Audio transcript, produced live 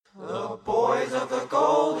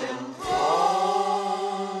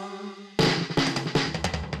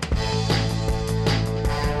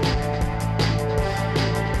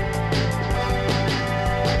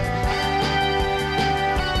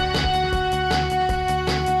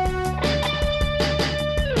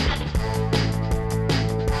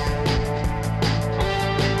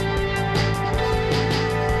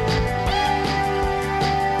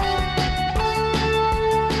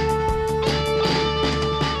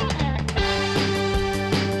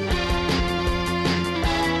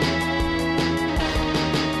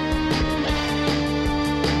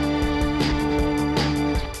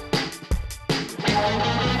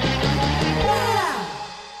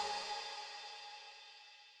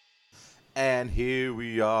And here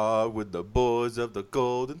we are with the boys of the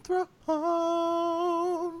Golden Throne.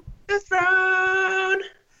 The throne.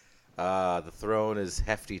 The throne is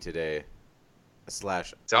hefty today. It's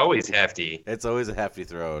always hefty. It's always a hefty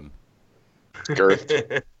throne. Girth.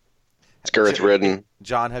 It's girth ridden.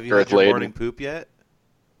 John, have you Girth had your laden. morning poop yet?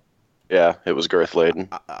 Yeah, it was girth laden.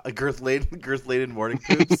 Girth laden morning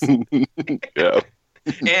poops. Yeah.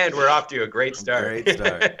 And we're off to a great start. Great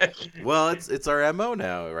start. Well, it's our MO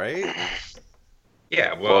now, right?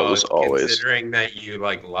 Yeah, Well, it was always. Considering that you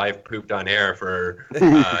live pooped on air for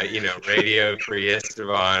Radio Free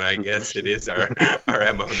Esteban, I guess it is our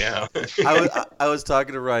MO now. I was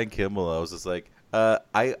talking to Ryan Kimmel. I was just like,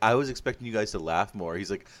 I was expecting you guys to laugh more. He's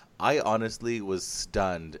like, I honestly was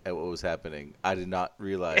stunned at what was happening. I did not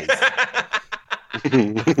realize.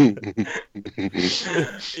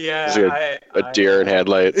 Yeah, a deer in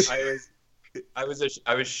headlights. I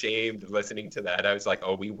was shamed listening to that. I was like,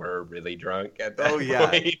 oh, we were really drunk at that Oh yeah,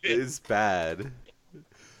 point. it's bad.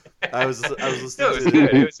 I was listening. No, it was to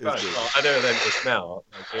good. It was fun. good. Well, other than the smell,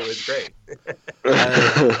 it was great.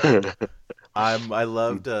 I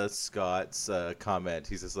loved Scott's comment.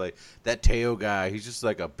 He's just like, that Teo guy. He's just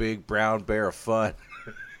like a big brown bear of fun.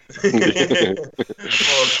 Well,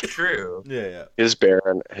 true. Yeah. His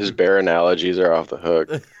bear analogies are off the hook.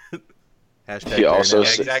 Hashtag He also Yeah,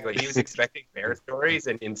 s- exactly. He was expecting bear stories,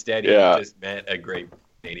 and instead he Yeah. just met a great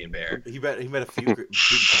Canadian bear. He met a few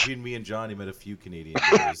between me and John. He met a few Canadian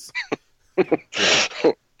bears.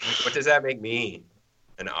 What does that make me?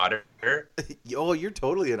 An otter? Oh, you're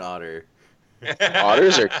totally an otter.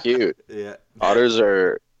 Otters are cute. Yeah. Otters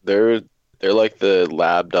they're like the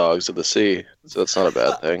lab dogs of the sea, so that's not a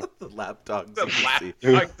bad thing. The lap dogs. The you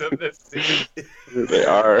can black see. dogs of the sea. They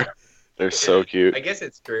are. They're so cute. I guess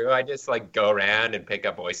it's true. I just go around and pick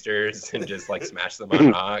up oysters and just smash them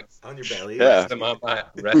on rocks. On your belly. Yeah. Rest them on my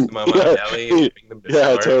belly and bring them to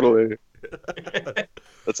Yeah, shore. totally.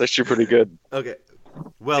 That's actually pretty good. Okay.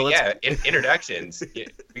 Well, let's, Yeah, introductions.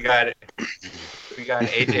 We got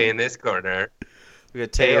AJ in this corner, we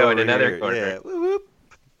got Teo Teo in over another here. corner. Yeah. Whoop, whoop.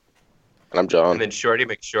 And I'm John. and then Shorty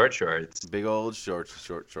McShort Shorts. Big old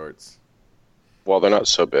shorts. Well, they're not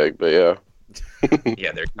so big, but yeah.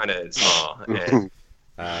 Yeah, they're kind of small and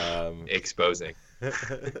exposing.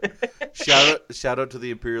 Shout out to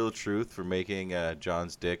the Imperial Truth for making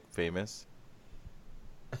John's dick famous.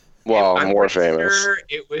 Well, I'm more pretty famous. Sure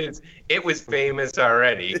it was famous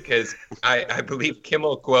already because I believe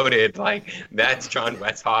Kimmel quoted that's John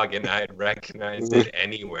Westhog and I'd recognize it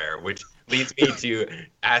anywhere, which leads me to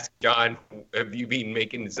ask John, have you been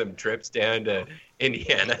making some trips down to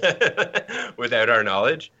Indiana without our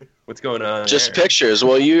knowledge? What's going on? Just there? pictures.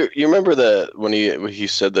 Well, you remember when he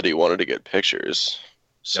said that he wanted to get pictures,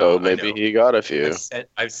 so No, I maybe know. he got a few.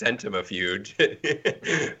 I've sent him a few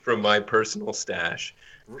from my personal stash.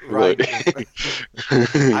 Right.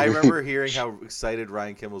 I remember hearing how excited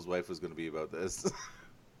Ryan Kimmel's wife was going to be about this.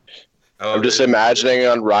 Oh, I'm just imagining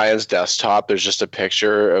on Ryan's desktop. There's just a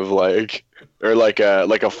picture of like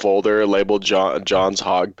a folder labeled John's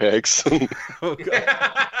hog pics. Oh,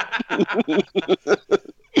 God.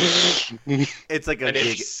 It's like a and gig.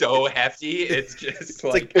 it's so hefty, it's just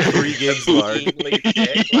like 3 gigs large. insanely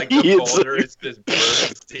thick. Like the It's folder is just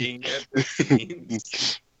bursting at the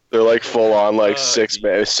seams. They're like full on Oh, 6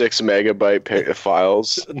 megabyte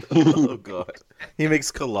files. Oh, God. He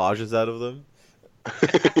makes collages out of them.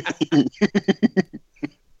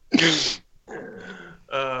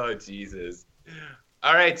 Oh Jesus!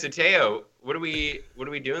 All right, so Teo, what are we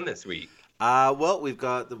doing this week? Well, we've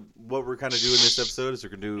got what we're kind of doing this episode is we're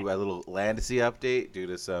going to do a little Landesi update due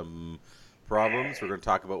to some problems. We're going to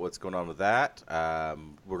talk about what's going on with that.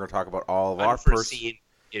 We're going to talk about all of our Unforeseen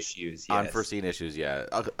issues. Yes. unforeseen issues. Yeah,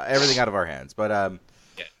 everything out of our hands. But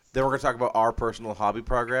Yes. then we're going to talk about our personal hobby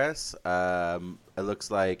progress. It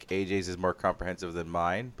looks like AJ's is more comprehensive than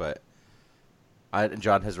mine, but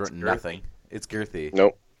John has written girthy. nothing. It's girthy.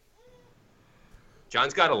 Nope.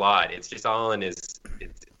 John's got a lot. It's just all in his.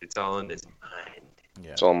 It's all in his mind.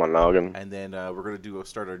 Yeah. It's all my noggin. And then we're going to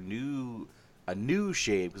start a new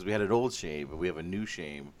shame because we had an old shame, but we have a new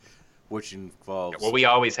shame, which involves. Well, we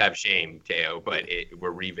always have shame, Teo, but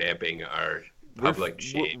we're revamping our public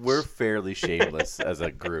shame. We're fairly shameless as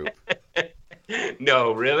a group,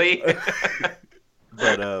 No, really?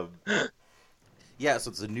 but yeah. So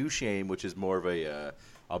it's a new shame, which is more of a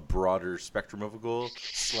broader spectrum of a goal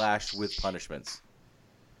 / with punishments.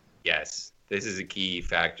 Yes, this is a key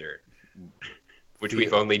factor, which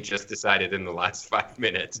we've only just decided in the last 5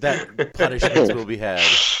 minutes. That punishments will be had.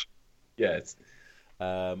 Yes.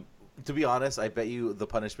 To be honest, I bet you the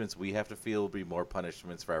punishments we have to feel will be more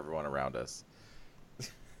punishments for everyone around us.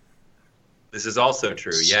 This is also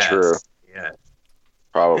true. It's Yes. true. Yeah.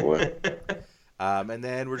 Probably. And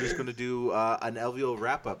then we're just going to do an LVO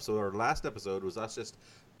wrap up. So our last episode was us just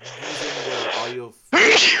using the audio.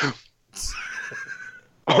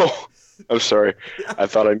 Oh, I'm sorry. I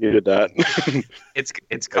thought I muted that.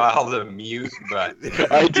 It's called a mute button.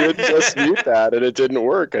 I did just mute that, and it didn't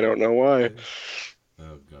work. I don't know why.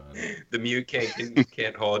 Oh god. The mute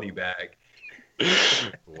can't hold you back.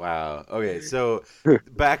 Wow. Okay, so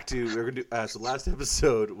back to we're gonna do. So last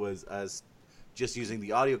episode was us just using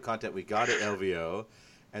the audio content we got at LVO,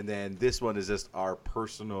 and then this one is just our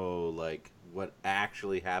personal, like, what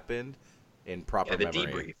actually happened in proper The memory.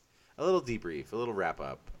 debrief. A little debrief, a little wrap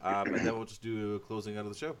up, and then we'll just do a closing out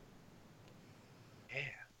of the show. Yeah.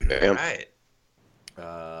 Damn. All right.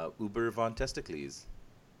 Uber von Testicles.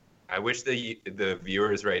 I wish the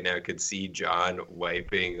viewers right now could see John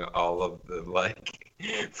wiping all of the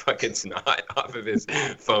fucking snot off of his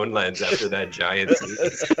phone lens after that giant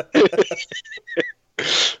sneeze.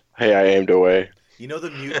 Hey, I aimed away. You know the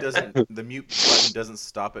mute button doesn't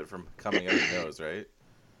stop it from coming out your nose, right?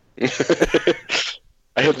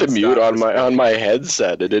 I hit the mute on my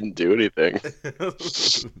headset. It didn't do anything.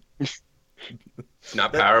 It's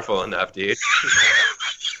not powerful enough, dude.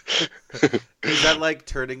 Is that like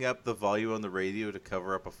turning up the volume on the radio to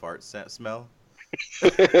cover up a fart smell?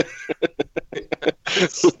 The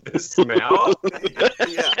smell?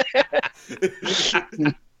 Yeah.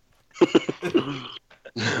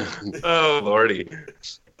 Oh, lordy.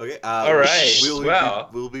 Okay. All right.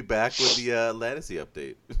 We'll be back with the Lattice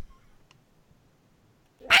update.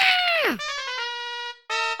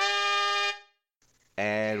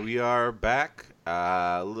 And we are back.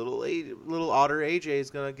 Little Otter AJ is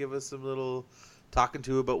gonna give us some little talking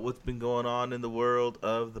to about what's been going on in the world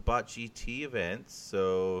of the Bot GT events.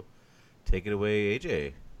 So take it away,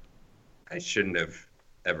 AJ. I shouldn't have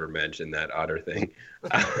ever mentioned that otter thing.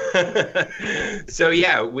 So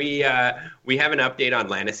yeah, we have an update on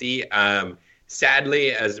Lannisy.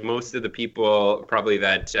 Sadly, as most of the people probably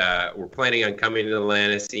that were planning on coming to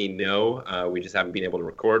Lannisy know, we just haven't been able to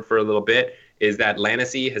record for a little bit, is that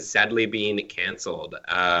Lannisy has sadly been canceled.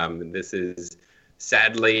 This is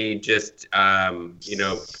sadly just,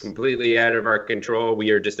 completely out of our control.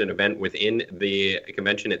 We are just an event within the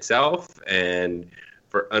convention itself, and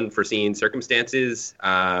for unforeseen circumstances,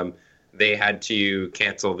 they had to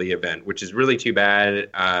cancel the event, which is really too bad.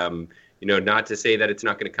 Not to say that it's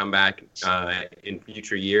not going to come back in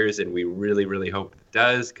future years, and we really, really hope it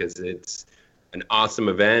does, because it's an awesome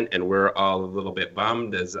event, and we're all a little bit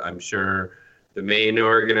bummed, as I'm sure the main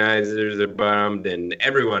organizers are bummed, and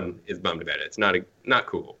everyone is bummed about it. It's not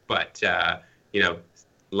cool, but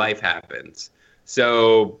life happens.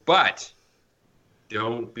 So, but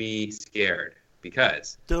don't be scared,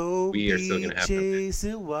 because we are still going to have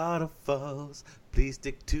chasing waterfalls. Please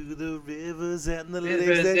stick to the rivers and the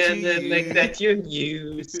lakes that you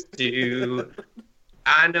used to.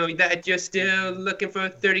 I know that you're still looking for a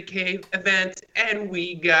 30K event, and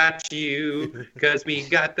we got you, because we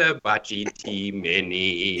got the Bot GT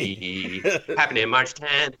Mini happening March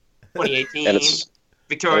 10th, 2018. And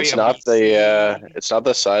Victoria. it's not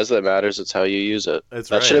the size that matters. It's how you use it. That's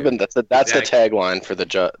that right. should have been that's the Exactly. tagline for the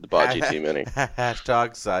Bot GT Mini.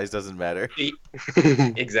 Hashtag size doesn't matter.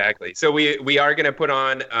 Exactly. So we are going to put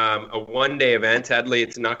on a one-day event. Sadly,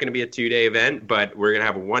 it's not going to be a two-day event, but we're going to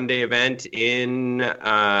have a one-day event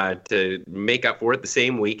to make up for it the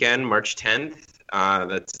same weekend, March 10th.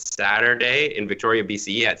 That's Saturday in Victoria,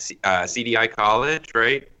 BC at CDI College,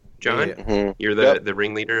 right, John? Yeah. Mhm. You're Yep. the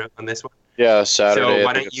ringleader on this one. Yeah, Saturday. So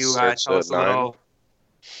why I think don't you it tell starts us a at 9. little?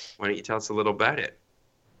 Why don't you tell us a little about it?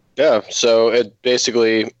 Yeah, so it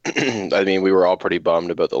basically, we were all pretty bummed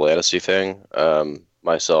about the Lannisy thing.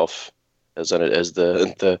 Myself, as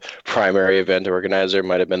the primary event organizer,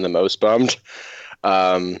 might have been the most bummed.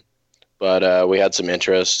 But we had some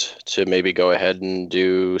interest to maybe go ahead and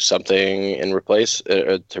do something to replace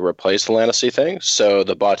the Lannisy thing. So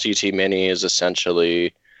the Bot GT Mini is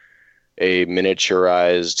essentially a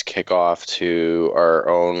miniaturized kickoff to our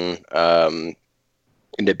own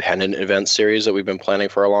independent event series that we've been planning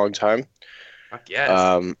for a long time. Fuck yes.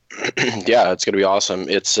 Yeah, it's going to be awesome.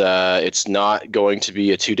 It's not going to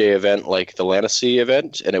be a 2-day event like the Lannisy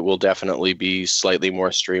event, and it will definitely be slightly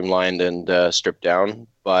more streamlined and stripped down,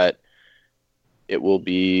 but it will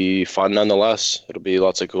be fun nonetheless. It'll be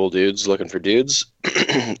lots of cool dudes looking for dudes.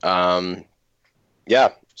 Yeah,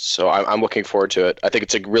 so I'm looking forward to it. I think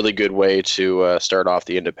it's a really good way to start off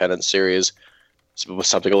the independent series with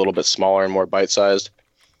something a little bit smaller and more bite-sized.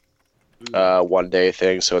 1-day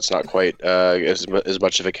thing, so it's not quite as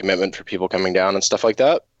much of a commitment for people coming down and stuff like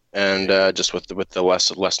that. and just with the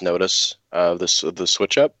less notice of the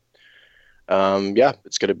switch up.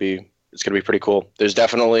 It's gonna be pretty cool. There's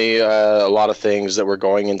definitely a lot of things that were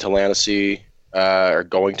going into Lassie, are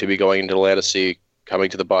going to be going into Lassie, coming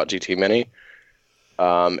to the Bot GT Mini,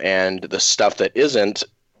 and the stuff that isn't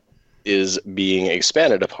is being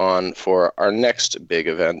expanded upon for our next big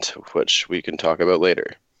event, which we can talk about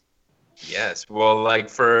later. Yes, well, like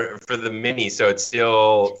for the mini, so it's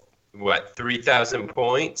still what, 3,000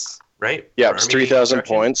 points, right? Yeah, it's 3,000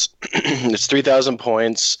 points. It's 3,000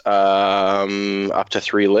 points, up to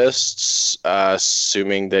 3 lists,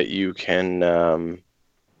 assuming that you can, or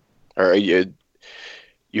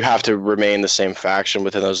you have to remain the same faction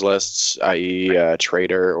within those lists, i.e.,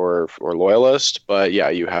 traitor or loyalist. But yeah,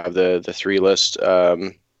 you have the 3 list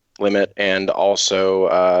limit, and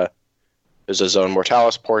also there's a Zone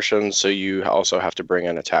Mortalis portion, so you also have to bring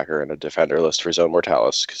an attacker and a defender list for Zone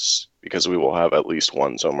Mortalis, because we will have at least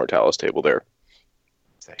one Zone Mortalis table there.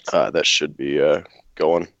 That should be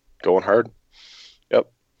going hard.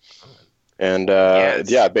 Yep. And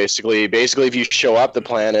basically, if you show up, the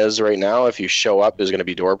plan is right now, if you show up, there's going to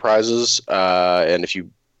be door prizes, and if you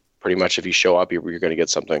show up, you're going to get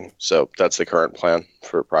something. So that's the current plan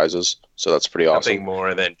for prizes. So that's pretty awesome. Nothing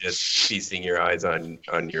more than just feasting your eyes on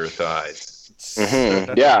your thighs.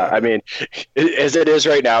 Mm-hmm. Yeah, I mean, as it is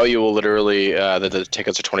right now, you will literally the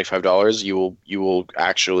tickets are $25. You will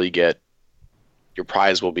actually get, your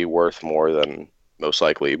prize will be worth most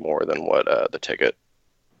likely more than what the ticket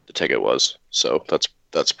was. So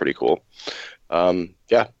that's pretty cool.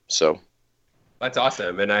 So that's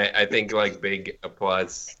awesome, and I think like big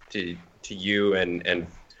applause to you and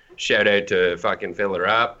shout out to fucking Fill Her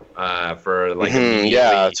Up for like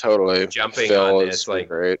totally jumping Phil on this, like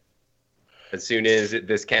great. As soon as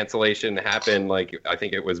this cancellation happened, like I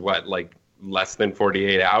think it was like less than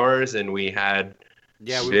 48 hours, and we had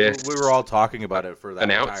we were all talking about it for that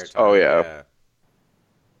entire time. Oh yeah.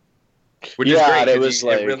 Which is great. It was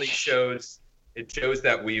it really shows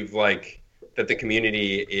that we've that the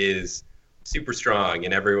community is super strong,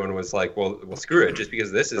 and everyone was like, well screw it, just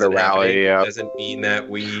because this is an rally doesn't mean that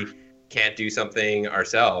we can't do something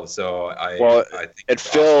ourselves. So I think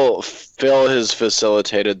Phil has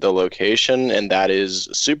facilitated the location, and that is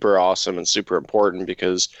super awesome and super important,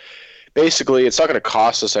 because basically it's not going to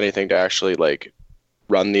cost us anything to actually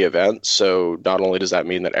run the event. So not only does that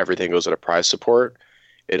mean that everything goes at a prize support,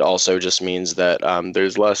 it also just means that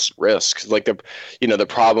there's less risk. The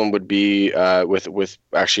problem would be with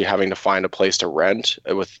actually having to find a place to rent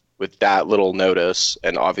with that little notice,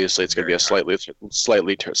 and obviously it's going to be a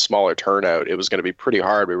slightly smaller turnout. It was going to be pretty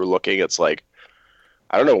hard. We were looking, it's I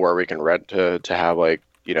don't know where we can rent to have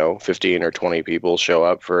 15 or 20 people show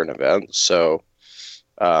up for an event. So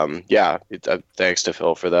thanks to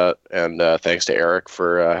Phil for that, and thanks to Eric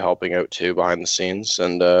for helping out too behind the scenes.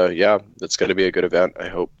 And it's going to be a good event. I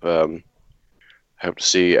hope to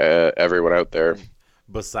see everyone out there.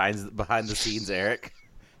 Besides behind the scenes, Eric.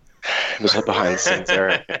 Who's behind the scenes,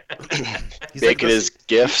 Eric? He's making his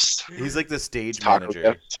gifts. He's like the stage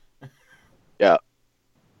manager. Yeah.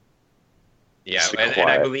 Yeah, and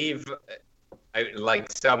I believe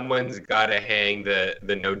someone's got to hang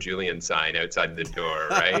the No Julian sign outside the door,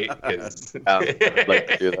 right? I'd like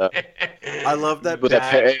to do that. I love that.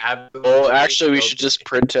 Actually, we should just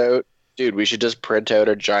print out. Dude, we should just print out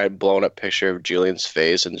a giant blown up picture of Julian's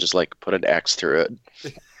face and just put an X through it.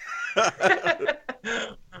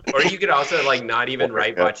 Or you could also not even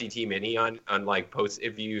write BotGT Mini on posts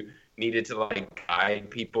if you needed to guide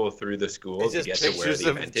people through the school to get to where the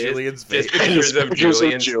event is. Just pictures of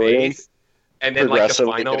Julian's face. And then the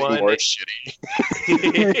final one,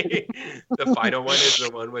 the final one is the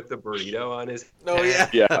one with the burrito on his head. Oh yeah,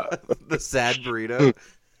 the sad burrito.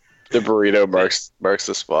 The burrito marks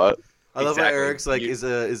the spot. I love how Eric's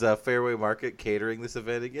is a Fairway Market catering this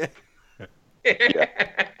event again?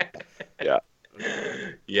 Yeah.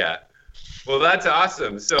 Yeah. Well, that's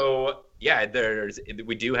awesome. So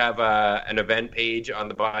we do have an event page on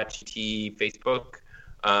the BotGT Facebook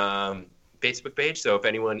page. So if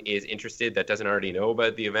anyone is interested that doesn't already know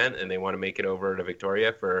about the event and they want to make it over to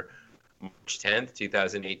Victoria for March 10th,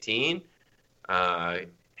 2018,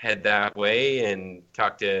 head that way and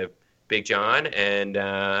talk to Big John, and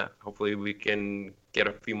hopefully we can get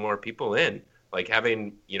a few more people in.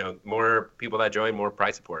 Having, more people that join, more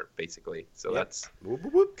prize support, basically. So that's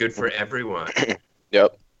good for everyone.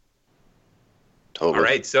 Yep. Totally. All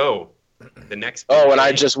right, so the next. Oh,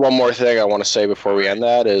 and just one more thing I want to say before we end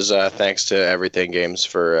that is thanks to Everything Games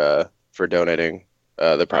for donating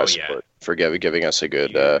the prize support, for giving us a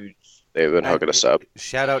good. They've been hooking us up.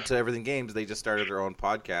 Shout out to Everything Games. They just started their own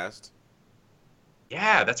podcast.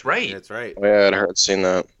 Yeah, that's right. That's right. Oh, yeah, I'd heard seen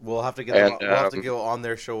that. We'll have to get And, them, we'll have to go on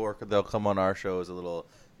their show, or they'll come on our show as a little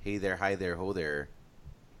hey there, hi there, ho there.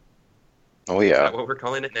 Oh Is yeah, that what we're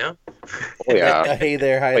calling it now? oh yeah. Hey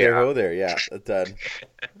there, hi Oh, there, yeah. ho there. Yeah, that's done.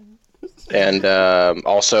 And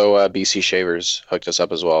also BC Shavers hooked us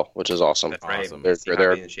up as well, which is awesome. That's right. Awesome. They're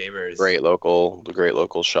Happy and Shavers. great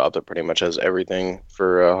local shop that pretty much has everything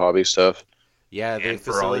for hobby stuff Yeah, they And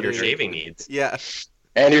for all your facilitate- shaving needs. Yeah.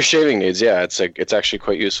 and your shaving needs. Yeah, it's actually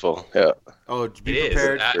quite useful. Yeah. Oh, be It is.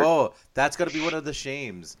 prepared. Uh, Oh, that's got to be one of the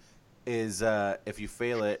shames. Is if you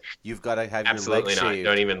fail it, you've got to have Absolutely your not. legs shaved.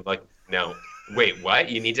 Don't even look. No. Wait, what?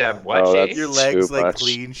 You need to have what Oh, shaved? Your legs Too like much.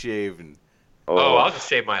 clean shaven. Oh, I'll just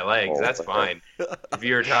shave my legs. Oh, That's okay. fine. If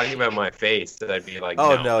you were talking about my face, then I'd be like,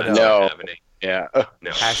 Oh, no, no, that's no. not happening. yeah.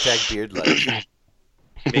 No. Hashtag beard legs.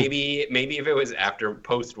 Maybe if it was after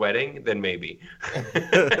post wedding, then maybe.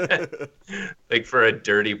 Like for a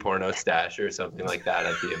dirty porno stash or something like that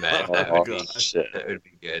at the event. Oh, shit. That would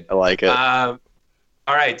be good. I like it.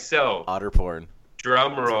 All right, so Otter porn.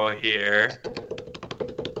 drum roll here.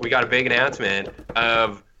 We got a big announcement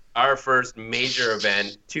of our first major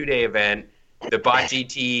event, 2-day event, the Bot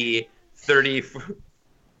GT 50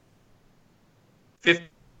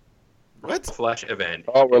 What? Flush event.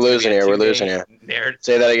 Oh, we're It's gonna losing be a you. We're 2-day losing you. narrative.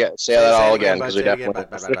 Say that again. Say that all again because we Say it again,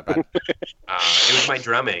 definitely. but- It was my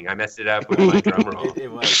drumming. I messed it up with my drum roll.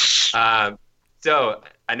 It was. So,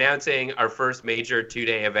 announcing our first major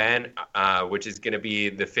 2-day event, which is going to be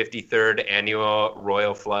the 53rd annual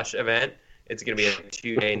Royal Flush event. It's going to be a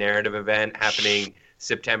 2-day narrative event happening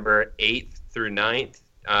September 8th through 9th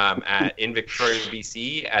in Victoria,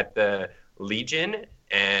 BC at the Legion.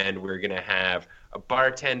 And we're going to have a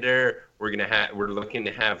bartender. We're looking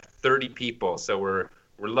to have 30 people. So we're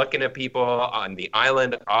looking at people on the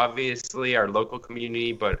island, obviously, our local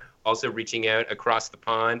community, but also reaching out across the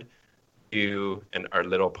pond to our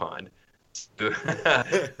little pond to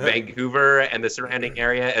Vancouver and the surrounding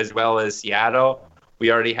area, as well as Seattle.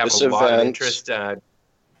 We already have This a lot of event- interest.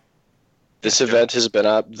 This event has been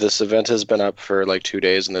up. This event has been up for like 2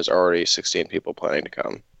 days, and there's already 16 people planning to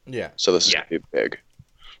come. Yeah. So this is Yeah. gonna be big.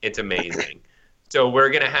 It's amazing. So we're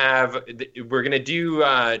gonna have a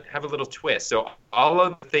little twist. So all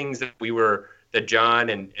of the things that John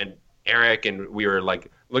and Eric and we were like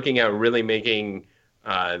looking at really making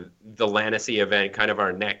the Lanasea event kind of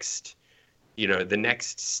our next, the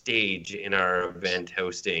next stage in our event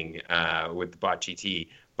hosting with the Bot GT.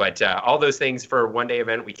 But all those things for a 1-day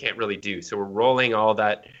event we can't really do. So we're rolling all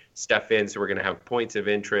that stuff in. So we're gonna have points of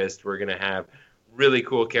interest. We're gonna have really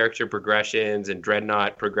cool character progressions and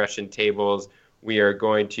dreadnought progression tables.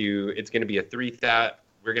 It's going to be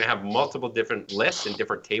we're going to have multiple different lists and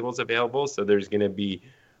different tables available. So there's going to be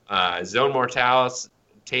Zone Mortalis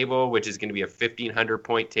table, which is going to be a 1,500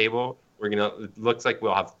 point table. It looks like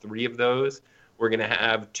we'll have 3 of those. We're going to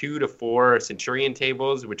have 2 to 4 Centurion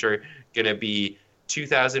tables, which are going to be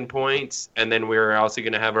 2,000 points. And then we're also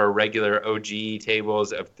going to have our regular OG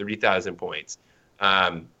tables of 3,000 points.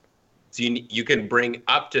 So you can bring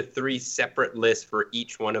up to 3 separate lists for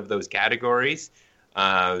each one of those categories.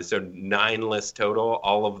 So 9 lists total,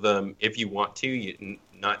 all of them if you want to.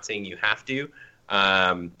 Not saying you have to.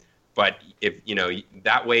 But if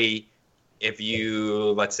that way, if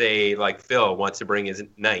you, let's say like Phil wants to bring his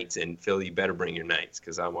knights, and Phil, you better bring your knights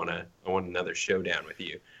because I want another showdown with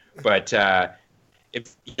you. But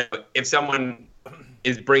if someone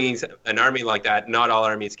is bringing an army like that, not all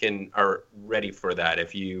armies are ready for that.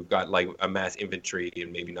 If you've got like a mass infantry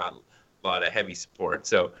and maybe not a lot of heavy support,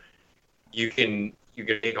 so you can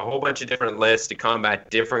make a whole bunch of different lists to combat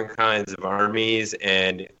different kinds of armies,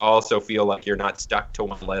 and also feel like you're not stuck to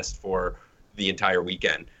one list for the entire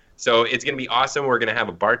weekend. So it's going to be awesome. We're going to have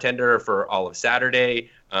a bartender for all of Saturday.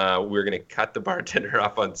 We're going to cut the bartender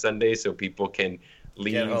off on Sunday so people can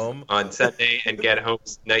leave on Sunday and get home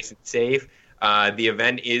nice and safe. The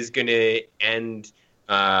event is going to end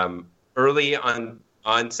early on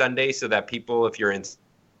Sunday so that people, if you're in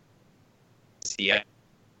Seattle,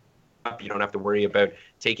 you don't have to worry about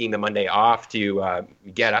taking the Monday off to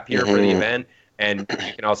get up here for the event. And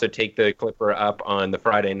you can also take the Clipper up on the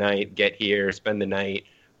Friday night, get here, spend the night.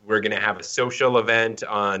 We're going to have a social event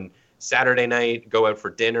on Saturday night, go out for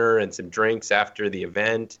dinner and some drinks after the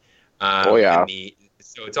event.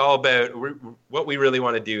 So it's all about what we really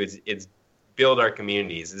want to do is build our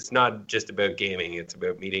communities. It's not just about gaming. It's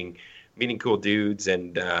about meeting cool dudes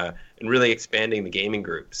and really expanding the gaming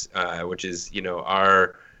groups, which is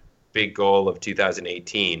our big goal of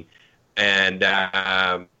 2018. And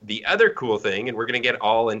the other cool thing, and we're going to get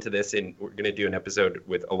all into this, and we're going to do an episode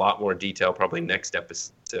with a lot more detail, probably next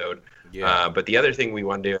episode. Yeah. But the other thing we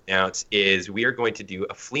wanted to announce is we are going to do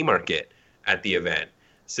a flea market at the event.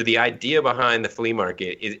 So the idea behind the flea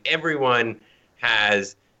market is everyone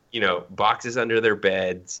has, boxes under their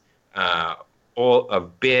beds, all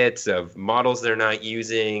of bits of models they're not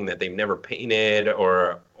using that they've never painted,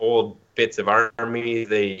 or old bits of armies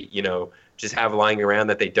they, just have lying around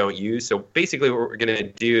that they don't use. So basically what we're going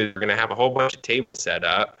to do is we're going to have a whole bunch of tables set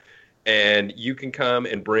up, and you can come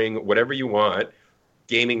and bring whatever you want,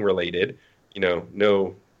 gaming related,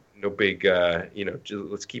 no big, just,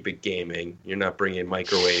 let's keep it gaming. You're not bringing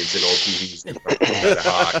microwaves and old TVs.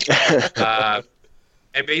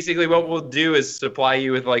 And basically what we'll do is supply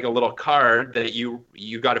you with like a little card that you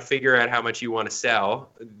got to figure out how much you want to sell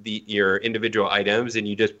your individual items, and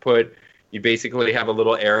you basically have a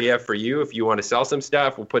little area for you. If you want to sell some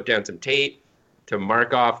stuff, we'll put down some tape to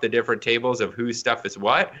mark off the different tables of whose stuff is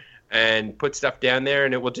what, and put stuff down there,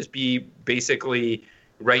 and it will just be basically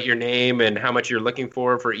write your name and how much you're looking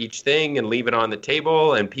for each thing, and leave it on the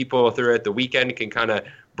table, and people throughout the weekend can kind of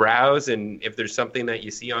browse, and if there's something that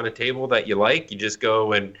you see on a table that you like, you just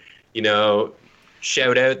go and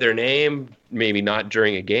shout out their name, maybe not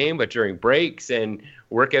during a game but during breaks, and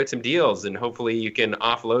work out some deals, and hopefully you can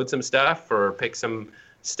offload some stuff or pick some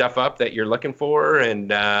stuff up that you're looking for.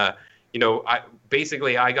 And I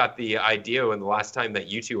got the idea when the last time that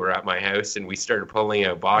you two were at my house and we started pulling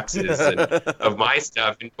out boxes of my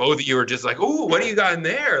stuff, and both of you were just like, "Ooh, what do you got in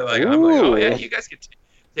there?" Like, I'm like, "Oh yeah, you guys can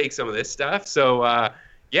take some of this stuff." So I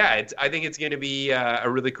think it's going to be a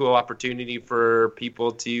really cool opportunity for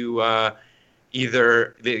people to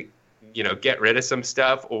either get rid of some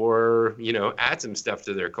stuff, or add some stuff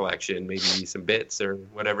to their collection, maybe some bits or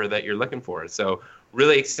whatever that you're looking for. So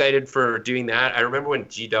really excited for doing that. I remember when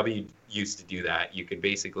GW used to do that. You could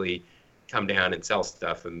basically come down and sell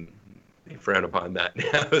stuff, and they frown upon that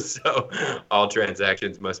now. So all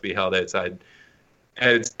transactions must be held outside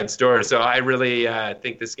stores. So I really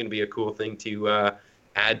think this is going to be a cool thing to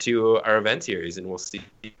add to our event series, and we'll see.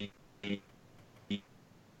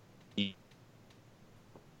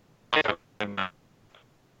 I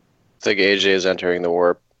think AJ is entering the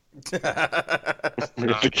warp.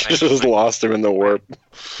 Just lost him in the warp.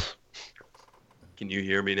 Can you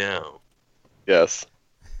hear me now? Yes.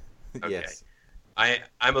 Okay. Yes.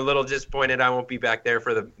 I'm a little disappointed I won't be back there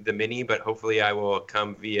for the mini, but hopefully I will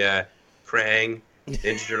come via Krang,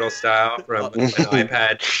 digital style, from an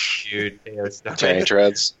iPad to stuff. Tiny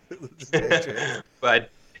treads. But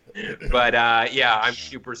I'm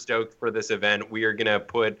super stoked for this event. We are gonna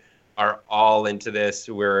put our all into this.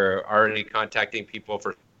 We're already contacting people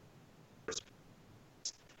for.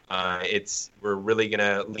 We're really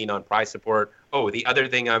gonna lean on prize support. Oh, the other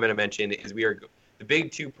thing I'm gonna mention is the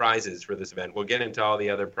big two prizes for this event. We'll get into all the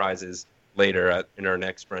other prizes later in our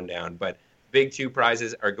next rundown, but big two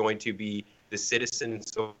prizes are going to be the Citizen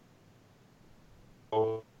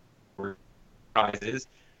Soldier prizes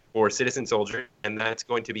for Citizen Soldier, and that's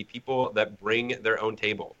going to be people that bring their own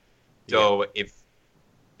table. So if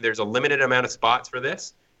there's a limited amount of spots for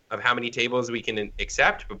this, of how many tables we can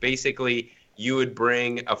accept, but basically you would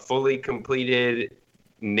bring a fully completed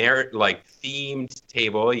themed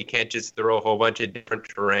table. You can't just throw a whole bunch of different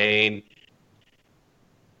terrain.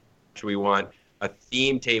 We want a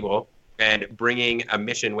themed table, and bringing a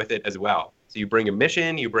mission with it as well. So you bring a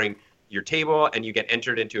mission, you bring your table, and you get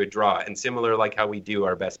entered into a draw. And similar like how we do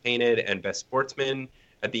our best painted and best sportsman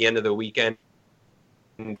at the end of the weekend,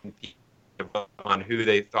 on who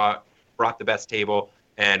they thought brought the best table,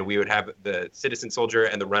 and we would have the Citizen Soldier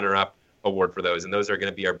and the runner-up award for those, and those are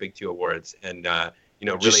going to be our big two awards. And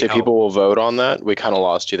Did you say people will vote on that? We kind of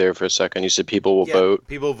lost you there for a second. You said people will vote.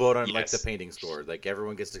 People vote on like the painting score. Like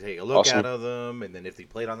everyone gets to take a look at them, and then if they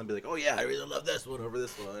played on them, be like, "Oh yeah, I really love this one over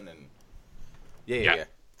this one." And yeah.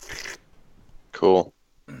 Cool.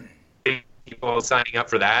 People signing up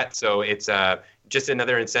for that, so it's just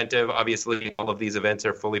another incentive. Obviously, all of these events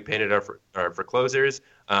are fully painted are for closers,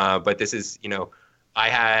 but this is I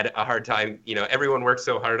had a hard time. Everyone works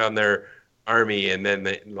so hard on their army, and then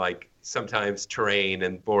sometimes terrain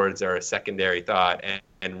and boards are a secondary thought,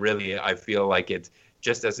 and really I feel like it's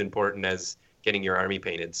just as important as getting your army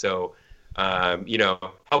painted. So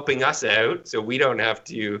helping us out so we don't have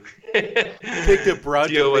to take the brunt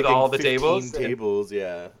deal with all the tables.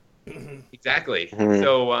 Yeah. Exactly. Mm-hmm.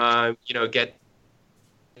 So get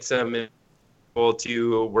some people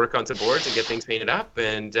to work on some boards and get things painted up,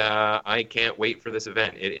 and I can't wait for this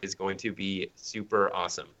event. It is going to be super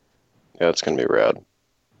awesome. Yeah, it's going to be rad.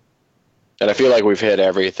 And I feel like we've hit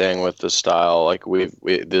everything with the style. Like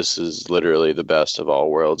this is literally the best of all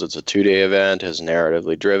worlds. It's a 2-day event, is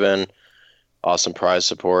narratively driven, awesome prize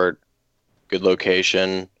support, good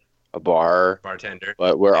location, a bar, Bartender.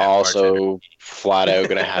 but we're Yeah, also bartender. flat out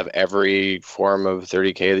going to have every form of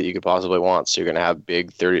 30K that you could possibly want. So you're going to have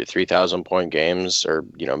big 3,000 point games, or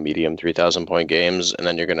medium 3,000 point games, and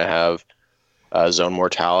then you're going to have Zone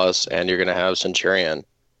Mortalis, and you're going to have Centurion.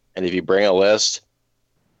 And if you bring a list,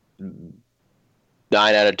 9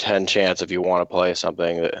 out of 10 chance, if you want to play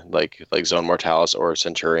something like Zone Mortalis or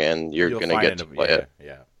Centurion, you're going to get to play it.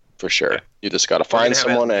 Yeah. For sure. Yeah. You just got to We're find gonna have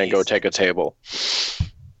someone at and go least- take a table.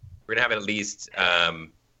 We're gonna have at least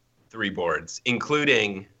 3 boards,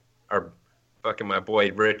 including my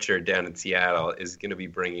boy Richard down in Seattle is gonna be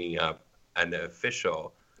bringing up an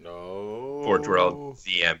official No. Forge World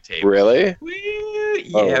ZM table. Really? Woo!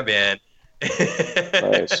 Oh. Yeah, man.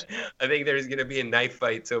 Nice. I think there's gonna be a knife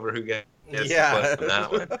fights over who gets Yeah. the plus on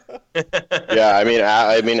that one. Yeah, I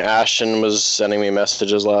mean, Ashton was sending me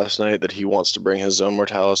messages last night that he wants to bring his Zone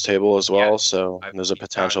Mortalis table as well. Yeah. So I've there's a talked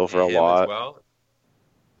potential to for a him as lot. well.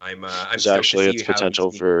 I'm There's stoked to actually see it's how potential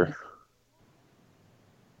he's- for.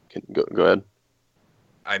 Go ahead.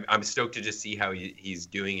 I'm stoked to just see how he's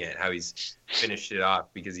doing it, how he's finished it off,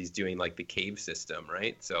 because he's doing like the cave system,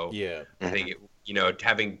 right? So Yeah. I think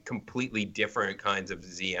having completely different kinds of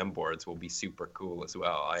ZM boards will be super cool as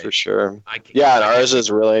well. For sure. Yeah, And ours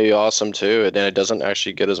is really awesome too, and it doesn't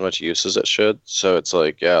actually get as much use as it should. So it's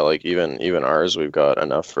like, even ours, we've got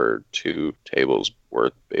enough for 2 tables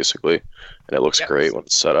worth basically, and it looks Yeah, great so- when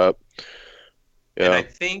it's set up. And I Yeah,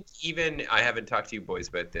 think I haven't talked to you boys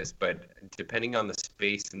about this, but depending on the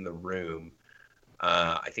space in the room,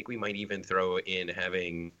 I think we might even throw in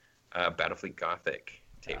having a Battlefleet Gothic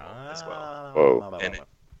table as well, Whoa.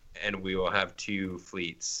 and we will have 2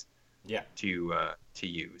 fleets Yeah. to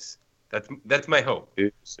use. That's my hope.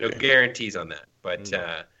 No guarantees on that, but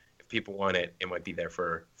No. if people want it, it might be there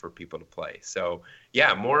for people to play. So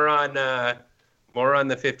yeah, more on the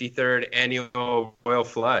 53rd annual Royal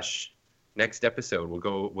Flush. Next episode,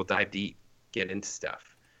 we'll dive deep, get into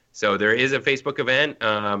stuff. So there is a Facebook event.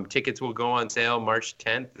 Tickets will go on sale March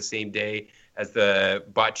 10th, the same day as the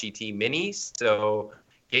Bot GT Minis. So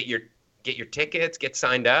get your tickets, get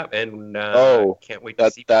signed up, and can't wait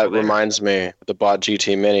to see That people there. reminds me, the Bot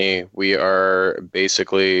GT Mini, we are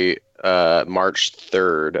basically March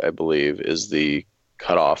 3rd, I believe, is the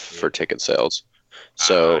cutoff for ticket sales.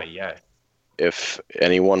 So yeah. if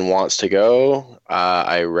anyone wants to go,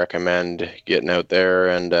 I recommend getting out there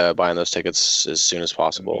and buying those tickets as soon as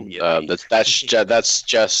possible. Immediately. That's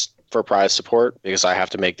just for prize support, because I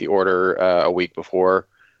have to make the order a week before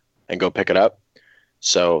and go pick it up.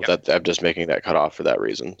 So Yep. I'm just making that cutoff for that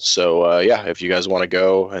reason. So if you guys want to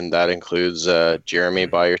go, and that includes Jeremy,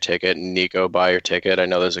 buy your ticket, Nico, buy your ticket. I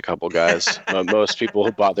know there's a couple guys, most people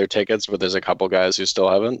who bought their tickets, but there's a couple guys who still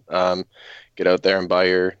haven't. Get out there and buy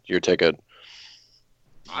your ticket.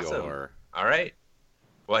 Awesome. All right.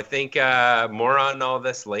 Well, I think more on all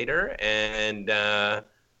this later, and I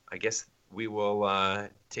guess we will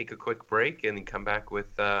take a quick break and come back with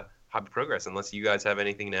Hobby Progress, unless you guys have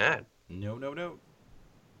anything to add. No.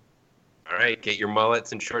 All right, get your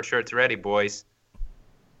mullets and short shorts ready, boys.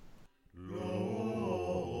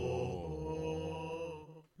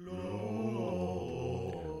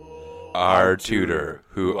 Our tutor,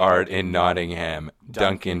 who art in Nottingham,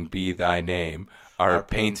 Duncan be thy name. Our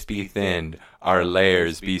paints be thinned, our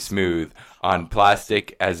layers be smooth, on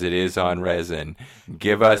plastic as it is on resin.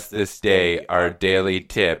 Give us this day our daily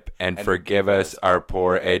tip, and forgive us our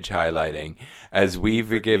poor edge highlighting, as we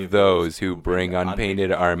forgive those who bring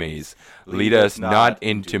unpainted armies. Lead us not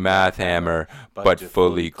into math hammer, but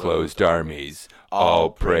fully closed armies.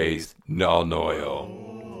 All praise Null Noil.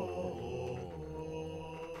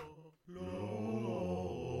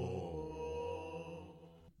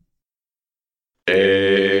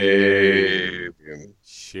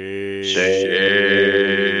 Shame.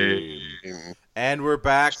 And we're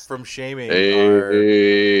back from shaming our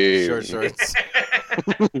Hey. short shorts.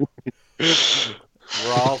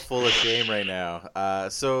 We're all full of shame right now.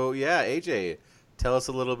 So yeah, AJ, tell us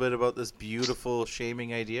a little bit about this beautiful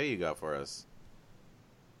shaming idea you got for us.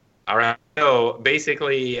 All right. So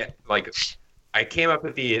basically, like, I came up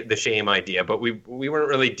with the shame idea, but we weren't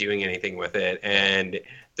really doing anything with it, and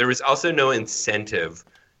there was also no incentive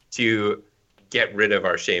to get rid of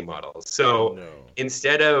our shame models. So No.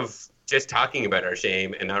 instead of just talking about our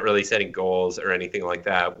shame and not really setting goals or anything like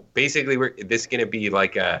that, basically this is going to be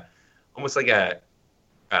like almost like a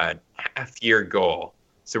half-year goal.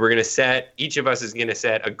 So we're going to each of us is going to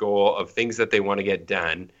set a goal of things that they want to get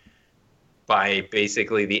done. by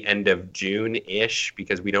basically the end of June-ish,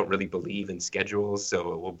 because we don't really believe in schedules.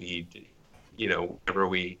 So it will be, whenever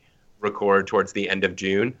we record towards the end of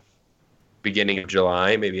June, beginning of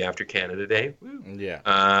July, maybe after Canada Day. Woo.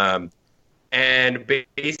 Yeah. And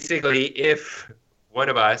basically, if one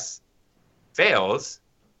of us fails,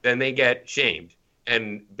 then they get shamed.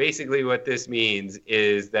 And basically what this means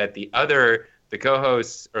is that the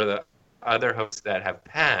co-hosts or the other hosts that have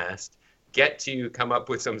passed get to come up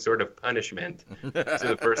with some sort of punishment to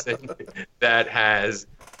the person that has,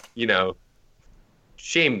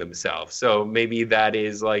 shamed themselves. So maybe that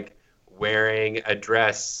is like wearing a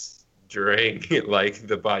dress during like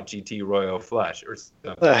the Bot GT Royal Flush or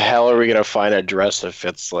something. The hell are we gonna find a dress that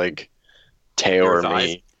fits like Teo or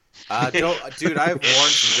me? Dude, I've worn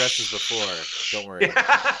some dresses before. Don't worry.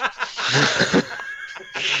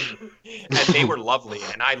 And they were lovely,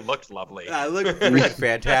 and I looked lovely. I look freaking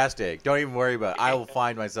fantastic. Don't even worry about it. I will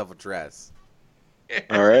find myself a dress.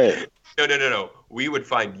 All right. No. We would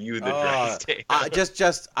find you the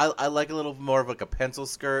dress. I like a little more of like a pencil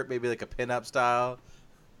skirt, maybe like a pin-up style.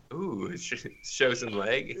 Ooh, show some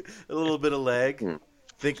leg. A little bit of leg.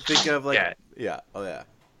 Think of like yeah. Oh yeah.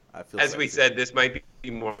 I feel as sexy. we said, this might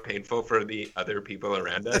be more painful for the other people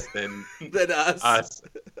around us than than us.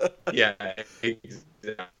 Yeah.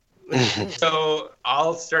 Exactly. So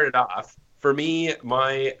I'll start it off. For me,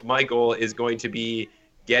 my goal is going to be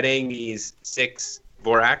getting these 6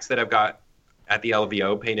 Vorax that I've got at the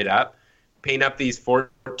LVO painted up. Paint up these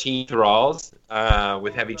 14 thralls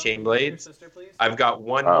with heavy chain blades. I've got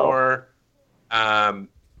one more Castellax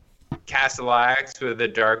with a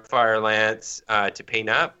Darkfire Lance to paint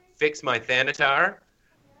up. Fix my Thanatar.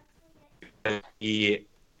 He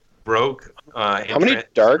broke. How many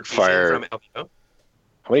Darkfire? How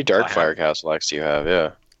many Darkfire Castellax do you have?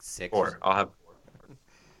 Yeah. 6. 4. I'll have 4.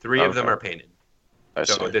 3 of them are painted. I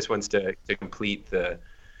So see. this one's to complete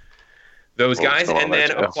those guys, and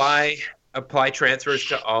then apply transfers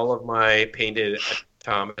to all of my painted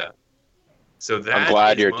automata. So that I'm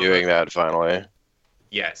glad you're doing that finally.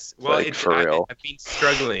 Yes. Well, Like, for real. I've been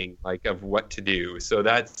struggling of what to do. So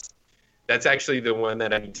that's actually the one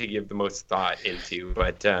that I need to give the most thought into.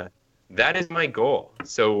 But that is my goal.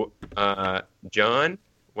 So, John,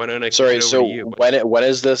 why don't I? Sorry. kick it So over to you? when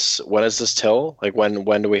is this till? Like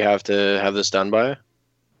when do we have to have this done by?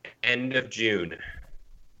 End of June.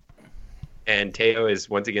 And Teo is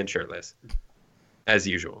once again shirtless, as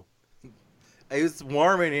usual. It's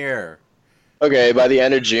warm in here. Okay, by the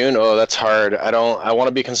end of June. Oh, that's hard. I want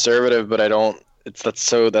to be conservative, but I don't. That's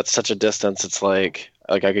such a distance. It's like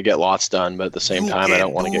I could get lots done, but at the same time, I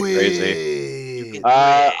don't want to get crazy.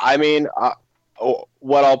 I mean,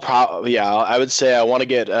 what I'll probably I would say I want to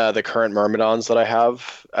get the current Myrmidons that I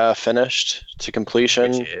have finished to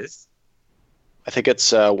completion. Which is? I think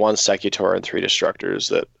it's 1 Secutor and 3 Destructors.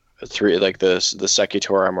 The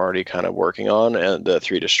Secutor I'm already kind of working on, and the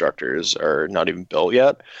 3 Destructors are not even built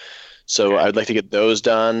yet. So Okay. I'd like to get those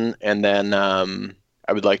done, and then I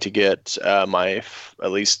would like to get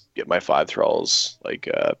at least get my 5 thralls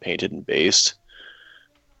painted and based,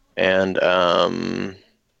 and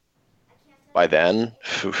by then,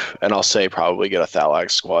 and I'll say probably get a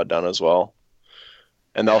Thalax squad done as well,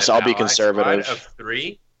 and also I'll be conservative. Of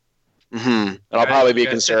 3. And I'll probably be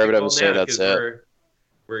conservative and say that's it.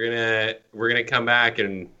 We're gonna come back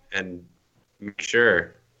and make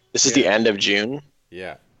sure. This is the end of June.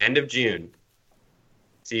 Yeah. End of June.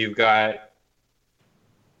 So you've got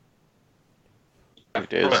 2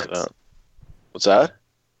 days. 4 months. What's that?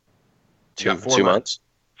 You got 4 2 months. months.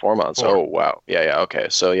 4 months. 4. Oh wow. Yeah. Okay.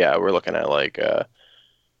 So we're looking at I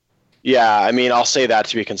mean, I'll say that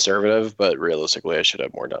to be conservative, but realistically, I should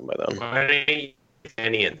have more done by then. Why don't you put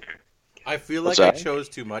any in there? I feel What's like I that? chose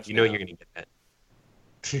too much. You know now. you're gonna get that.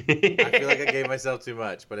 I feel like I gave myself too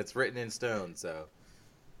much, but it's written in stone, so.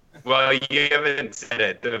 Well, you haven't said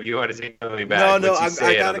it. So if you want to say something back, No, once you I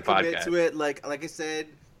say it on gotta the commit podcast. to it. Like I said,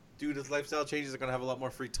 due to lifestyle changes, I'm gonna have a lot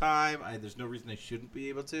more free time. There's no reason I shouldn't be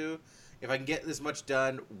able to. If I can get this much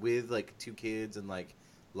done with 2 kids and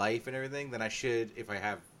life and everything, then I should. If I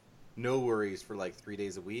have no worries for 3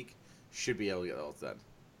 days a week, should be able to get it all done.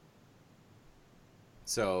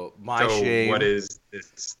 So shame. What is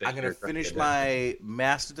this? I'm gonna finish my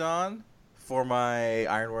Mastodon for my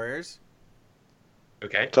Iron Warriors.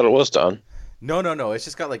 Okay. I thought it was done. No. It's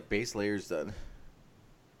just got base layers done.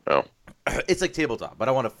 Oh. It's like tabletop, but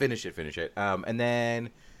I want to finish it. And then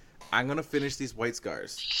I'm gonna finish these White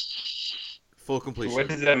Scars. Full completion. What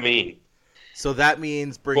does that mean? So that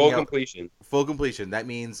means bringing Full out completion. full completion. That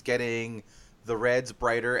means getting the reds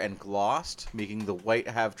brighter and glossed, making the white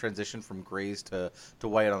have transitioned from grays to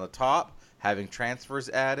white on the top, having transfers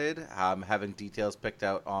added, having details picked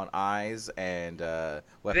out on eyes and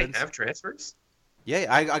weapons. They have transfers? Yeah,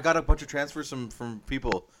 I got a bunch of transfers from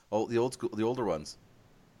people, the older ones.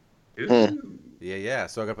 Ooh. Yeah.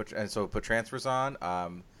 So I got put transfers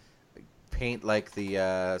on. Paint like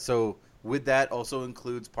the so with that also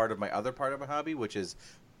includes part of my hobby, which is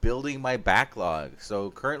building my backlog. So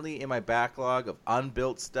currently in my backlog of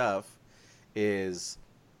unbuilt stuff is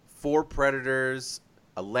 4 Predators,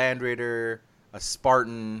 a Land Raider, a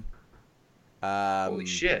Spartan, Holy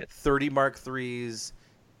shit. 30 Mark IIIs,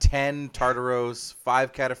 10 Tartaros,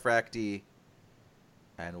 5 Cataphracti,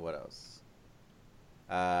 and what else?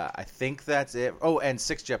 I think that's it. Oh, and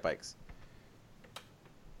 6 jet bikes.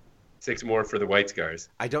 6 more for the White Scars.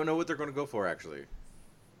 I don't know what they're going to go for, actually.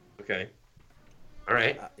 Okay. All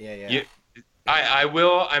right. Yeah. I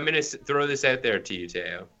will. I'm going to throw this out there to you,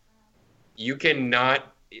 Teo. You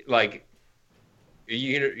cannot, like,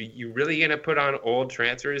 you really going to put on old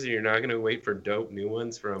transfers and you're not going to wait for dope new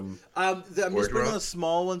ones from I'm just putting the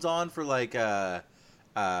small ones on for, like, because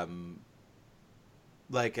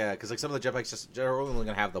some of the jet bikes are only going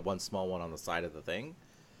to have the one small one on the side of the thing.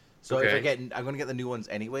 So okay. I'm going to get the new ones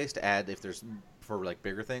anyways to add if there's for like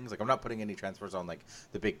bigger things. Like I'm not putting any transfers on like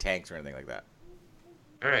the big tanks or anything like that.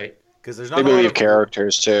 All right. Because there's not They a lot believe of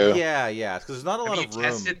characters too. Yeah. Because there's not a lot of room.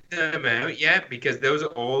 Have you tested them out yet? Because those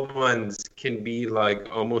old ones can be like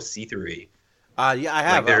almost see-through-y. Yeah, I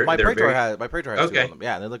have. Like My Praetor has two on them.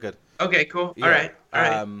 Yeah, they look good. Okay, cool. Yeah. All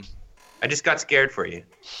right. I just got scared for you.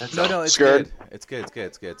 That's all. No, it's Scared? good.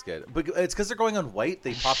 It's good. But it's because they're going on white.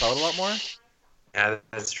 They pop out a lot more. Yeah,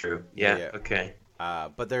 that's true. Yeah. Okay.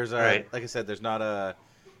 But there's Right. like I said, there's not a.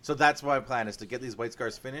 So that's my plan is to get these White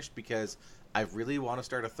Scars finished because I really want to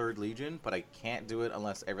start a 3rd Legion, but I can't do it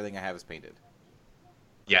unless everything I have is painted.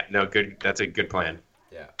 Yeah. No. Good. That's a good plan.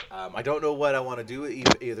 Yeah. I don't know what I want to do,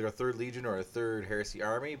 either a 3rd Legion or a 3rd Heresy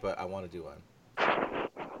Army, but I want to do one.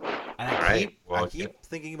 And I keep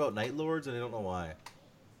thinking about Night Lords, and I don't know why.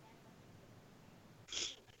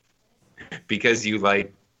 Because you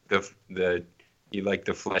like you like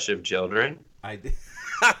the flesh of children,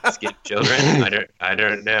 skin children. I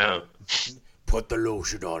don't know. Put the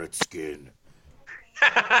lotion on its skin.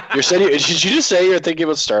 Did you just say you're thinking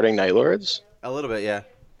about starting Night Lords? A little bit, yeah.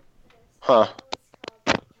 Huh.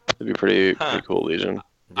 That'd be pretty cool, Legion.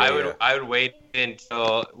 Yeah, I would wait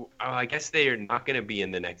until. I guess they are not going to be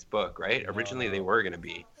in the next book, right? Originally, they were going to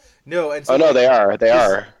be. No, and so No, they are. They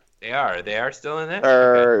are. They are still in that.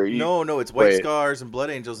 No, it's White Scars and Blood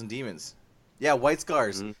Angels and Demons. Yeah, White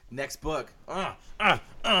Scars. Mm-hmm. Next book.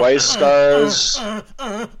 White Scars.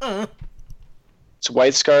 It's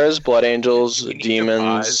White Scars, Blood Angels, Do we need to Demons.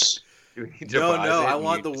 pause? Do we need to pause No, it I and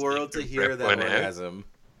want you the just world to need hear rip that one out? orgasm.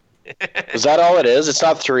 Is that all it is? It's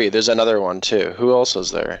not 3. There's another one too. Who else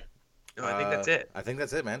is there? No, I think that's it. I think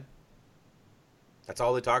that's it, man. That's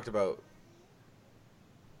all they talked about.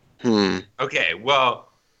 Okay, well,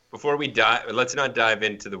 before we dive, let's not dive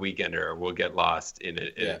into the Weekender, or we'll get lost in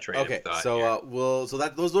a train of thought. So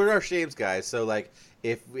those are our shames, guys. So like,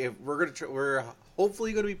 if we're gonna we're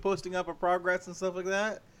hopefully going to be posting up our progress and stuff like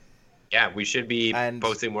that. Yeah, we should be And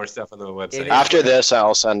posting more stuff on the website. After this,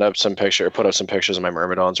 I'll put up some pictures of my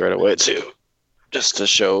Myrmidons right away too, just to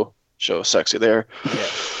show sexy there. Yeah.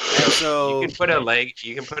 And so you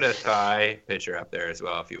can put a thigh picture up there as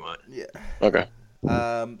well if you want. Yeah. Okay.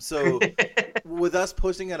 So with us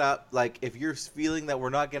posting it up, like if you're feeling that we're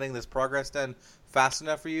not getting this progress done fast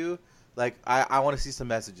enough for you, like I want to see some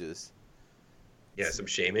messages. Yeah, some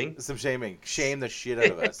shaming. Shame the shit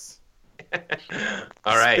out of us.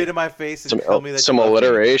 All right. Spit in my face and tell me that some you love me.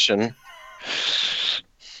 alliteration.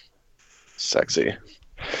 Sexy.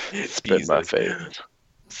 Spit in my face.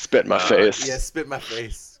 Spit in my face. Yeah, spit in my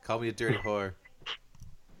face. Call me a dirty whore.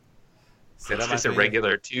 That's just a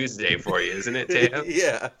regular Tuesday for you, isn't it, Teo?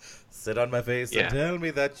 Yeah. Sit on my face Yeah. and tell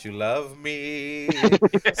me that you love me.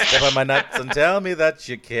 Step on my nuts and tell me that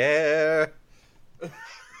you care.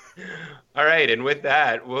 All right, and with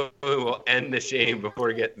that, we'll end the shame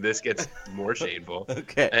before this gets more shameful.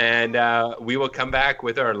 Okay. And we will come back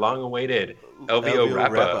with our long-awaited LVO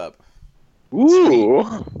wrap-up.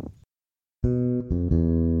 Ooh.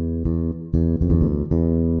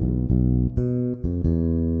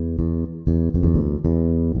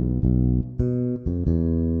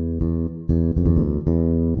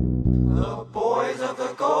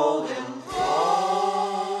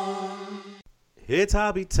 It's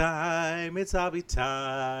hobby time. It's hobby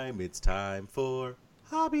time. It's time for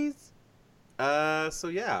hobbies. So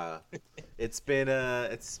yeah, it's been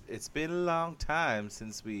a long time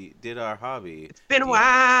since we did our hobby. It's been a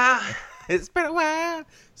while. It's been a while.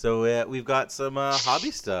 So we've got some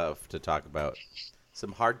hobby stuff to talk about.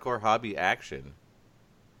 Some hardcore hobby action.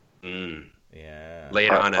 Yeah. Lay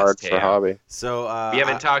it on us, Hard for Tam. hobby. So We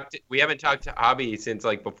haven't talked to hobby since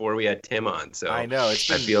like before we had Tim on. So I know I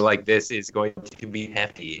feel like this is going to be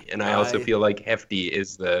hefty, and I also feel like hefty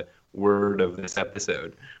is the word of this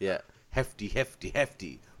episode. Yeah, hefty.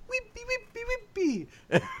 Whippy, whippy,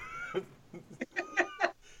 whippy.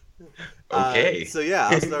 Okay. So yeah,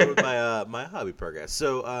 I'll start with my hobby progress.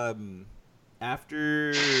 So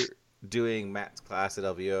after doing Matt's class at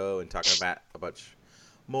LVO and talking to Matt a bunch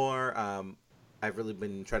more, I've really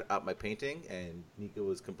been trying to up my painting, and Nico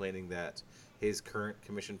was complaining that his current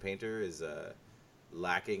commission painter is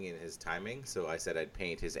lacking in his timing. So I said I'd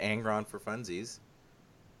paint his Angron for funsies.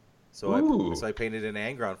 So I painted an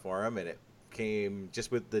Angron for him, and it came just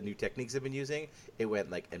with the new techniques I've been using. It went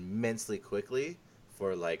like immensely quickly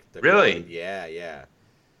for like the Really? Yeah.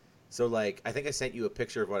 So like I think I sent you a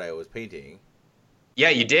picture of what I was painting. Yeah,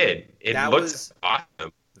 you did. It That looks was-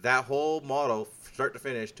 awesome. That whole model, start to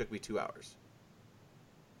finish, took me 2 hours.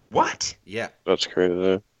 What? Yeah, That's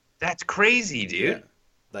crazy. That's crazy, dude. yeah,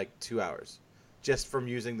 like 2 hours, just from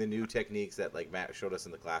using the new techniques that like Matt showed us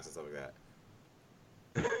in the class and stuff like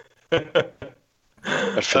that.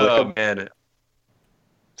 I feel like Oh man. a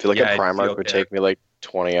Yeah, I Primark feel would bad. take me like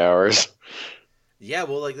 20 hours. Yeah,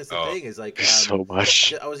 well, like that's the Oh. thing is like So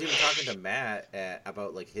much. I was even talking to Matt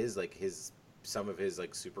about like his some of his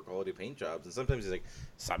like super quality paint jobs, and sometimes he's like,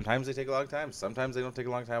 sometimes they take a long time, sometimes they don't take a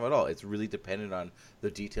long time at all. It's really dependent on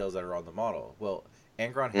the details that are on the model. Well,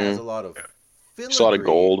 Angron has a lot of It's a lot of filigree,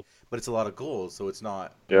 gold. but it's a lot of gold, so it's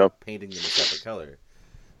not Yep. painting them a separate color.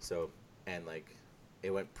 So and like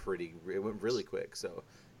it went really quick. So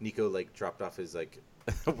Nico like dropped off his like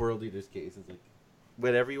World Eaters case. It's like,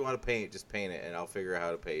 whatever you want to paint, just paint it, and I'll figure out how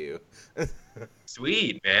to pay you.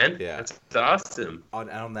 Sweet, man. Yeah. That's awesome. On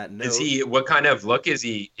that note, Is he? What kind of look is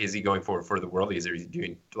he going for the world? Is he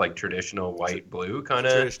doing like traditional white blue kind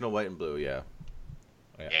of? traditional white and blue? Yeah.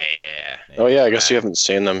 Yeah. Oh yeah, I guess you haven't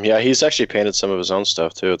seen them. Yeah, he's actually painted some of his own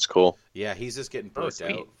stuff too. It's cool. Yeah, he's just getting Oh, burnt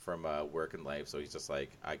sweet. out from work and life, so he's just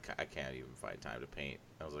like, I can't even find time to paint.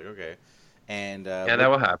 I was like, okay. And Yeah, that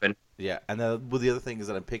will happen. yeah, and then well, the other thing is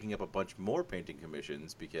that I'm picking up a bunch more painting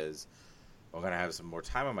commissions because I'm gonna have some more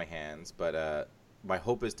time on my hands. But my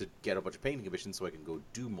hope is to get a bunch of painting commissions so I can go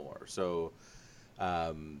do more. So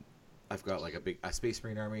I've got like a Space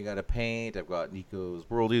Marine army I got to paint. I've got Nico's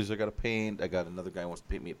World Eaters I got to paint. I got another guy who wants to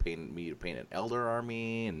paint me to paint an Elder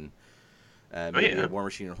army and maybe yeah. a War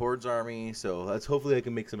Machine and Hordes army. So that's hopefully I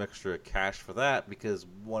can make some extra cash for that, because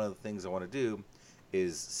one of the things I want to do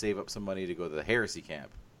is save up some money to go to the Heresy camp.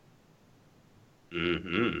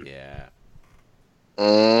 Mm-hmm. Yeah.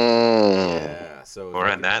 Mm. Yeah. So More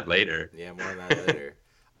on that later. Yeah, more on that later.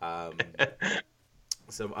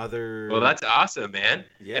 Some other. Well, that's awesome, man.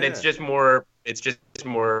 Yeah. And it's just more.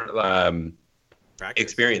 practice.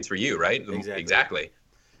 Experience for you, right? Exactly.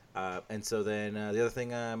 And so then the other thing,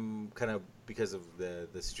 kind of because of the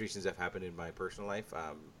situations that have happened in my personal life,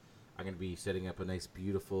 I'm going to be setting up a nice,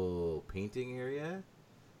 beautiful painting area.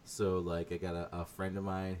 So like I got a friend of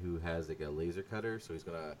mine who has like a laser cutter, so he's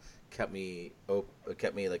gonna cut me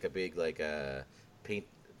like a big like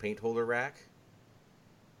paint holder rack.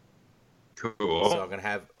 Cool. So I'm gonna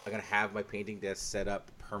have my painting desk set up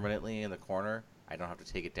permanently in the corner. I don't have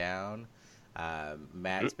to take it down.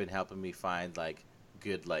 Matt's been helping me find like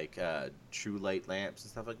good like true light lamps and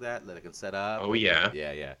stuff like that I can set up. Oh yeah.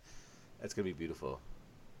 Yeah. That's gonna be beautiful.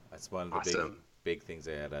 That's one of the Awesome. big things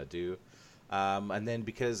I had to do. And then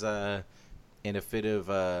because in a fit of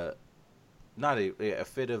not a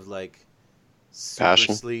fit of like super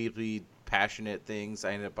Passion? sleepy passionate things,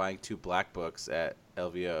 I ended up buying 2 black books at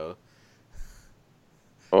LVO.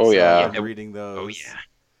 Oh So yeah. I'm reading those. Oh yeah.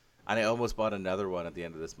 And I almost bought another one at the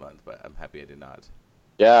end of this month, but I'm happy I did not.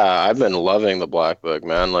 Yeah, I've been loving the Black Book,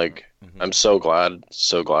 man. Like, Mhm. I'm so glad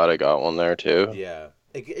I got one there too. Yeah,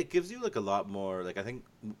 it gives you like a lot more. Like I think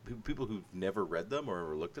people who've never read them or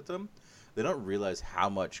ever looked at them, they don't realize how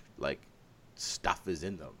much like stuff is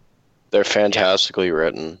in them. They're fantastically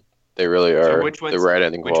written. They really are. which ones- the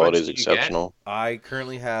writing which quality ones is did you get? exceptional. I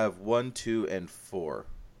currently have 1, 2, and 4.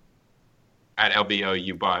 At LBO,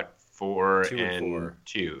 you bought 4 2 and and 4.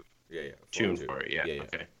 2. Yeah. 2 and 4. Yeah. Yeah.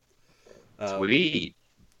 Okay. Um, Sweet.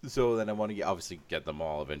 So then I want to obviously get them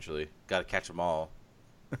all eventually. Got to catch them all.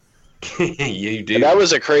 You do. And that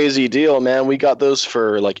was a crazy deal, man. We got those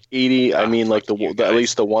for like 80. I mean, like fuck you at guys.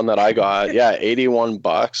 least the one that I got. Yeah,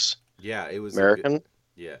 $81 Yeah, it was American.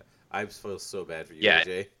 Yeah, I feel so bad for you, Yeah.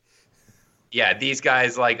 AJ. Yeah, these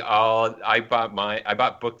guys I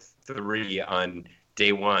bought book 3 on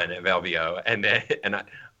day 1 of LVO, and then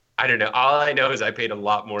I don't know. All I know is I paid a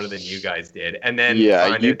lot more than you guys did, and then Yeah,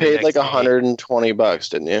 find you out the paid like next day- $120,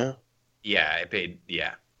 didn't you? Yeah, I paid.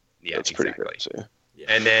 Yeah, That's exactly. pretty crazy. Yeah.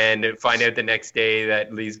 And then find out the next day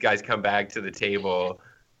that these guys come back to the table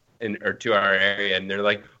or to our area, and they're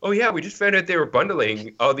like, "Oh yeah, we just found out they were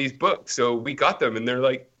bundling all these books, so we got them, and they're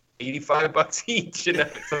like $85 each." And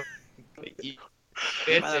it's like,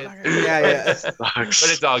 bitches. Yeah. But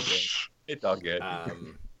it's all good. It's all good.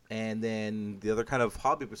 And then the other kind of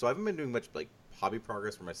hobby. So I haven't been doing much like hobby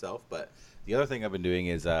progress for myself, but the other thing I've been doing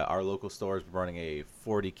is our local store is running a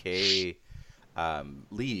 40K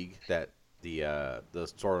league that the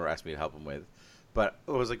store owner asked me to help him with. But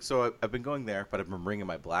it was like, so I've been going there, but I've been bringing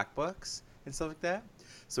my black books and stuff like that.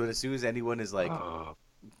 So as soon as anyone is like Oh.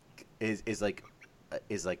 is like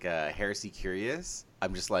heresy curious,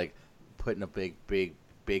 I'm just like putting a big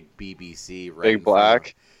BBC right in Big black.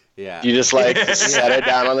 front. Yeah. You just like set it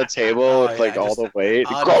down on the table Oh, with like yeah, all just the weight.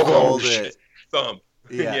 unfold it. Thump.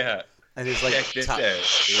 Yeah. Yeah. And it's like Check this out.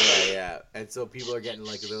 yeah. And so people are getting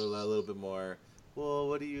like a little bit more. Well,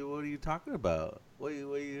 what are you talking about? What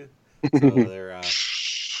are you? So they're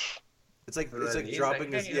it's like He's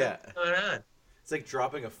dropping like, this. "Hey, Yeah. what's going on?" It's like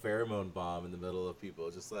dropping a pheromone bomb in the middle of people.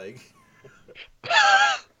 Just like.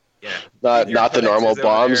 Yeah. Not Your not the normal connections over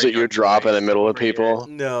bombs there, that you young drop in the boys middle of over here. people.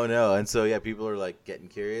 No. And so yeah, people are like getting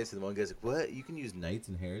curious, and one guy's like, "What? You can use knights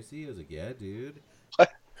in heresy?" I was like, "Yeah, dude."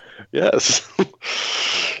 Yes.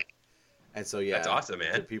 And so yeah, That's awesome, the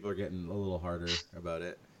man. people are getting a little harder about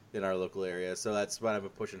it in our local area. So that's what I've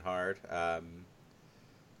been pushing hard.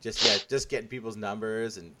 Just getting people's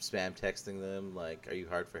numbers and spam texting them like, "Are you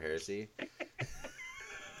hard for heresy?"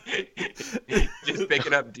 Just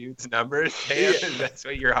picking up dudes' numbers. Hey, Yeah. that's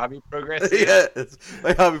what your hobby progress is. Yeah,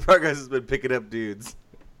 my hobby progress has been picking up dudes.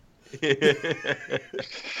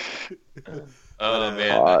 Oh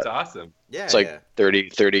man, that's awesome. Yeah, It's like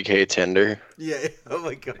 30K Tinder. yeah. Oh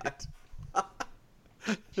my god.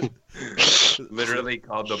 Literally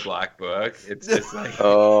called the Black Book. It's just like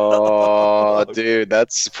Oh, dude,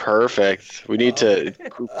 that's perfect. We need to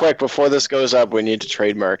quick before this goes up. We need to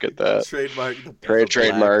trademark it. That Trademark.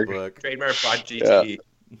 Trademark. trademark bot GT.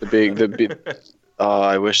 the big. Oh,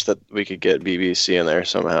 I wish that we could get BBC in there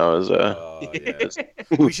somehow. As a Oh, yeah.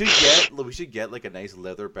 we should get like a nice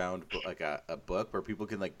leather bound book, like a book where people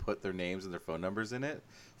can like put their names and their phone numbers in it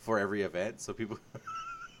for every event, so people.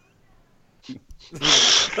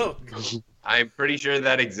 Oh, God. I'm pretty sure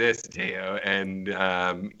that exists, Teo. And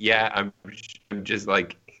yeah, I'm just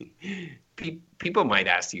like people might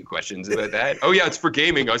ask you questions about that. Oh yeah, it's for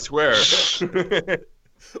gaming. I swear.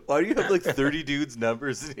 Why do you have like 30 dudes'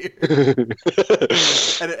 numbers in here?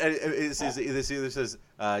 And this either says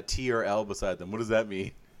T or L beside them. What does that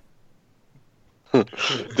mean?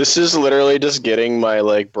 This is literally just getting my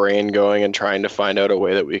like brain going and trying to find out a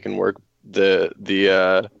way that we can work the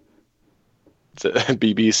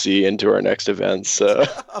BBC into our next event's Oh,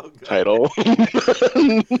 God. title.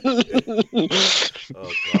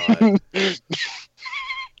 Oh, God.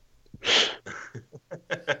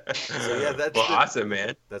 So, yeah, that's well, awesome,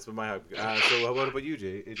 man. That's what my hobby. So what about you,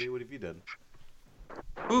 Jay? AJ, what have you done?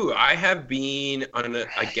 Ooh, I have been on,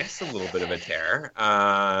 I guess, a little bit of a tear.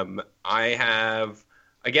 I have,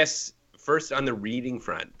 I guess, first on the reading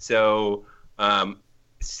front. So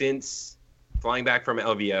since flying back from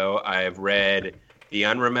LVO, I've read The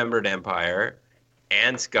Unremembered Empire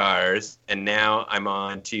and Scars, and now I'm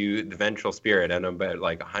on to The Vengeful Spirit, and I'm about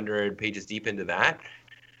like 100 pages deep into that.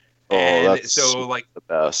 Oh, And that's so like the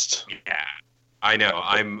best. yeah, I know.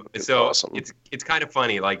 It's So awesome. it's kind of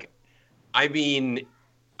funny. Like, I mean,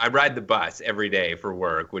 I ride the bus every day for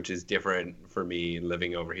work, which is different for me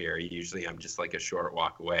living over here. Usually, I'm just like a short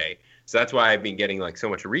walk away. So that's why I've been getting like so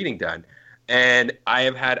much reading done. And I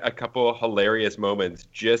have had a couple hilarious moments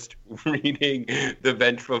just reading The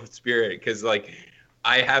Vengeful Spirit, because like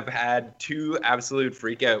I have had two absolute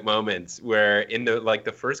freak out moments where in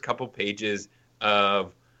the first couple pages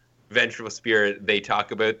of Vengeful Spirit, they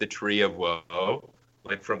talk about the Tree of Woe,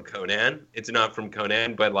 like from Conan. It's not from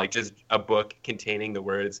Conan, but like just a book containing the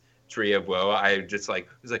words Tree of Woe. I just like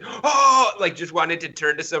was like, oh, like just wanted to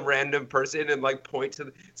turn to some random person and like point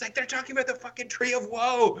to it's like they're talking about the fucking Tree of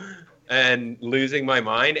Woe, and losing my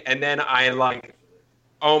mind. And then I like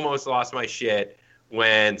almost lost my shit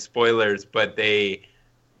when, spoilers, but they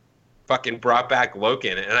fucking brought back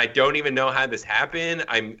Loken, and I don't even know how this happened.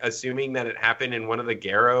 I'm assuming that it happened in one of the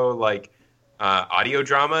Garrow like audio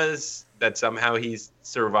dramas, that somehow he's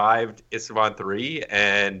survived Isstvan 3,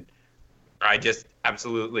 and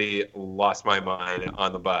absolutely lost my mind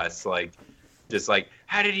on the bus. Like, just like,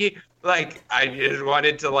 how did he? Like, I just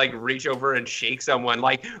wanted to like reach over and shake someone.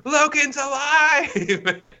 Like, Logan's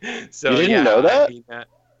alive. So You didn't know that? I mean,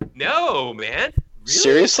 no, man. Really?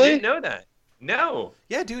 Seriously? I didn't know that. No.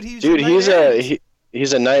 Yeah, dude, he's Dude, a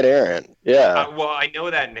he's a knight errant. Yeah. Well, I know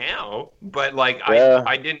that now, but like Yeah.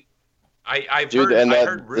 I didn't. I've Dude, heard, and I that-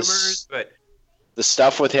 heard rumors, but The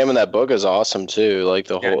stuff with him in that book is awesome too. Like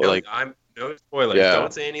the yeah, whole like I'm no spoilers. Yeah.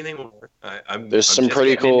 Don't say anything more. there's I'm some just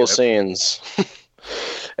pretty getting cool into it. scenes.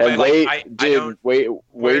 And But, like, wait, I dude, don't- wait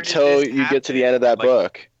where did till this you get to the happen? end of that Like-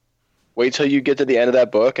 book. Wait till you get to the end of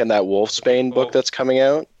that book and that Wolfsbane book Oh. that's coming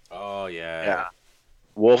out. Oh yeah. Yeah.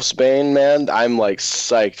 Wolfsbane, man, I'm like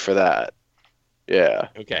psyched for that. Yeah.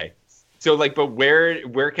 Okay. So like, but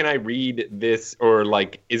where can I read this? Or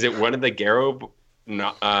like, is it one of the Garrow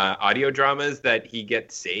audio dramas that he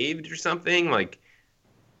gets saved or something? Like,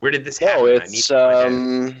 where did this happen? No, I need it's to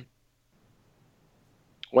find it.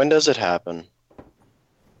 when does it happen?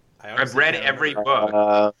 I've read every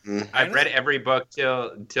book. I've read every book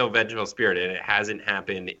till Vengeful Spirit, and it hasn't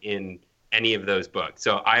happened in any of those books.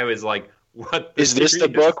 So I was like, "What Is this the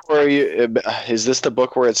book where you? Is this the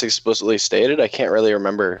book where it's explicitly stated? I can't really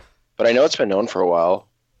remember, but I know it's been known for a while.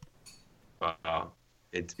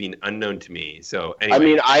 It's been unknown to me. So anyway, I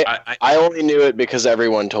mean, I I only knew it because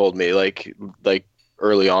everyone told me, like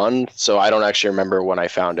early on. So I don't actually remember when I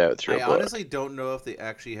found out through I a book. honestly don't know if they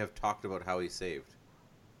actually have talked about how he's saved.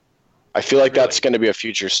 I feel like that's Really? going to be a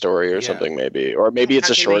future story or Yeah. something, maybe, or maybe it's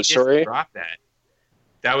How a can they short just story. drop that.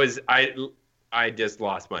 That was I just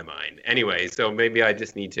lost my mind. Anyway, so maybe I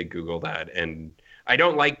just need to Google that. And I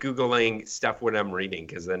don't like Googling stuff when I'm reading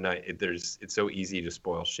because then it's so easy to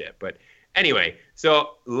spoil shit. But anyway,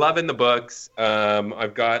 so loving the books.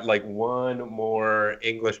 I've got like one more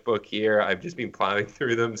English book here. I've just been plowing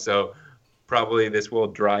through them, so probably this will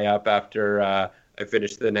dry up after I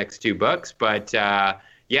finish the next two books. But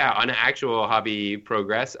yeah, on actual hobby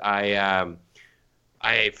progress,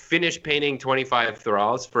 I finished painting 25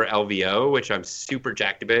 thralls for LVO, which I'm super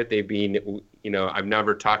jacked about. They've been, I've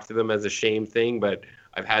never talked to them as a shame thing, but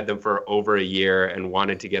I've had them for over a year and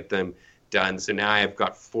wanted to get them done. So now I've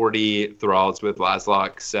got 40 thralls with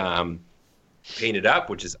Laszlox painted up,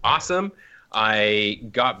 which is awesome. I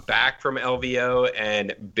got back from LVO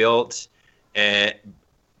and built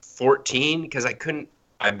 14 because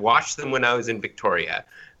I watched them when I was in Victoria,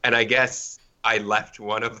 and I guess I left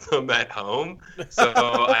one of them at home. So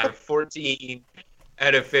I have 14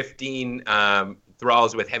 out of 15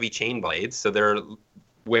 thralls with heavy chain blades. So they're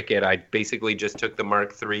wicked. I basically just took the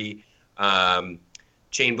Mark III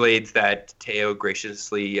chain blades that Teo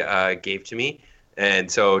graciously gave to me,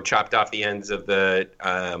 and so chopped off the ends of the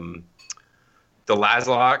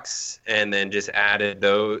Laszlox, and then just added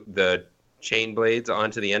the chain blades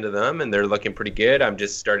onto the end of them, and they're looking pretty good. I'm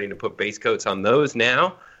just starting to put base coats on those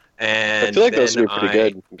now. And I feel like those then would be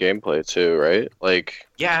pretty good gameplay too, right? Like,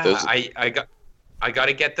 Yeah, those- I got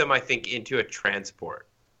to get them, I think, into a transport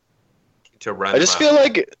to run. I just them feel out.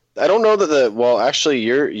 like I don't know that well, actually,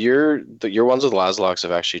 your ones with Laszlox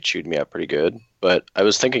have actually chewed me up pretty good. But I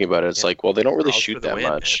was thinking about it. It's Yeah. like, well, they don't really Thralls for shoot the that win,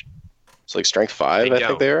 much. It's like strength 5, They I think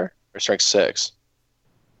don't. they are, or strength 6.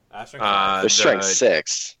 They're strength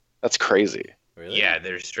 6. That's crazy. Really? Yeah,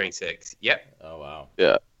 they're strength 6. Yep. Oh wow.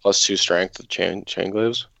 Plus 2 strength with chain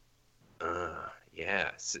glaives.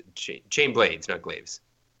 Yeah, chain blades, not glaives.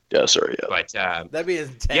 Yeah, sorry. Yeah. But That'd be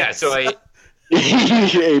intense. yeah, so I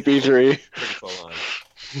AP3. pretty full on.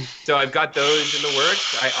 So I've got those in the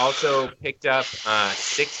works. I also picked up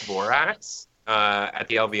 6 Vorax at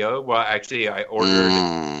the LVO. Well, actually, I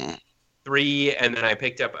ordered 3, and then I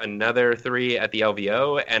picked up another 3 at the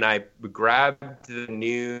LVO, and I grabbed the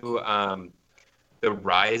new the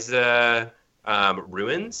Ryza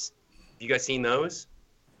ruins. Have you guys seen those?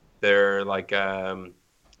 They're like a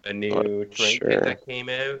new trinket sure. that came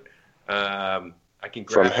out. I can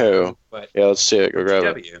From grab who? them, but Yeah, let's see it. Go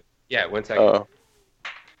grab it. TW. Yeah, 1 second. Oh.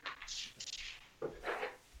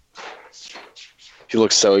 He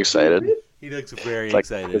looks so excited. He looks very It's like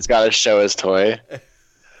excited. it's got to show his toy.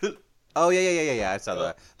 Oh yeah. I saw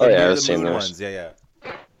that. Oh, yeah, the I've seen moon those. ones. Yeah.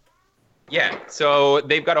 Yeah, so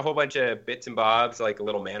they've got a whole bunch of bits and bobs, like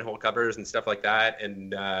little manhole covers and stuff like that,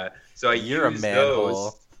 and so I You're a use manhole.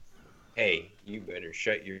 those. Hey, you better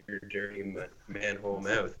shut your dirty manhole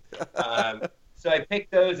mouth. So I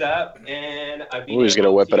picked those up, and I've been Ooh, he's gonna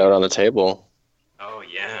able whip it to- out on the table. Oh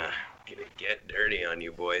yeah, gonna get dirty on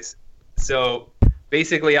you boys. So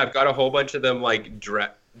basically, I've got a whole bunch of them like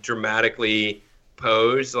dramatically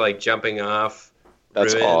posed, like jumping off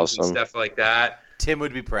That's ruins awesome. and stuff like that. Tim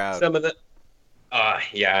would be proud. Some of the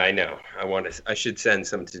Yeah, I know. I should send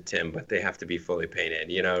some to Tim, but they have to be fully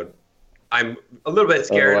painted. I'm a little bit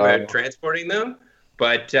scared about transporting them,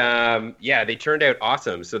 but yeah, they turned out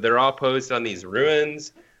awesome. So they're all posed on these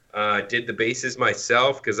ruins. Did the bases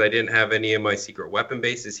myself because I didn't have any of my secret weapon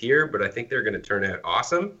bases here, but I think they're going to turn out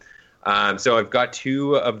awesome. So I've got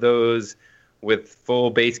 2 of those with full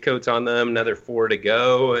base coats on them, another 4 to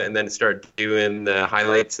go, and then start doing the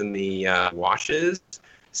highlights and the washes.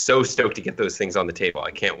 So stoked to get those things on the table.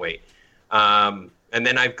 I can't wait. And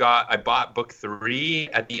then I bought book 3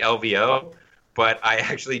 at the LVO, but I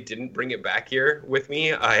actually didn't bring it back here with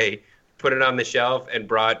me. I put it on the shelf and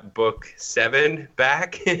brought book 7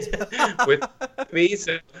 back with me.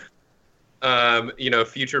 So,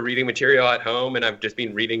 future reading material at home, and I've just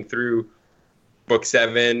been reading through book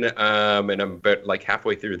 7, and I'm about like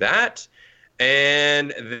halfway through that.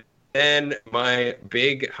 And then my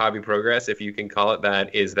big hobby progress, if you can call it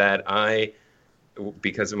that, is that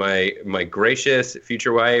because my gracious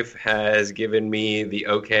future wife has given me the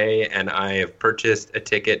okay, and I have purchased a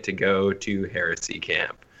ticket to go to Heresy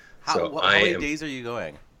Camp. How many days are you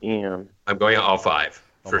going? Yeah. I'm going all 5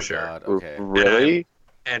 for my sure. God, okay. Really?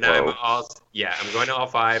 And I'm also I'm going to all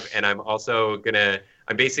 5, and I'm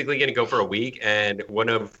basically gonna go for a week, and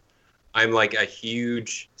I'm like a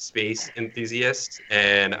huge space enthusiast,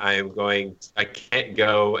 and I can't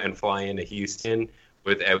go and fly into Houston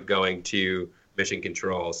without going to Mission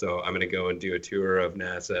Control. So I'm going to go and do a tour of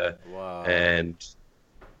NASA. Wow. And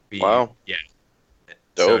yeah.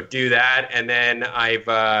 So Dope. do that. And then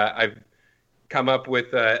I've come up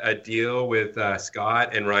with a deal with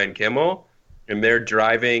Scott and Ryan Kimmel, and they're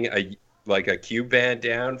driving a cube van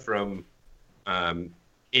down from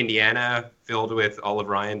Indiana, filled with all of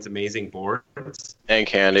Ryan's amazing boards And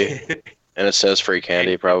candy. And it says free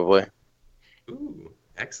candy, probably. Ooh,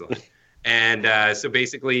 excellent. And so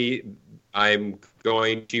basically, I'm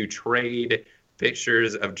going to trade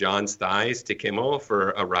pictures of John's thighs to Kimmel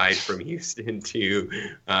for a ride from Houston to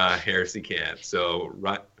Heresy Camp. So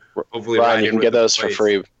hopefully, Ryan, you can get those for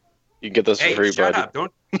free. You can get those for free, shut buddy. up!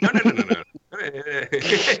 Don't. No.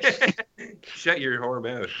 Shut your whore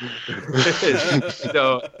mouth.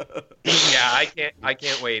 So yeah, I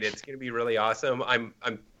can't wait. It's gonna be really awesome. I'm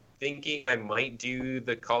thinking I might do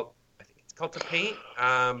the cult. I think it's Cult of Paint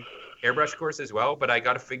airbrush course as well. But I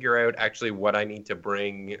got to figure out actually what I need to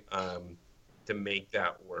bring to make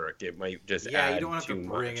that work. It might just add you don't have to too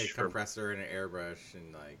bring a much compressor and an airbrush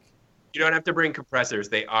and like. You don't have to bring compressors.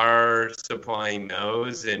 They are supplying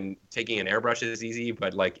those, and taking an airbrush is easy.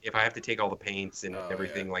 But like, if I have to take all the paints and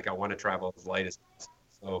everything, like I want to travel as light as possible.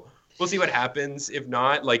 So we'll see what happens. If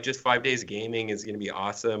not, like just 5 days of gaming is going to be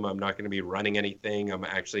awesome. I'm not going to be running anything. I'm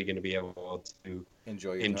actually going to be able to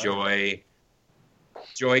enjoy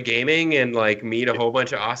gaming and like meet a whole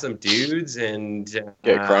bunch of awesome dudes and Get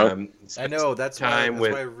crunk. I know that's why I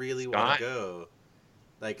really want Scott. to go.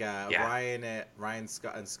 Like Ryan,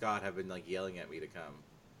 Scott, and Scott have been like yelling at me to come.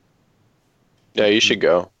 Yeah, you should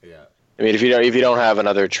go. Yeah. I mean, if you don't have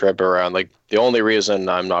another trip around, like the only reason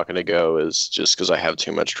I'm not going to go is just because I have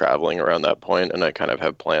too much traveling around that point, and I kind of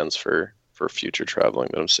have plans for future traveling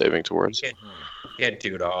that I'm saving towards. Can't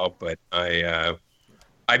do it all, but I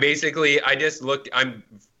just looked.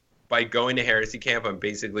 By going to Heresy Camp, I'm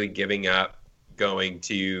basically giving up going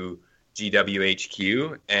to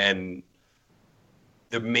GWHQ, and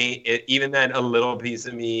even then a little piece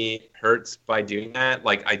of me hurts by doing that.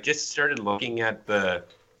 Like I just started looking at the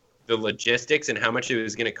logistics and how much it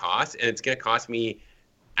was going to cost, and it's going to cost me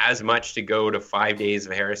as much to go to 5 days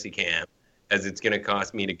of Heresy Camp as it's going to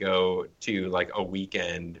cost me to go to like a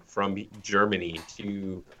weekend from Germany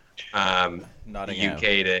to Nottingham. UK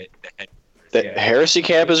to Heresy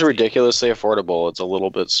Camp is ridiculously affordable. It's a little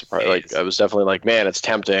bit surprising. Like I was definitely like, man, it's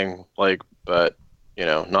tempting. Like, but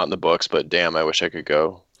not in the books. But damn, I wish I could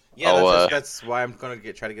go. Yeah, that's why I'm gonna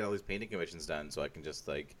try to get all these painting commissions done, so I can just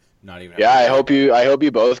like not even. Yeah, I hope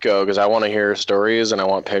you both go because I want to hear stories and I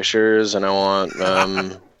want pictures and I want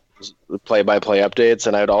play-by-play updates,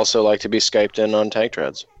 and I'd also like to be Skyped in on Tank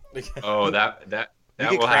Treads. Oh, that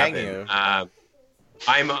will happen.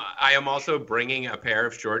 I am also bringing a pair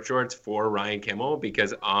of short shorts for Ryan Kimmel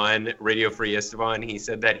because on Radio Free Esteban he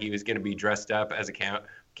said that he was going to be dressed up as a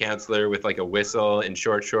counselor with like a whistle and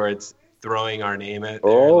short shorts, throwing our name out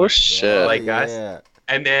there. Oh shit! Like us.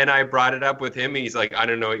 And then I brought it up with him, and he's like, "I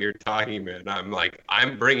don't know what you're talking about." And I'm like,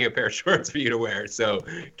 "I'm bringing a pair of shorts for you to wear." So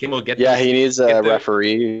Kimmel get. Yeah, he needs a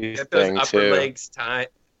referee get those thing upper too. legs tan,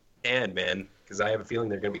 man, because I have a feeling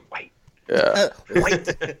they're going to be white. Yeah.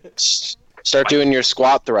 White. Start doing your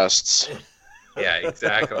squat thrusts. Yeah,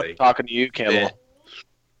 exactly. Talking to you, Kimmel.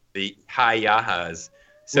 The high yahas.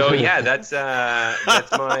 So yeah, that's my.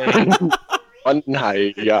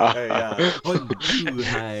 Hi, yeah.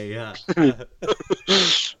 Hey, yeah.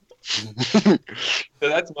 So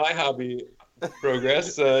that's my hobby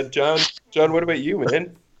progress. John, what about you,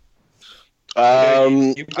 man?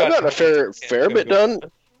 I've got a fair bit done.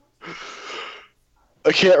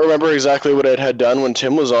 I can't remember exactly what I had done when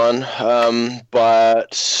Tim was on,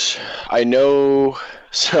 but I know.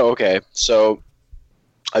 So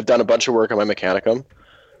I've done a bunch of work on my Mechanicum.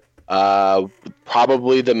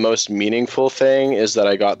 Probably the most meaningful thing is that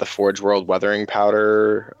I got the Forge World weathering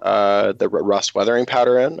powder, the rust weathering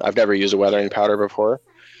powder in. I've never used a weathering powder before.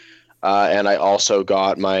 And I also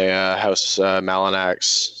got my House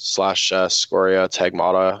Malanax / Scoria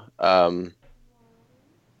Tagmata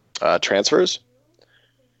transfers.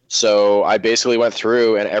 So I basically went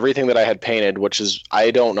through and everything that I had painted, which is,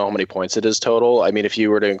 I don't know how many points it is total. I mean, if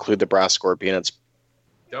you were to include the Brass Scorpion, it's...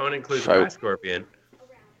 Don't include the Brass Scorpion.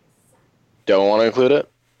 Don't want to include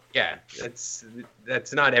it? Yeah, that's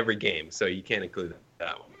not every game, so you can't include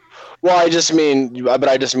that one. Well, I just mean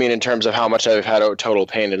in terms of how much I've had total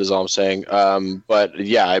painted is all I'm saying. But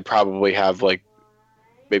yeah, I probably have like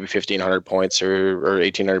maybe 1,500 points or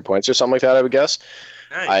 1,800 points or something like that, I would guess.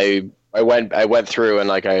 Nice. I went through and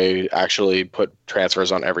like I actually put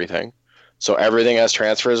transfers on everything. So everything has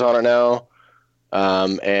transfers on it now.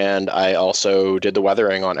 And I also did the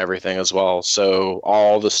weathering on everything as well. So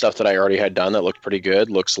all the stuff that I already had done that looked pretty good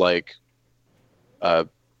looks like a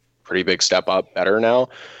pretty big step up better now.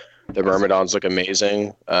 The Myrmidons look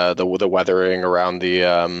amazing. The weathering around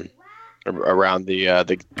the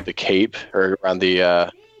cape, or around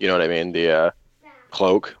the you know what I mean, the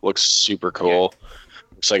cloak looks super cool. Yeah.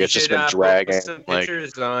 Looks like it's just been dragging. Post some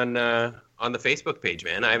pictures on the Facebook page,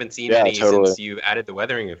 man. I haven't seen any since you've added the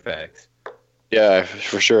weathering effect. Yeah,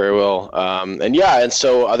 for sure I will. And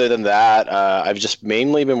so other than that, I've just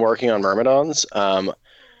mainly been working on Myrmidons.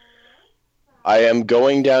 I am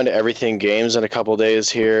going down to Everything Games in a couple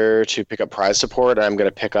days here to pick up prize support. I'm going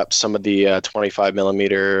to pick up some of the 25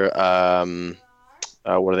 millimeter. What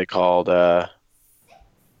are they called? The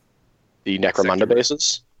Necromunda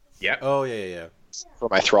bases. Yeah. Oh yeah. For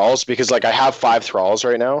my thralls, because like I have 5 thralls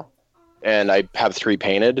right now, and I have 3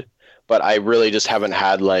 painted. But I really just haven't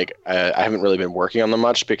had I haven't really been working on them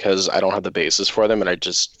much because I don't have the bases for them, and I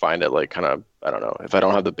just find it like kind of, I don't know, if I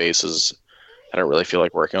don't have the bases, I don't really feel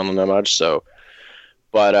like working on them that much. So,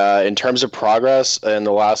 but in terms of progress in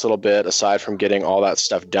the last little bit, aside from getting all that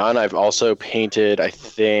stuff done, I've also painted, I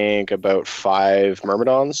think, about 5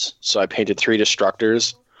 Myrmidons. So I painted 3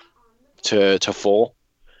 Destructors to full,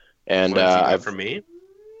 and I've for me.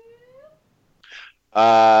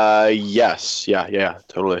 Yes, yeah,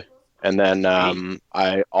 totally. And then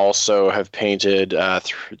I also have painted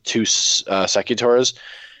 2 Secutors.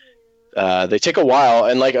 They take a while,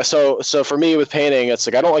 and so for me with painting, it's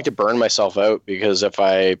like I don't like to burn myself out, because if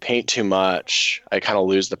I paint too much, I kind of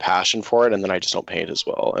lose the passion for it, and then I just don't paint as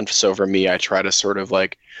well. And so for me, I try to sort of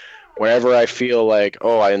like, whenever I feel like,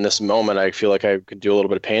 in this moment I feel like I could do a little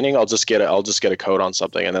bit of painting, I'll just get a coat on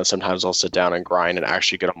something, and then sometimes I'll sit down and grind and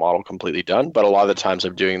actually get a model completely done. But a lot of the times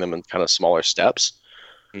I'm doing them in kind of smaller steps.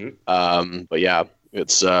 Mm-hmm. But yeah,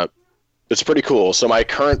 it's pretty cool. So my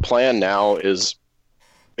current plan now is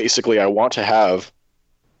basically I want to have,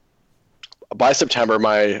 by September,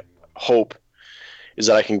 my hope is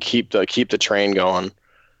that I can keep the train going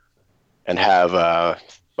and have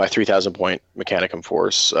my 3,000 point Mechanicum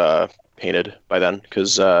Force painted by then,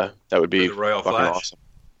 because that would be the Royal Flash.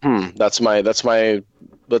 Awesome. That's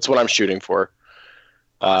what I'm shooting for.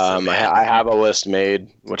 Awesome, I have a list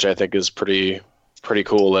made, which I think is pretty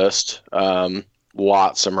cool list.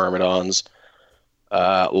 Lots of Myrmidons,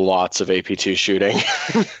 lots of AP2 shooting.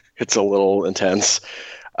 It's a little intense.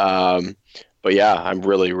 But yeah, I'm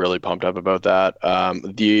really, really pumped up about that.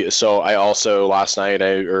 So I also last night,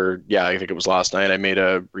 I think it was last night, I made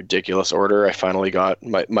a ridiculous order. I finally got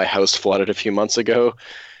my house flooded a few months ago,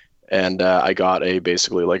 and I got a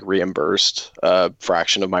basically like reimbursed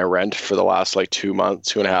fraction of my rent for the last like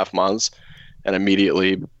 2.5 months, and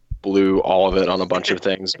immediately blew all of it on a bunch of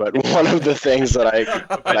things. But one of the things that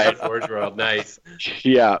I Forge World, nice.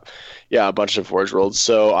 Yeah, a bunch of Forge Worlds.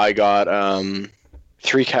 So I got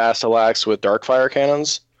 3 Castellax with Darkfire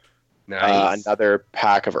cannons. Nice. Another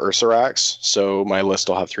pack of Ursarax. So my list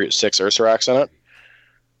will have 6 Ursarax in it.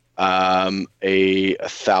 A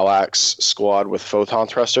Thalax squad with Photon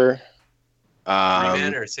Thruster.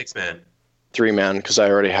 3-man or 6-man? 3-man, because I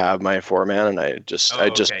already have my 4-man, and I just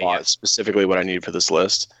bought specifically what I need for this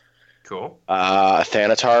list. Cool. A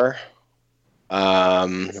Thanatar,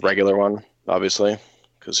 regular one, obviously.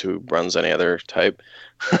 because who runs any other type?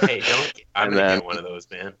 Hey, I'm gonna get one of those,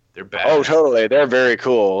 man. They're bad. Oh, totally. They're very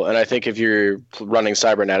cool. And I think if you're running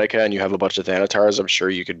Cybernetica and you have a bunch of Thanatars, I'm sure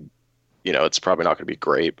you could, it's probably not going to be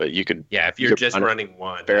great, but you could. Yeah, if you're just running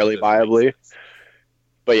one. Fairly viably.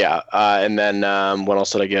 But yeah, and then what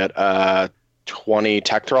else did I get? 20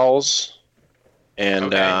 Tektrals.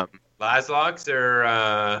 And Laslogs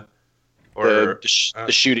or the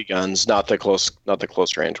shooty guns, not the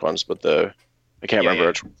close range ones, but I can't remember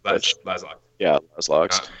which. Laslogs. Yeah,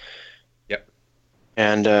 Laslogs. Yep.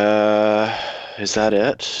 And is that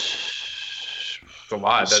it? It's a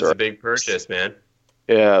lot. That's a big purchase, man.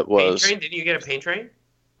 Yeah, it was. Paint train? Didn't you get a paint train?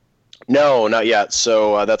 No, not yet.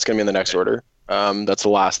 So that's gonna be in the next order. That's the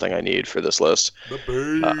last thing I need for this list. The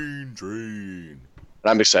paint train.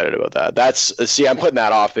 I'm excited about that. I'm putting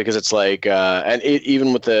that off because it's like,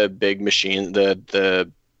 even with the big machine,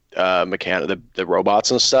 the robots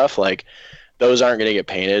and stuff, like those aren't going to get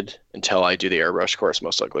painted until I do the airbrush course,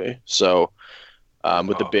 most likely. So,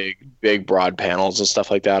 with the big broad panels and stuff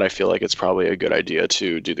like that, I feel like it's probably a good idea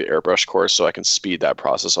to do the airbrush course so I can speed that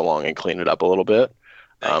process along and clean it up a little bit.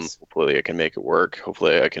 Nice. Hopefully I can make it work.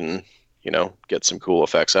 Hopefully I can, get some cool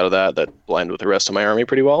effects out of that blend with the rest of my army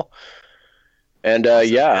pretty well. And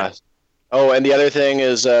yeah. Oh, and the other thing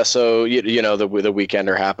is, the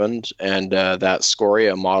Weekender happened, and that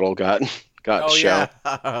Scoria model got shown.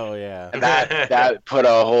 Yeah. Oh yeah. And that put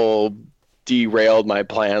derailed my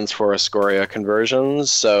plans for a Scoria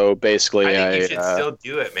conversions. So basically, I think you should still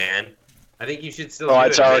do it, man. I think you should still. Do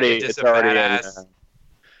it's already.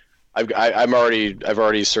 I've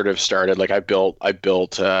already sort of started. Like I built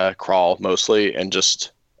Crawl mostly, and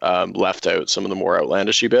just left out some of the more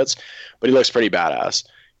outlandishy bits. But he looks pretty badass.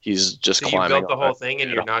 He's just climbing. You built the whole thing,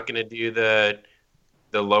 and you're not going to do the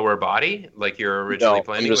lower body like you're originally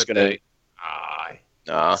planning. I'm just going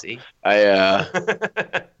to. See,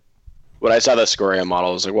 when I saw the Scoria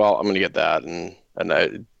model, I was like, well, I'm going to get that, and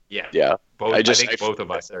yeah. I think both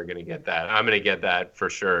of us are going to get that. I'm going to get that for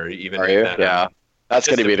sure. Even are you? Yeah, that's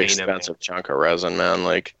going to be an expensive chunk of resin, man.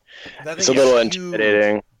 Like, it's a little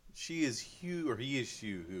intimidating. She is huge, or he is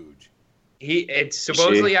huge. It's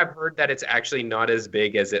supposedly I've heard that it's actually not as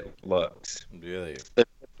big as it looks. Really? The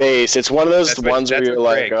base, it's one of those ones where you're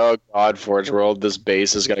like, oh god, Forge World, this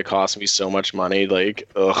base is gonna cost me so much money, like,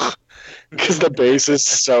 ugh, because the base is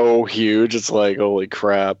so huge. It's like, holy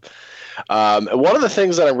crap. One of the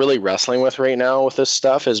things that I'm really wrestling with right now with this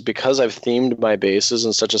stuff is because I've themed my bases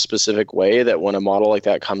in such a specific way that when a model like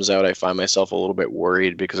that comes out, I find myself a little bit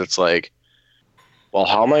worried because it's like, well,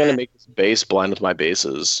 how am I going to make this base blend with my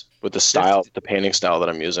bases, with the painting style that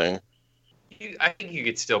I'm using? I think you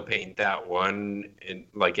could still paint that one in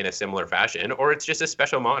a similar fashion, or it's just a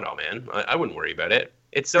special model, man. I wouldn't worry about it.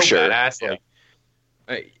 It's so badass. Yeah.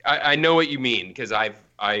 Like, I know what you mean because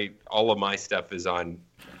all of my stuff is on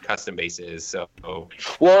custom bases. So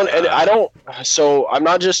well, and I don't. So I'm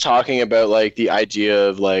not just talking about like the idea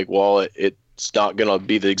of like, well, it's not going to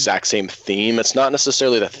be the exact same theme. It's not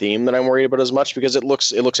necessarily the theme that I'm worried about as much because it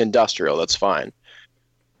looks industrial. That's fine.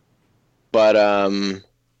 But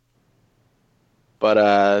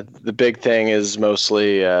the big thing is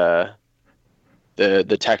mostly the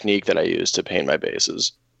technique that I use to paint my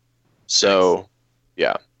bases. So,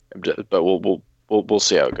 yeah, but we'll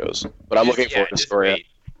see how it goes. But I'm looking forward to Scoria.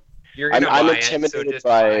 I'm intimidated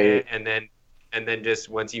by it, and then just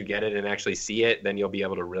once you get it and actually see it, then you'll be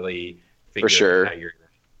able to really figure out how you're going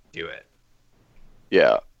to do it.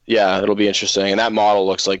 Yeah, it'll be interesting, and that model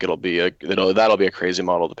looks like that'll be a crazy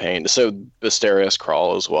model to paint. So Asterius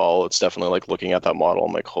Crawl as well. It's definitely like looking at that model.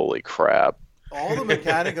 I'm like, holy crap! All the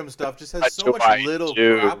Mechanicum stuff just has so much little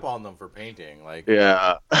crap on them for painting. Like,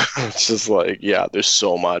 yeah, it's just like, yeah, there's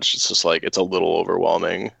so much. It's just like it's a little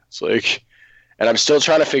overwhelming. It's like, and I'm still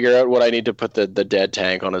trying to figure out what I need to put the dead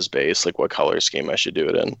tank on his base. Like, what color scheme I should do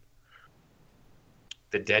it in.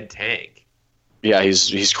 The dead tank. Yeah,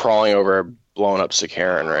 he's crawling over blown up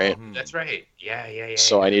Sicaran, right? That's right. Yeah.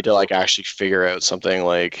 So I need to like actually figure out something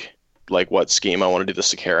like what scheme I want to do the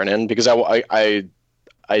Sicaran in, because I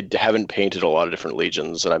haven't painted a lot of different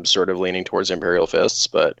legions, and I'm sort of leaning towards Imperial Fists,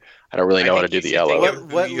 but I don't really know how to do the yellow.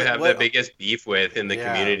 Who you have the biggest beef with in the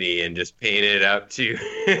community, and just paint it up to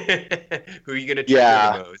who are you gonna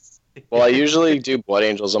trigger the most. Well, I usually do Blood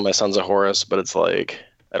Angels on my Sons of Horus, but it's like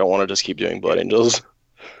I don't want to just keep doing Blood Angels.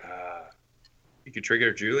 You could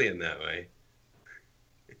trigger Julian that way.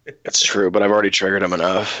 It's true, but I've already triggered him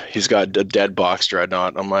enough. He's got a dead box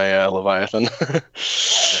dreadnought on my Leviathan.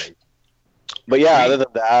 Right. But yeah, other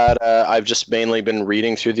than that, I've just mainly been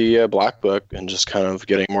reading through the Black Book and just kind of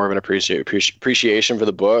getting more of an appreciation for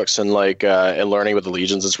the books and and learning about the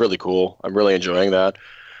legions. It's really cool. I'm really enjoying that.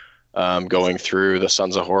 Going through the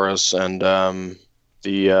Sons of Horus and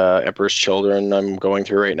the Emperor's Children. I'm going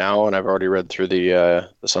through right now, and I've already read through the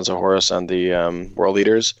Sons of Horus and the World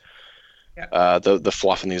Leaders. Yeah. The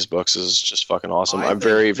fluff in these books is just fucking awesome. I'm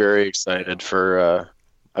very, very excited for.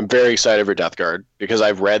 I'm very excited for Death Guard because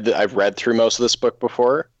I've read through most of this book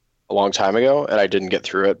before a long time ago, and I didn't get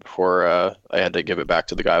through it before I had to give it back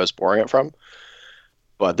to the guy I was borrowing it from.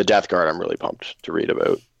 But the Death Guard, I'm really pumped to read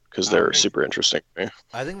about because they're super interesting to me.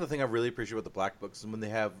 I think the thing I really appreciate about the Black Books is when they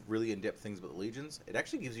have really in-depth things about the legions, it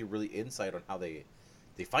actually gives you really insight on how they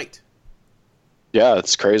fight. Yeah,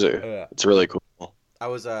 it's crazy. It's really cool. I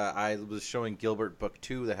was showing Gilbert book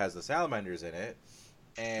 2 that has the salamanders in it.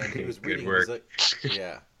 And he was reading. Work. He's like,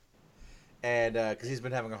 yeah, and because he's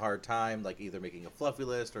been having a hard time, like either making a fluffy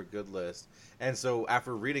list or a good list. And so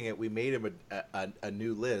after reading it, we made him a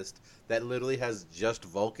new list that literally has just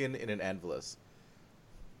Vulcan in an Anvilus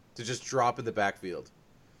to just drop in the backfield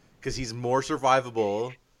because he's more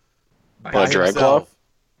survivable by himself.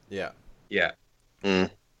 Yeah. Yeah. Mm.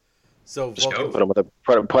 So Vulcan, put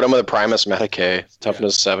him with a Primus Medicae,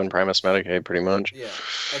 toughness 7 Primus Medicae, pretty much. Yeah,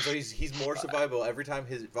 and so he's more survivable every time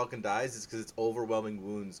his Vulcan dies. It's because it's overwhelming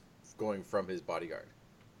wounds going from his bodyguard.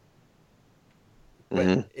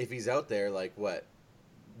 But if he's out there, like what,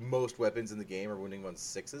 most weapons in the game are wounding on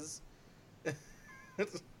 6s. And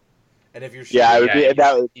if you're shooting,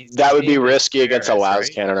 that would be risky against a Las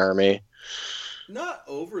Cannon army. Not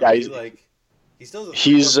overly, like he still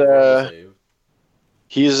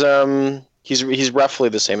He's roughly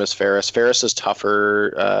the same as Ferris. Ferris is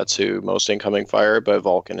tougher to most incoming fire, but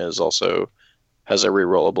Vulcan has a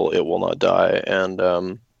rerollable It Will Not Die, and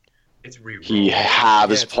it's rerollable. He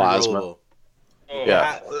halves plasma. Oh.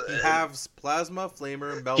 Yeah, he halves plasma,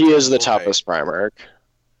 flamer, melter. He is the toughest Primarch.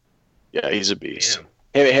 Yeah, he's a beast.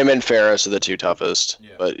 Him and Ferris are the two toughest,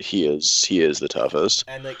 but he is the toughest.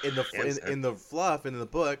 And like in the fluff in the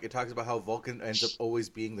book, it talks about how Vulcan ends up always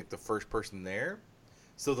being like the first person there.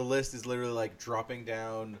 So the list is literally like dropping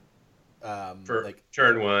down, for like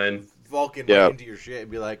turn 1, Vulcan right into your shit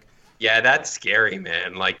and be like, yeah, that's scary,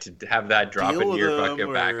 man. Like to have that drop into your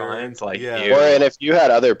fucking back lines, like and if you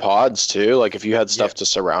had other pods too, like if you had stuff to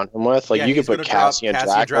surround him with, like you could put Cassian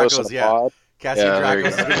Dracos in a pod. Cassian Dracos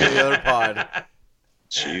is gonna be the other pod.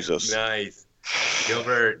 Jesus, nice,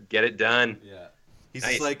 Gilbert, get it done. Yeah, he's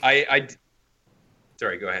nice. Just like I.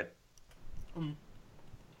 Sorry, go ahead.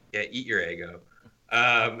 Yeah, eat your ego.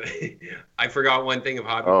 I forgot one thing of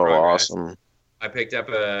hobby progress. Awesome! I picked up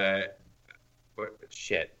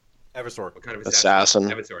Eversword. What kind of assassin?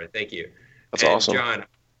 Eversword. Thank you. That's awesome, John.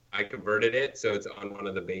 I converted it so it's on one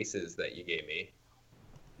of the bases that you gave me.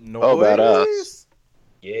 Oh, badass!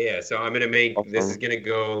 Yeah, so I'm gonna make this is gonna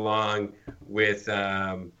go along with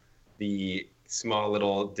the small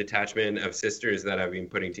little detachment of sisters that I've been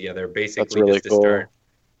putting together. Basically, really just to start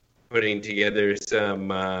putting together some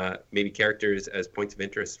maybe characters as points of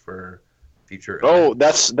interest for future.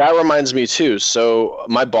 That reminds me too. So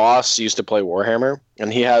my boss used to play Warhammer,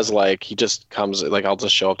 and he just comes, like, I'll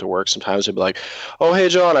just show up to work sometimes. He'll be like, "Oh, hey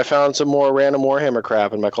John, I found some more random Warhammer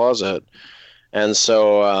crap in my closet," and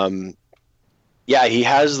so he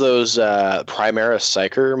has those Primaris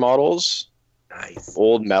Psyker models, nice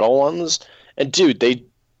old metal ones, and dude, they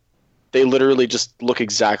literally just look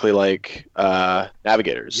exactly like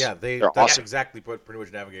navigators. Yeah, that's awesome. exactly what pretty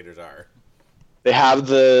much navigators are. They have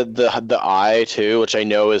the eye too, which I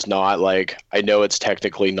know is not like, I know it's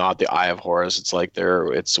technically not the Eye of Horus. It's like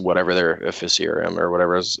it's whatever their officiarium or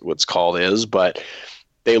whatever what's called is, but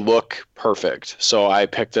they look perfect. So I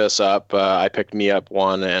picked this up. I picked me up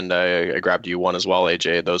one, and I grabbed you one as well,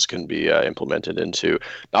 AJ. Those can be implemented into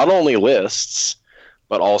not only lists,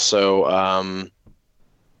 but also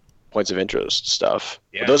points of interest stuff.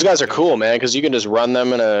 Yeah, but those guys are cool, man, because you can just run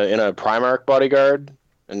them in a Primarch bodyguard,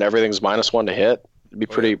 and everything's -1 to hit. It'd be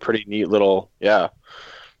pretty neat little, yeah.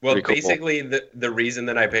 Well, basically, the reason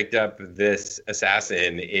that I picked up this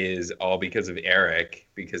assassin is all because of Eric,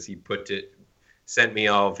 because he sent me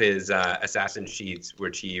all of his assassin sheets,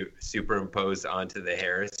 which he superimposed onto the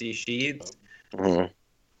heresy sheets. Mm-hmm.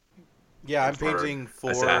 Yeah, I'm painting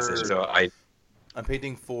 4 assassins. So I'm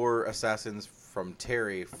painting 4 assassins from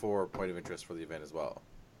Terry for point of interest for the event as well.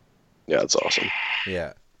 Yeah, that's awesome.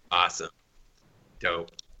 Yeah, awesome, dope.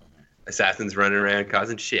 Assassins running around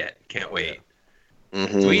causing shit. Can't wait.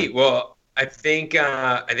 Mm-hmm. Sweet. Well, I think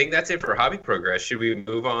that's it for hobby progress. Should we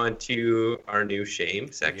move on to our new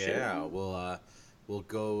shame section? Yeah, we'll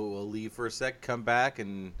leave for a sec, come back,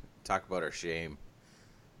 and talk about our shame.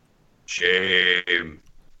 Shame.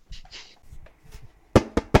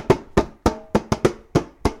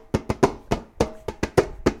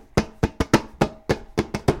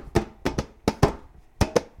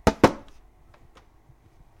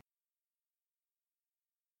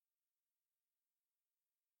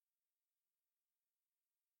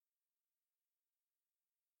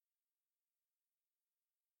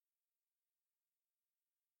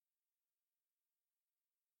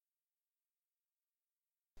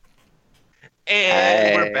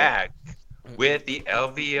 And we're back with the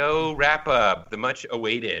LVO wrap up, the much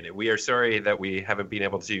awaited. We are sorry that we haven't been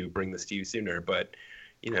able to bring this to you sooner, but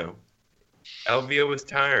LVO was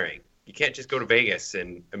tiring. You can't just go to Vegas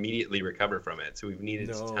and immediately recover from it. So we've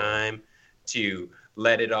needed some time to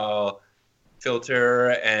let it all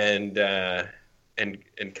filter and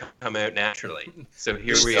come out naturally. So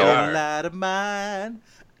here we are. Light of mine,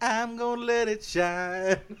 I'm gonna let it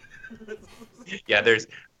shine. Yeah,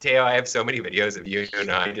 Teo, I have so many videos of you and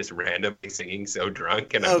I just randomly singing so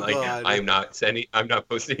drunk, and I'm God. I'm not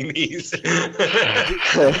posting these. Did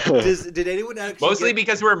anyone actually Mostly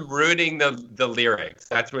because we're ruining the lyrics.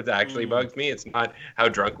 That's what actually bugs me. It's not how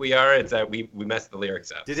drunk we are, it's that we mess the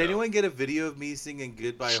lyrics up. Did anyone get a video of me singing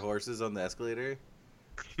Goodbye Horses on the escalator?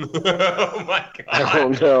 Oh my god. I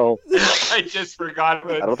don't know. I just forgot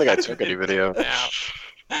about I don't think I took any video. now.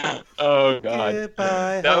 Oh god.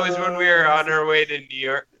 Goodbye That was when we were on our way to New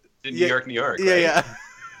York. New York, right? Yeah.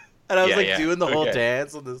 And I was Yeah, doing the whole okay.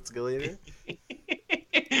 dance on the escalator.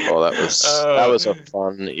 Oh, that was a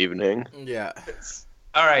fun evening. Yeah.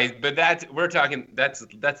 All right, but that's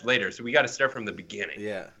later. So we got to start from the beginning.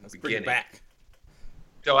 Yeah. Let's bring Beginning. it back.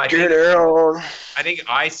 So I Get think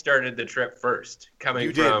I started the trip first, coming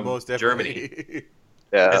You did, from most Germany. definitely.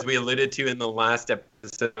 Yeah. As we alluded to in the last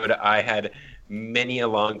episode, I had many a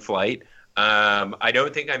long flight. I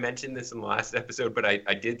don't think I mentioned this in the last episode, but I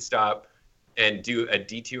did stop and do a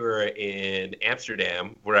detour in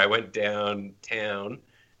Amsterdam, where I went downtown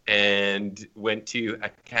and went to a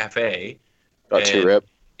cafe. Got too ripped.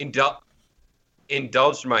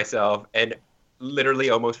 Indulged myself and literally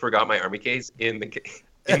almost forgot my army case in the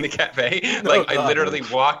cafe. I literally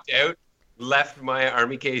walked out, left my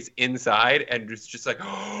army case inside, and was just like,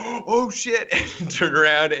 oh shit, and turned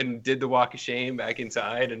around and did the walk of shame back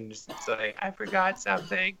inside, and just like, I forgot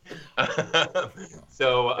something.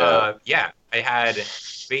 I had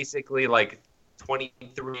basically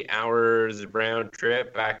 23 hours round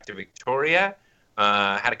trip back to Victoria.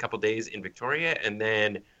 Had a couple days in Victoria, and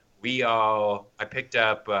then I picked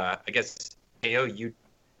up, I guess, Teo, you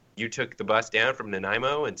took the bus down from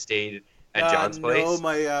Nanaimo and stayed at John's place. No,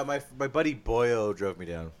 my buddy Boyo drove me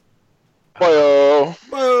down. Boyo.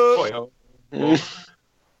 Boyo.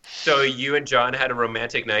 So you and John had a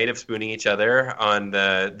romantic night of spooning each other on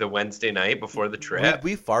the Wednesday night before the trip.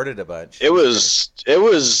 We farted a bunch. It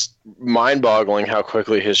was mind-boggling how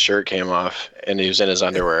quickly his shirt came off, and he was in his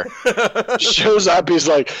underwear. Shows up, he's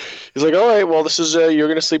like, all right, well, this is you're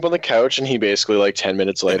gonna sleep on the couch, and he basically 10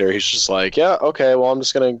 minutes later, he's just like, yeah, okay, well, I'm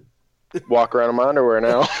just gonna walk around in my underwear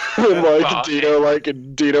now.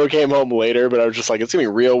 And Dino came home later, but I was just like, it's gonna be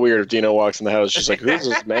real weird if Dino walks in the house just like, who's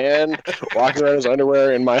this man walking around in his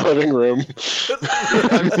underwear in my living room?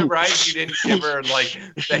 I'm surprised you didn't give her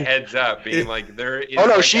the heads up, being like, there is. Oh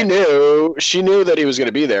no, she knew that he was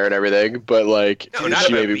gonna be there and everything, but no, not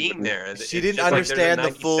about being there. She didn't understand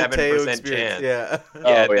the full Teo experience. Yeah.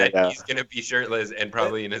 He's gonna be shirtless and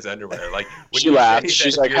probably in his underwear. She laughed.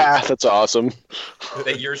 She's like, that's awesome.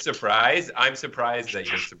 That you're surprised. I'm surprised that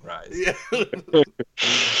you're surprised.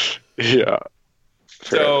 Yeah.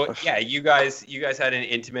 So you guys had an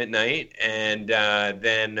intimate night, and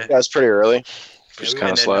then that was pretty early. Just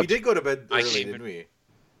kind of slept. We did go to bed early, didn't we?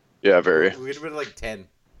 Yeah, very. We went to bed at 10.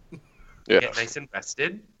 Yeah. Get nice and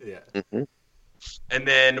rested. Yeah. Mm-hmm. And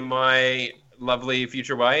then my lovely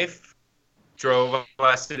future wife drove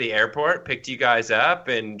us to the airport, picked you guys up,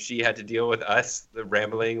 and she had to deal with us, the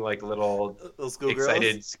rambling little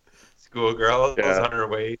excited schoolgirls on her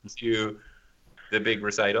way to the big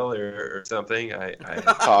recital or something.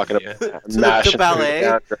 Talking about the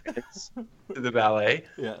ballet. The ballet.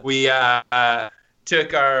 Yeah. We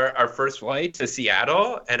took our first flight to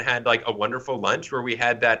Seattle and had a wonderful lunch where we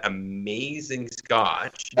had that amazing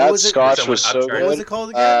scotch. That scotch was so good. What was it called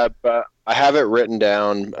again? But I have it written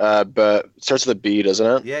down. But it starts with a B, doesn't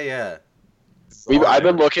it? Yeah. I've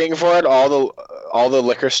been looking for it all the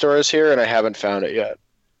liquor stores here, and I haven't found it yet.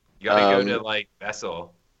 You gotta go to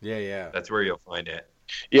Vessel. Yeah. That's where you'll find it.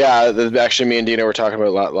 Yeah, actually, me and Dina were talking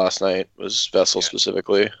about last night. Was Vessel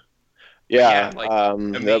specifically? Yeah,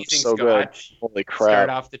 amazing that was so scotch. good. Holy crap! Start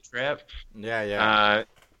off the trip. Yeah.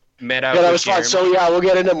 met up Yeah, that with was fun. Jeremy. So yeah, we'll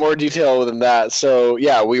get into more detail than that. So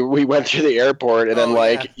yeah, we went through the airport, and then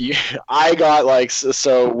I got like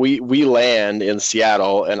so we land in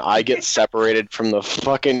Seattle, and I get separated from the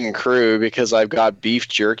fucking crew because I've got beef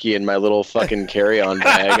jerky in my little fucking carry-on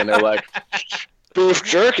bag, and they're like, beef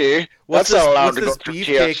jerky? That's not allowed to go through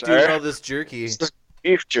beefcake doing TSA. all this jerky?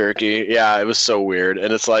 Beef jerky. Yeah, it was so weird.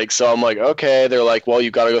 And it's like, so I'm like, okay. They're like, well,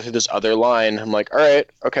 you've got to go through this other line. I'm like, all right,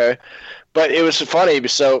 okay. But it was funny.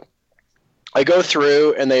 So I go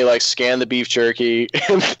through and they like scan the beef jerky.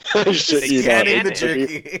 And Scanning the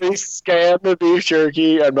jerky. They scan the beef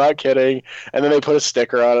jerky. I'm not kidding. And then they put a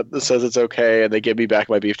sticker on it that says it's okay. And they give me back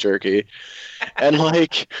my beef jerky. And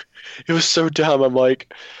like, it was so dumb. I'm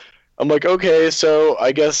like, okay, so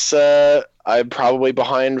I guess I'm probably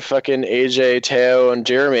behind fucking AJ, Teo, and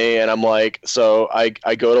Jeremy, and I'm like, so I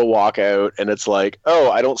go to walk out, and it's like, oh,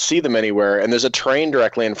 I don't see them anywhere, and there's a train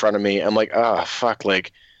directly in front of me. I'm like, oh, fuck,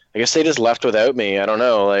 like, I guess they just left without me. I don't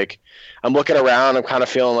know, like, I'm looking around, I'm kind of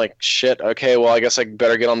feeling like, shit, okay, well, I guess I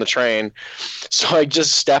better get on the train. So I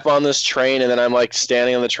just step on this train, and then I'm like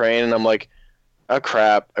standing on the train, and I'm like, oh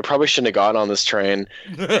crap, I probably shouldn't have gotten on this train.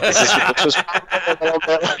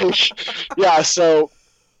 Yeah, so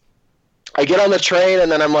I get on the train,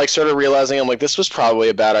 and then I'm like sort of realizing I'm like, this was probably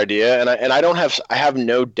a bad idea, and I have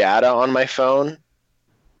no data on my phone.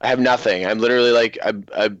 I have nothing. I'm literally like I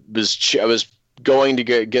was going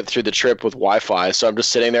to get through the trip with Wi-Fi, so I'm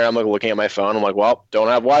just sitting there. I'm like looking at my phone. I'm like, well, don't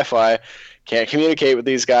have Wi-Fi, can't communicate with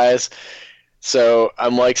these guys. So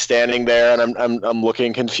I'm like standing there, and I'm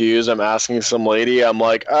looking confused. I'm asking some lady. I'm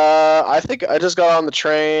like, I think I just got on the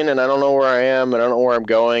train, and I don't know where I am, and I don't know where I'm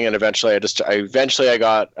going. And eventually, I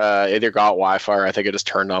got either got Wi-Fi, or I think I just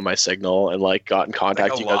turned on my signal and like got in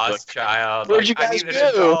contact. Like a you guys, lost child. Where'd you guys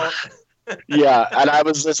go? Yeah, and I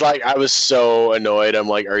was just like, I was so annoyed. I'm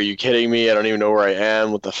like, are you kidding me? I don't even know where I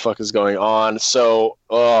am. What the fuck is going on? So,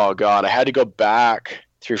 oh god, I had to go back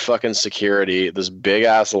through fucking security. This big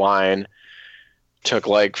ass line. Took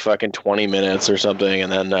like fucking 20 minutes or something,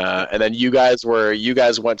 and then you guys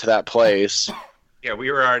went to that place. Yeah,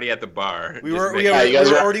 we were already at the bar. We were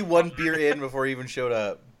already one beer in before he even showed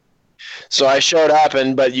up. So I showed up,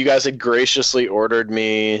 but you guys had graciously ordered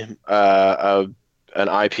me an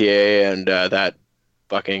IPA and that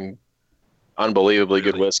fucking unbelievably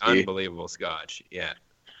good whiskey. Unbelievable scotch, yeah.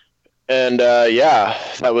 And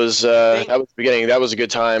that was the beginning. That was a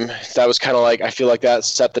good time. That was kind of like, I feel like that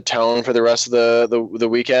set the tone for the rest of the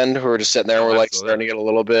weekend. We were just sitting there, and we're like starting to get a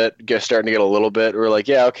little bit. We're like,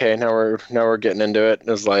 yeah, okay, now we're getting into it.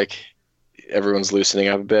 It was like everyone's loosening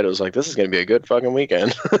up a bit. It was like, this is gonna be a good fucking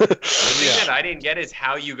weekend. The thing that I didn't get is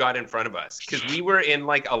how you got in front of us, because we were in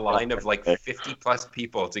like a line of like 50 plus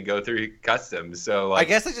people to go through customs. So like, I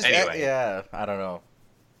guess I just anyway. I don't know.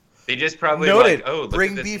 They just probably noted. Like, oh, look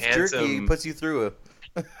bring at this beef handsome... jerky puts you through it.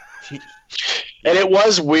 And it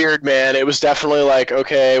was weird, man. It was definitely like,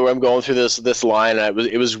 okay, I'm going through this line, and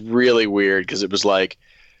it was really weird because it was like,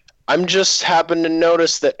 I'm just happened to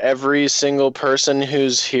notice that every single person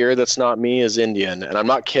who's here that's not me is Indian, and I'm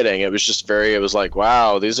not kidding. It was like,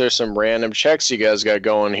 wow, these are some random checks you guys got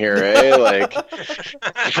going here, eh? Like,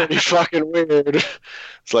 pretty fucking weird.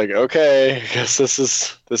 It's like, okay, I guess this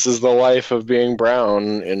is the life of being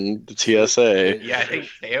brown in the TSA. Yeah, I think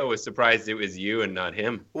Theo was surprised it was you and not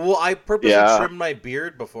him. Well, I purposely trimmed my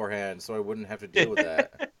beard beforehand so I wouldn't have to deal with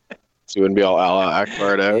that. So you wouldn't be all Allah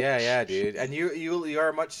Akbar out. Yeah, dude. And you are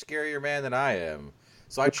a much scarier man than I am.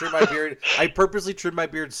 So I trimmed my beard. I purposely trimmed my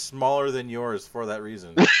beard smaller than yours for that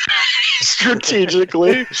reason.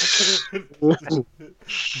 Strategically.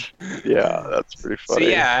 Yeah, that's pretty funny. So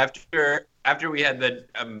yeah, after we had the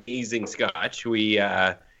amazing scotch, we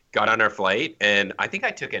got on our flight, and I think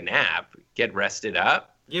I took a nap, get rested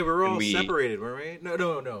up. Yeah, we were all separated, weren't we?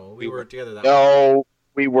 No. We were together that No,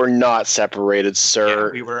 we were not separated, sir.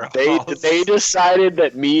 Yeah, we were they decided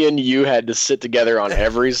that me and you had to sit together on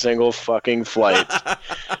every single fucking flight.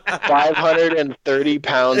 530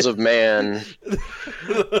 pounds of man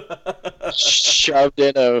shoved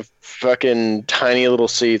in a fucking tiny little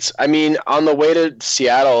seats. I mean, on the way to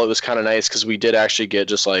Seattle, it was kind of nice because we did actually get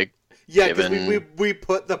just like because we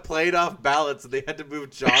put the plane off balance and they had to move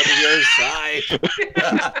John to the other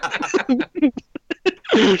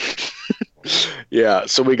side. Yeah,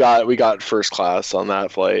 so we got first class on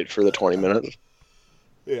that flight for the 20 minutes.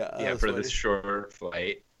 Yeah, for this short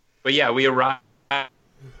flight. But yeah, we arrived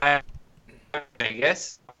at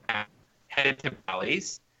Vegas, headed to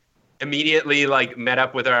Bally's, immediately like met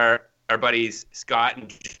up with our buddies Scott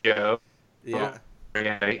and Joe. Yeah.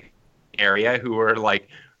 Area who were like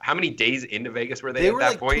how many days into Vegas were they They at were that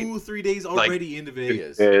like point? 2 or 3 days already into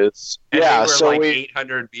Vegas. Is And yeah, they were so like we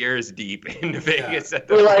 800 beers deep into Vegas at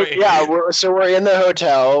the we're point. like, yeah, we're in the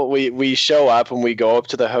hotel. We show up and we go up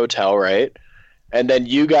to the hotel, right? And then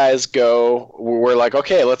you guys go. We're like,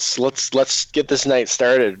 okay, let's get this night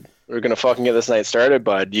started. We're gonna fucking get this night started,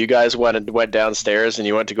 bud. You guys went downstairs and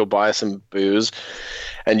you went to go buy some booze,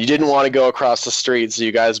 and you didn't want to go across the street, so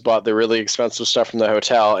you guys bought the really expensive stuff from the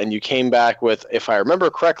hotel, and you came back with, if I remember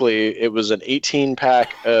correctly, it was an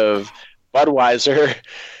 18-pack of Budweiser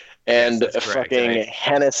and Yes, that's a correct, fucking right?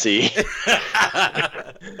 Hennessy.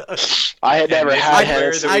 I had never had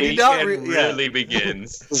Hennessy. I did not really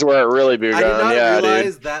begins. This is where it really began. I did not Yeah,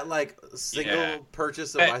 realize dude. that like single Yeah.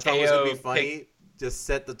 purchase of I thought was gonna be Mateo funny just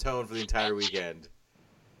set the tone for the entire weekend.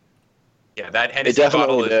 Yeah, that Hennessy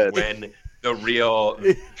definitely bottle is did. when the real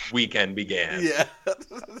weekend began. Yeah.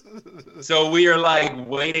 So we are like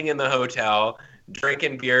waiting in the hotel,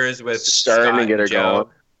 drinking beers with Starting to Scott get her and Joe. going.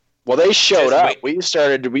 Well, they showed Just up. wait. We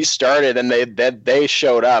started, and they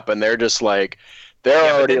showed up, and they're just like, they're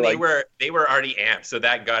Yeah, but already then like, they were already amped, so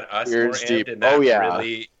that got us more Beers amped, deep. and that Oh, yeah.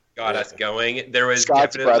 really got us going. There was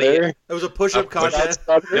Scott's definitely brother. It was a push-up A push-up. contest.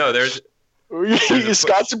 Scott's brother. no. There's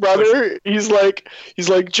Scott's brother. He's like,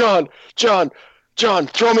 John,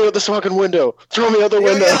 throw me out this fucking window. Throw me out the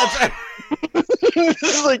window. Yeah,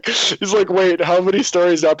 that's right. he's like, wait, how many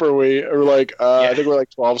stories up are we? Or like, I think we're like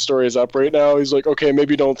 12 stories up right now. He's like, okay,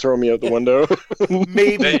 maybe don't throw me out the window.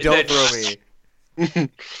 Maybe That- don't that- throw me.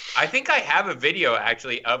 I think I have a video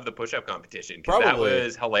actually of the push-up competition. 'Cause that Probably.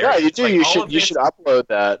 was hilarious. Yeah, you do. Like, you all should of you this- should upload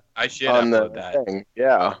that I should on the upload that. thing.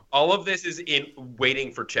 Yeah. All of this is in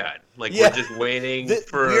waiting for Chad. Like Yeah. we're just waiting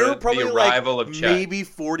for We're probably the arrival like of Chad. maybe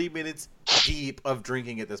 40 minutes deep of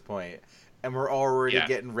drinking at this point, and we're already Yeah.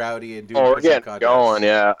 getting rowdy and doing Oh, we're push-up getting contests. going.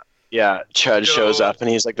 Yeah. Yeah. Chud So- shows up and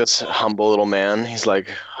he's like this humble little man. He's like,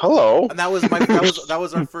 hello. And that was that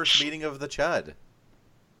was our first meeting of the Chud.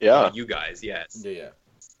 Yeah. You guys, yes. Yeah.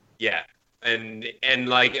 Yeah, and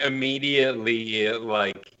like immediately,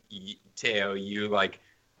 like Teo, you like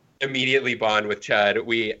immediately bond with Chad.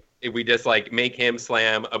 We just like make him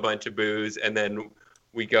slam a bunch of booze, and then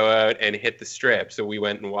we go out and hit the strip. So we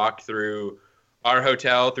went and walked through our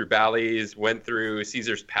hotel, through Bally's, went through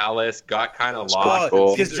Caesar's Palace, got kind of lost.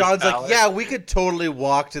 cool. at Because Caesar's John's like, Palace. yeah, we could totally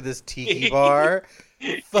walk to this tiki bar.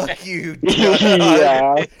 Fuck you, John.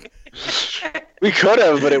 Yeah. We could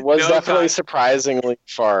have, but it was No, definitely God. surprisingly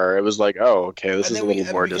far. It was like, oh, okay, this And is a then little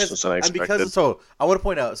and more because- distance than I and expected. because so I want to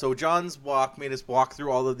point out, so John's walk made us walk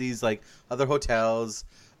through all of these like other hotels.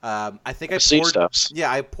 I think I Seat poured stuffs.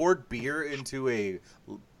 yeah, I poured beer into a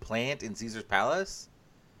plant in Caesar's Palace.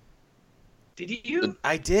 Did you?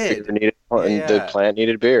 I did. And the Yeah. plant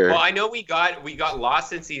needed beer. Well, I know we got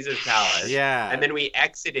lost in Caesar's Palace. Yeah. And then we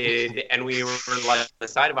exited, and we were like on the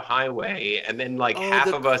side of a highway, and then like Oh, half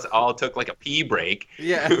the- of us all took like a pee break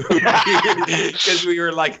Yeah. because we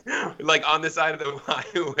were like on the side of the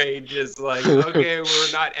highway, just like okay,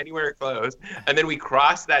 we're not anywhere close. And then we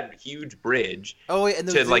crossed that huge bridge. Oh wait, and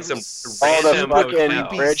To, there like, was some Oh, the random fucking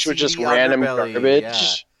hotel. bridge was just Creepy random underbelly,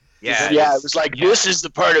 garbage. yeah. Yeah, It was like, this is the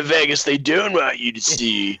part of Vegas they don't want you to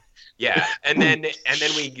see. yeah. And then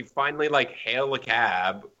we finally like hail a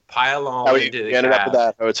cab, pile on Oh, we into the ended up at cab.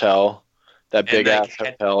 that hotel, that And, big like, ass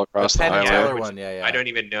hotel across the Penn and highway. Teller which one, yeah. I don't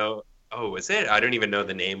even know. Oh, was it? I don't even know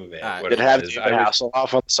the name of it. what Did it have was. David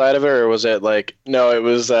Hasselhoff on the side of it, or was it like, no, it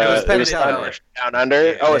was Penn and Thunder Teller. Down Under?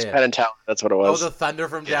 Yeah, Oh, it's yeah. Penn and Teller. That's what it Oh, was. the Thunder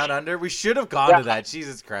from Down Under. We should have gone Yeah. to that.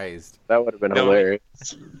 Jesus Christ. That would have been No. hilarious.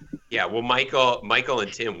 Yeah, well, Michael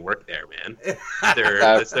and Tim work there, man. Yeah.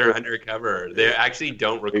 That's their undercover. They actually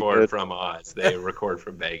don't record good. from Oz. They record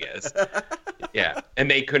from Vegas. Yeah, and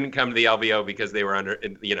they couldn't come to the LVO because they were under.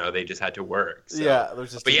 They just had to work. So. Yeah,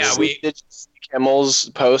 there's just. But yeah, Did you see Kimmel's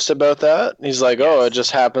post about that? He's like, oh, it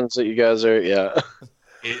just happens that you guys are, yeah.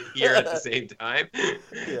 Here at the same time.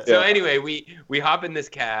 Yeah. So anyway, we hop in this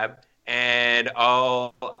cab, and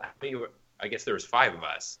I guess there was 5 of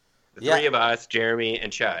us. The Yeah. 3 of us, Jeremy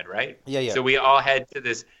and Chad, right? Yeah. So we all head to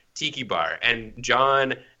this tiki bar, and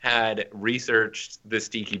John had researched this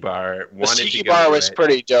tiki bar. The Wanted tiki to go bar to was it.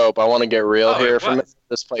 pretty dope. I want to get real Oh, here it from it. was.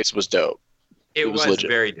 This place was dope. It was was legit.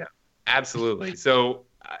 very dope. Absolutely. So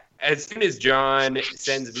as soon as John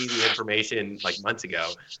sends me the information like months ago,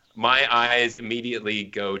 my eyes immediately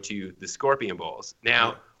go to the Scorpion Bowls.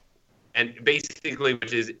 Now, and basically,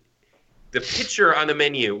 which is the picture on the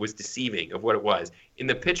menu was deceiving of what it was. In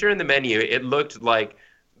the picture in the menu, it looked like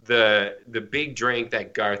the big drink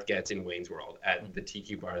that Garth gets in Wayne's World at the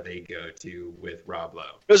tiki bar they go to with Rob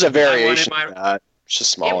Lowe. It was a variation my- of that. It's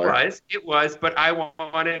just smaller. It was, but I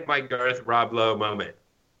wanted my Garth Rob Lowe moment.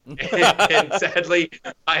 and sadly,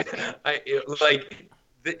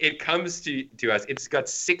 it comes to us. It's got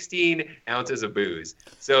 16 ounces of booze.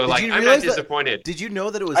 So Did you I'm not realize that- disappointed. Did you know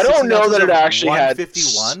that it was? I don't 16 know ounces that it of actually had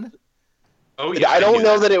 151? Oh yeah, I don't knew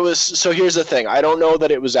know that. that it was. So here's the thing. I don't know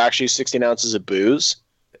that it was actually 16 ounces of booze.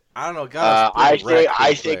 I don't know. God, I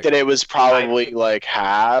think that it was probably like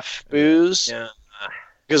half booze. Yeah.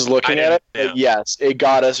 Because looking I at it, didn't know. yes, it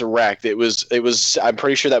got us wrecked. It was. I'm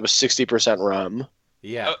pretty sure that was 60% rum.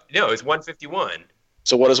 Yeah, Oh, no, it's 151.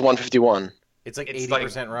 So what is 151? it's like it's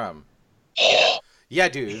 80% rum. Yeah,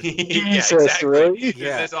 dude. Yeah, Jesus, exactly. really? Is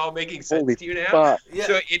Yeah. this all making sense Holy to you now? fuck. Yeah.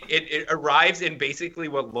 So it arrives in basically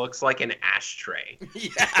what looks like an ashtray. Yeah.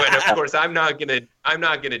 But of course, I'm not gonna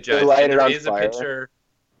judge. light it There on is fire. a picture.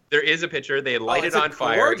 There is a picture. They light it's it a on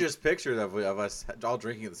fire. gorgeous picture of us all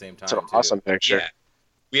drinking at the same time. It's an too. awesome picture. Yeah.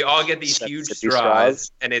 We all get these Set- huge set these straws,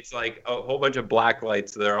 straws. and it's like a whole bunch of black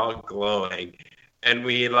lights. So they're all glowing, and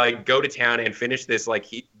we like go to town and finish this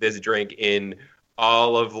this drink in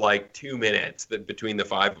all of like 2 minutes between the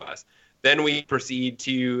five of us. Then we proceed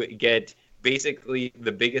to get basically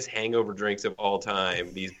the biggest hangover drinks of all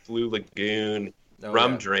time. These Blue Lagoon Oh,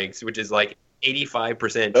 rum yeah. drinks, which is like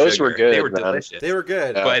 85% Those sugar. were good, They were man. delicious. They were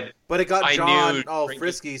good, Yeah. But it got I John knew all drinking-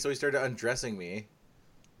 frisky, so he started undressing me.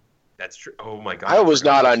 that's true. Oh my god. I was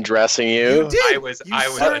forgot. not undressing You you. did. I was You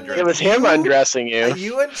undressing. certainly- It was him You- undressing you.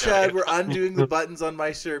 You and Chad were undoing the buttons on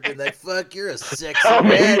my shirt, being like, "Fuck, you're a sexy Oh,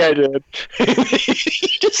 maybe man." I did.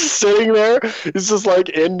 Just sitting there. It's just like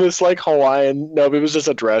in this like Hawaiian. No, it was just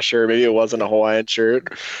a dress shirt. Maybe it wasn't a Hawaiian shirt.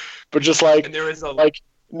 But just like And there was a like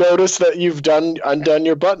notice that you've undone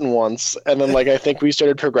your button once, and then like I think we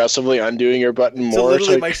started progressively undoing your button more. So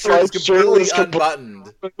literally, like, my shirt is my completely was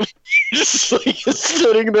unbuttoned. just like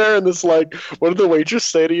sitting there, and this like, what did the waitress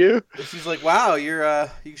say to you? And she's like, "Wow, you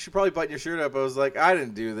should probably button your shirt up." I was like, "I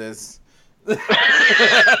didn't do this."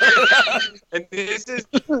 And this is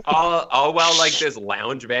all while like this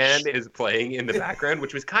lounge band is playing in the background,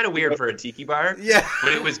 which was kind of weird for a tiki bar, Yeah.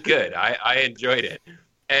 but it was good. I enjoyed it.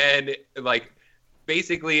 And like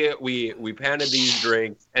basically we pounded these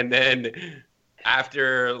drinks, and then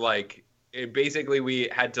after like basically we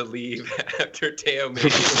had to leave after Teo made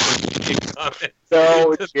his comments.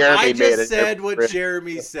 No, Jeremy I made just it. said what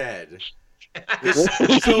Jeremy said.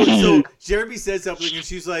 So Jeremy said something, and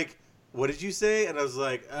she's like, "What did you say?" And I was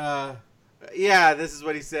like, yeah, this is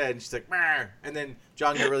what he said." And she's like, "Meh." And then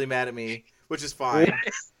John got really mad at me, which is fine.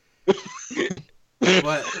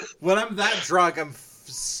 But when I'm that drunk, I'm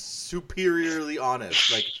superiorly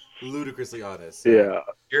honest, like ludicrously honest. Yeah.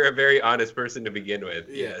 You're a very honest person to begin with.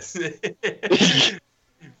 Yeah. Yes.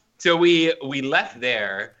 So we left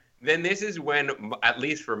there. Then this is when, at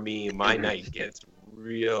least for me, my night gets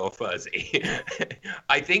real fuzzy.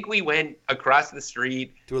 I think we went across the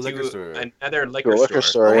street To a liquor store. another liquor, liquor Oh,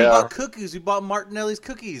 store. we Yeah. bought cookies. We bought Martinelli's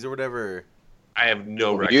cookies or whatever. I have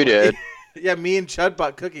no record. You did. Yeah, me and Chud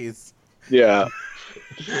bought cookies. Yeah.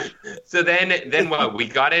 So then what? We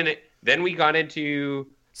got in. Then we got into.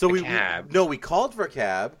 So A we cab. no, we called for a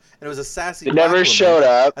cab, and it was a sassy. They black never woman, showed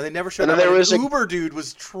up. and they never showed And up. then there and was an a- Uber dude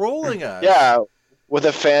was trolling us. Yeah. With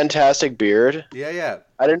a fantastic beard. yeah.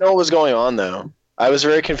 I didn't know what was going on though. I was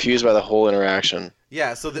very confused by the whole interaction.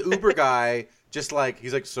 Yeah, so the Uber guy just like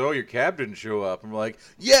he's like, "So your cab didn't show up?" And we're like,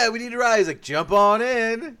 "Yeah, we need a ride." He's like, "Jump on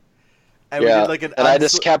in." And we Yeah. did like an And I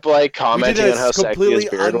just kept like we did commenting on how a sexy completely his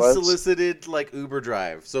beard was. unsolicited like Uber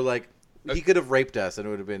drive. So like he could have raped us and it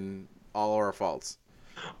would have been all our faults.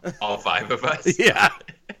 All five of us. Yeah.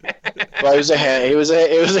 Well, he was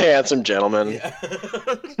a handsome gentleman. Yeah.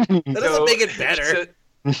 That doesn't make it better.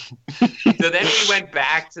 So then we went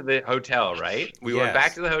back to the hotel, right? We went Yes.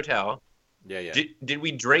 back to the hotel. Yeah. Did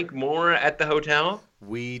we drink more at the hotel?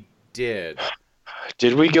 We did.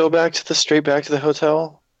 Did we go straight back to the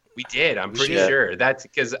hotel? We did. I'm We pretty did. sure. That's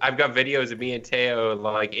because I've got videos of me and Teo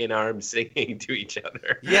like in arms singing to each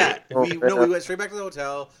other. Yeah, Oh, we went straight back to the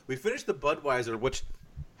hotel. We finished the Budweiser, which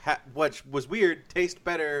was weird. Tastes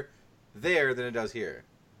better there than it does here.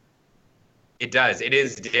 It does. It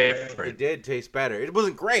is It different. did taste better. It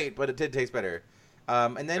wasn't great, but it did taste better.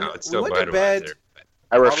 And then No, it's we still went to bed. Budweiser.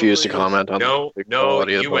 I refuse to Probably- comment on No, the no,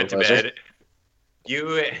 quality of you went to Budweiser. bed.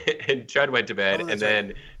 You and Chud went to bed, Oh, and that's right.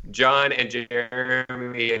 then John and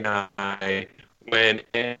Jeremy and I went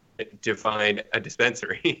in to find a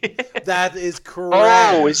dispensary. That is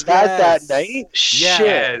correct. Oh, is that Yes. that night? Shit,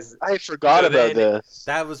 Yes. I forgot So about then- this.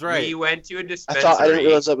 That was right, We went to a I dispensary. didn't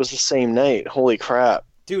realize that was the same night. Holy crap!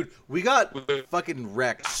 dude. We got fucking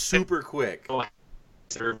wrecked super quick.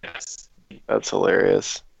 Served us. That's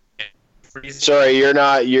hilarious. Freezing- Sorry, you're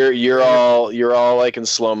not. You're all like in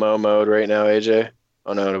slow mo mode right now, AJ.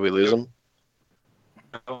 Oh no, did we lose him?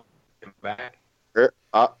 Oh, I'm back. You're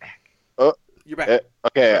back.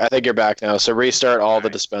 Okay, I think you're back now. So restart all the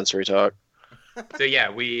dispensary talk. So yeah,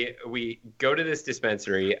 we go to this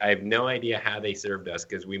dispensary. I have no idea how they served us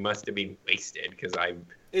because we must have been wasted because I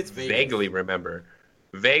It's Vegas. vaguely remember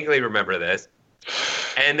this.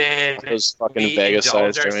 And then Those fucking we Vegas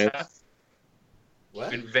indulge size joints. ourselves.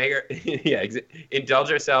 What?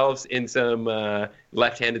 Indulge ourselves in some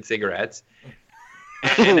left-handed cigarettes,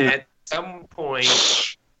 and at some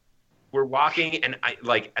point we're walking, and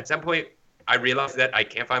at some point I realized that I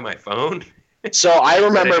can't find my phone. So I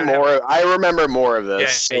remember more. I remember more of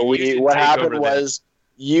this. Yeah, So you should what take happened over was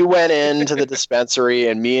you went into the dispensary,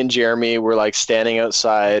 and me and Jeremy were like standing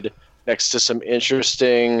outside next to some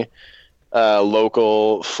interesting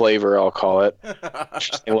local flavor. I'll call it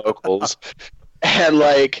interesting locals, and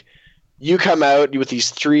like you come out with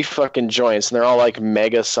these 3 fucking joints, and they're all like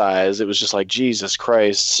mega size. It was just like Jesus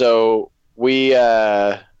Christ. So we.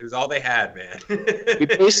 It was all they had, man. We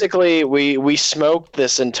basically we smoked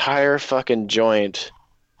this entire fucking joint.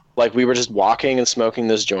 Like we were just walking and smoking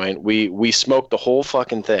this joint. We smoked the whole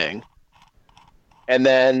fucking thing. And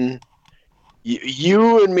then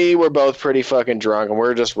you and me were both pretty fucking drunk, and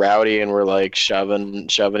we're just rowdy, and we're like shoving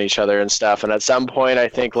each other and stuff. And at some point, I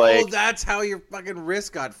think like that's how your fucking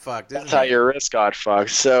wrist got fucked. Isn't that's how your wrist got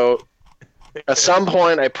fucked. So at some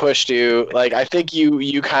point, I pushed you. Like I think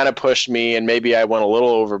you kind of pushed me, and maybe I went a little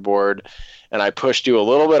overboard, and I pushed you a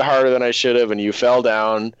little bit harder than I should have, and you fell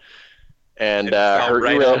down and hurt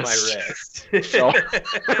right your on my wrist. wrist. Fell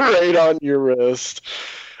right on your wrist.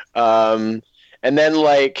 And then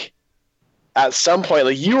like at some point,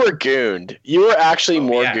 like you were gooned. You were actually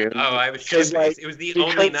more gooned. Oh, I was because, shit like, faced. It was the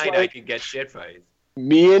only night I could get shit faced.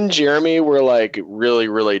 Me and Jeremy were like really,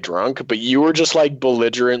 really drunk, but you were just like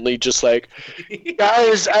belligerently just like,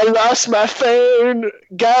 guys, I lost my phone.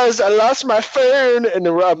 Guys, I lost my phone. And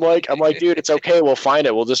then I'm like, dude, it's okay. We'll find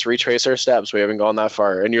it. We'll just retrace our steps. We haven't gone that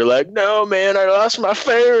far. And you're like, no, man, I lost my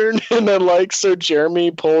phone. And then like, so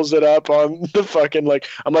Jeremy pulls it up on the fucking like,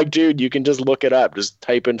 I'm like, dude, you can just look it up. Just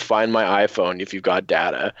type in find my iPhone if you've got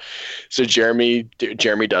data. So Jeremy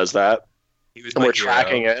does that. And we're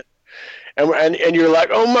tracking it. And you're like,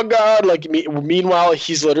 oh my god! Like meanwhile,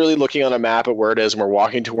 he's literally looking on a map at where it is, and we're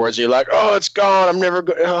walking towards it. You're like, oh, it's gone. I'm never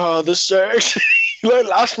going. Oh, this sucks. I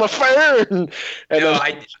lost my phone. And no,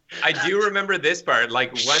 I do remember this part.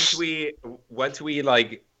 Like once the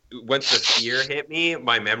fear hit me,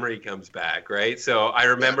 my memory comes back, right? So I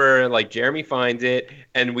remember like Jeremy finds it,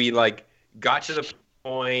 and we like got to the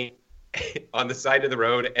point on the side of the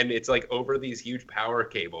road, and it's like over these huge power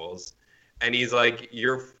cables. And he's like,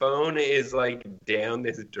 your phone is like down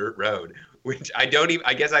this dirt road, which I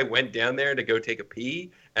guess I went down there to go take a pee,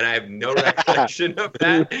 and I have no recollection of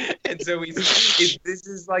that. And so this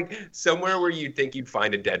is like somewhere where you'd think you'd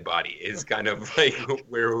find a dead body is kind of like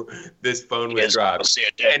where this phone was dropped.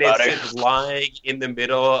 And it's just lying in the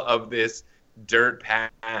middle of this dirt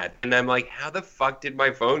path. And I'm like, how the fuck did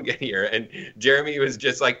my phone get here? And Jeremy was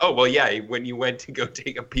just like, oh, well, yeah, when you went to go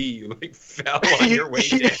take a pee, you like fell on your way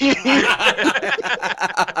down.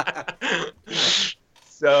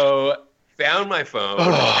 So found my phone,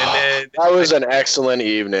 and then that was an excellent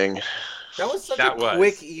evening. That was such a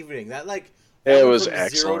quick evening. That it was from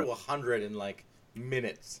excellent. 0 to 100 in like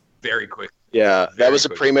minutes. Very quick. Yeah, that was a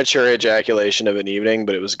premature ejaculation of an evening,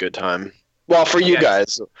 but it was a good time. Well, for you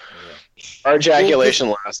guys. Our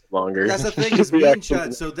ejaculation lasted longer. That's the thing is me and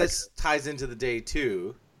Chud. So this ties into the day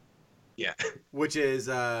too. Yeah. Which is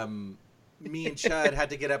me and Chud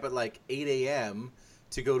had to get up at like 8 a.m.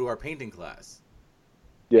 to go to our painting class.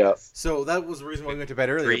 Yeah. So that was the reason why we went to bed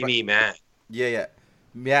earlier. Dreamy Matt. Yeah,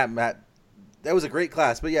 Matt. That was a great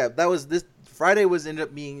class, but yeah, that was this Friday ended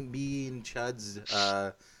up being me and Chud's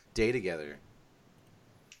day together.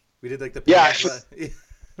 We did like the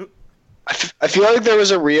I feel like there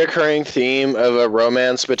was a reoccurring theme of a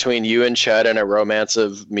romance between you and Chud and a romance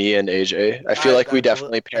of me and AJ. I feel like we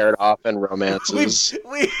definitely paired off in romances.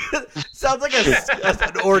 we sounds like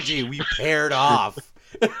an orgy. We paired off.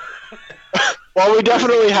 Well, we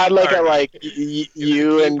definitely had like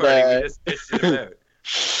you and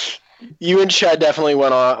you and Chud definitely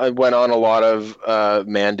went on a lot of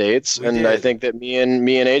mandates, and I think that me and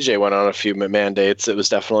AJ went on a few mandates. It was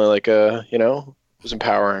definitely like it was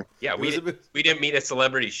empowering. Yeah, we didn't meet a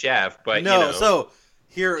celebrity chef, but no. So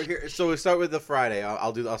so we start with the Friday.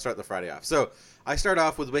 I'll start the Friday off. So I start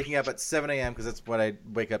off with waking up at 7 a.m. because that's when I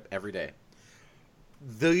wake up every day.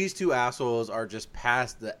 These two assholes are just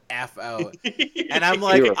past the F out, and I'm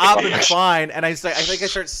like up and fine, and I think I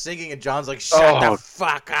start singing, and John's like, "Shut the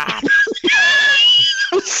fuck up."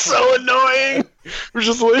 It's so annoying. We're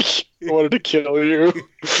just like, I wanted to kill you.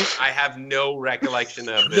 I have no recollection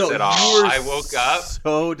of this No, at all. you were I woke up.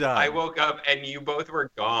 so done. I woke up and you both were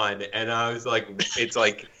gone, and I was like, it's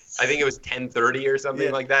like I think it was 10:30 or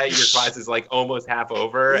something like that. Your class is like almost half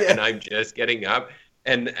over, and I'm just getting up,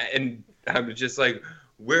 and I'm just like,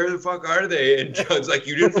 where the fuck are they? And John's like,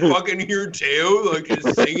 you didn't fucking hear Teo like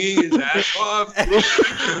just singing his ass off.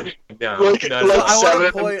 No, Like, no, like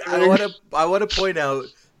no. I want to point out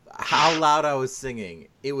how loud I was singing.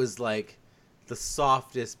 It was like the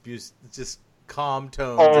softest, just calm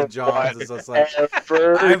tones, and John's was just like,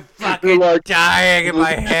 I'm fucking dying in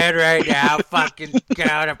my head right now. Fucking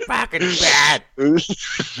going to fucking bed.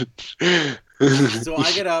 So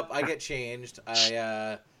I get up, I get changed,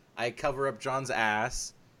 I cover up John's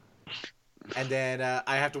ass, and then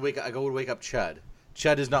I have to wake up. I go to wake up Chud.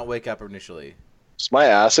 Chud does not wake up initially. Is my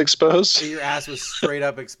ass exposed? Your ass was straight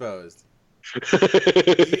up exposed.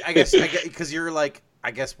 I guess because you're like,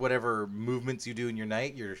 I guess whatever movements you do in your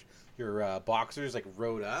night, your boxers like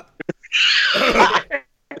rode up.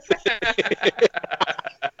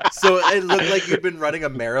 So it looked like you'd been running a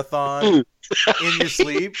marathon in your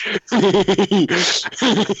sleep. So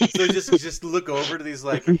just look over to these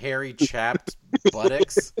like hairy chapped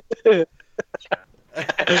buttocks.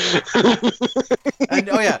 And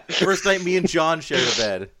oh yeah, first night me and John shared a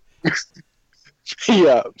bed.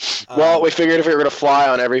 Yeah. Well, we figured if we were gonna fly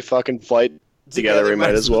on every fucking flight together, we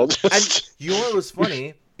might as well just. And you know what was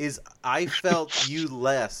funny is I felt you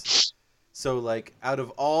less. So like out of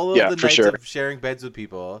all of the nights of sharing beds with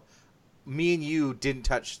people, me and you didn't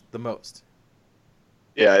touch the most.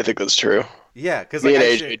 Yeah, I think that's true. Yeah, because me and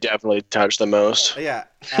AJ definitely touched the most. Yeah.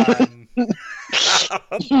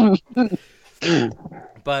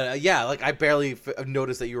 But yeah, like I barely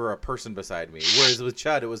noticed that you were a person beside me. Whereas with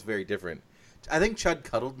Chud, it was very different. I think Chud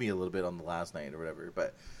cuddled me a little bit on the last night or whatever,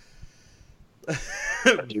 but.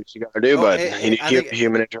 Do what you gotta do, bud. You need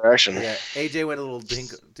human interaction. Yeah, AJ went a little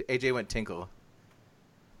tinkle. AJ went tinkle.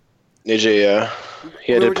 AJ,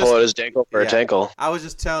 he had to pull out his dinkle for a tinkle. I was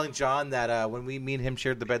just telling John that when me and him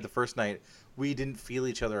shared the bed the first night, we didn't feel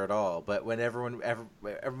each other at all. But when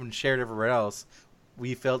everyone shared everywhere else,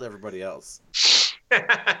 we felt everybody else.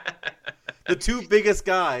 The two biggest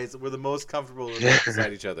guys were the most comfortable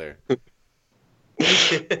beside each other.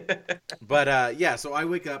 But yeah, so I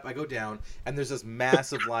wake up, I go down, and there's this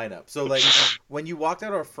massive lineup. So like when you walked out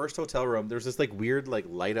of our first hotel room, there's this like weird like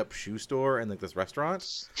light up shoe store and like this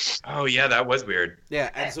restaurant. Oh yeah, that was weird.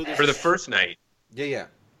 Yeah, and so for the first night. Yeah.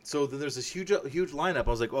 So then there's this huge lineup.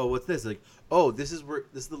 I was like, oh, what's this? Like, oh, this is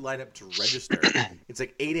the lineup to register. It's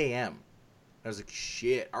like 8 a.m. I was like,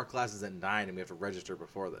 shit, our class is at 9 and we have to register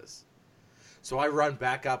before this. So I run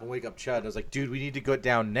back up and wake up Chud. I was like, dude, we need to go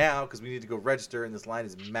down now because we need to go register, and this line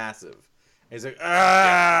is massive. And he's like,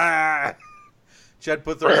 ah! Chud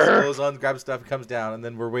puts his clothes on, grabs stuff, comes down, and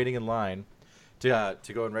then we're waiting in line to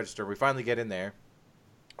go and register. We finally get in there,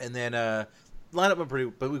 and then line up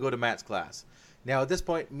but we go to Matt's class. Now, at this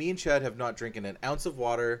point, me and Chud have not drinking an ounce of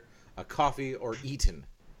water, a coffee, or eaten.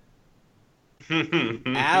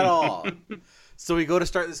 At all. So we go to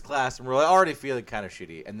start this class, and we're already feeling kind of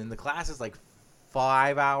shitty. And then the class is like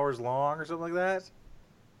 5 hours long or something like that.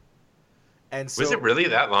 And so, was it really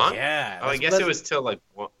that long? Yeah. Oh, I guess it was till like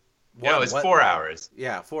yeah, it was 4 hours.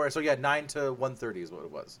 Yeah, 4. So yeah, 9 to 1:30 is what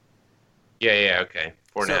it was. Yeah, okay,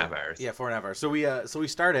 4.5 hours. Yeah, 4.5 hours. So we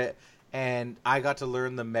start it, and I got to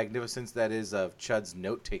learn the magnificence that is of Chud's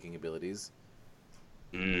note-taking abilities.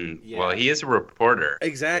 Yeah. Well, he is a reporter.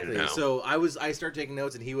 Exactly. You know. So I started taking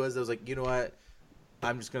notes, and I was like, you know what?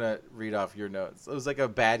 I'm just gonna read off your notes. It was like a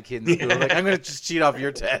bad kid in school. Like, I'm gonna just cheat off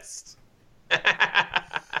your test.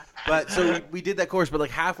 But so we did that course, but like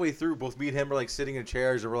halfway through, both me and him were like sitting in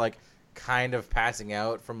chairs, and we're like kind of passing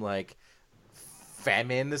out from like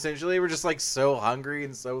famine. Essentially, we're just like so hungry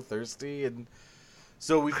and so thirsty, and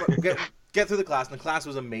so we get through the class, and the class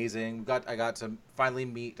was amazing. I got to finally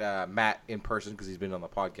meet Matt in person because he's been on the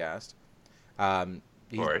podcast. Of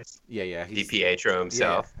course. Yeah. He's DiPietro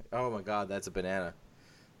himself. Yeah. Oh my God, that's a banana.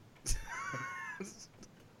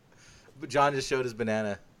 But John just showed his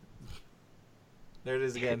banana. There it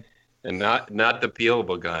is again. And not the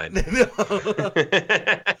peelable kind.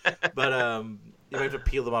 But you have to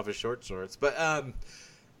peel them off his short shorts. But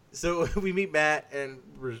so we meet Matt and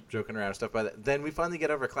we're joking around and stuff. But then we finally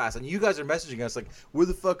get over class, and you guys are messaging us like, "Where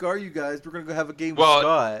the fuck are you guys? We're gonna go have a game with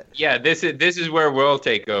Scott." Yeah, this is where we'll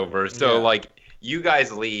take over. So like, you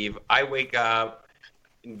guys leave. I wake up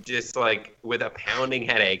just like with a pounding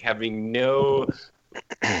headache, having no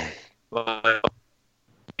like,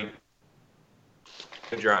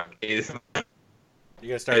 drunk. You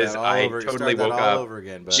gotta start that all over. I totally woke up. All over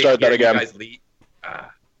again. But start that again. You guys leave.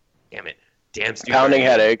 Damn it. Damn stupid. Pounding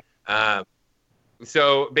headache.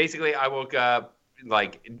 So basically, I woke up,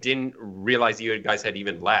 like, didn't realize you guys had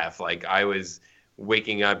even left. Like, I was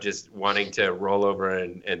waking up just wanting to roll over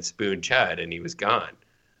and spoon Chud, and he was gone.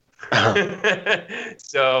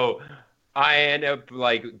 So I end up,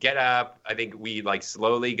 like, get up. I think we, like,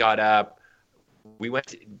 slowly got up. We went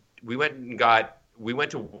to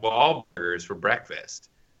Wahlburgers for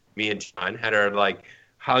breakfast. Me and John had our, like,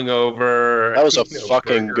 hungover. That was a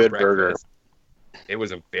fucking good burger. It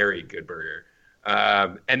was a very good burger.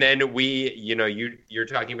 And then we, you're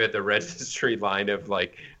talking about the registry line of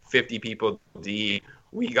like 50 people deep.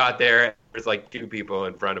 We got there, there's like 2 people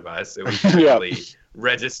in front of us, so we quickly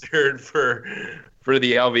registered for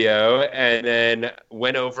the LVO, and then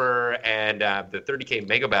went over, and the 30K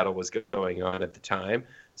Mega Battle was going on at the time,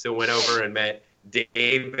 so went over and met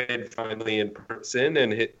David finally in person,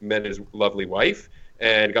 and met his lovely wife,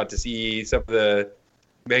 and got to see some of the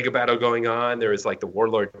Mega Battle going on. There was like the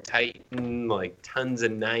Warlord Titan, like tons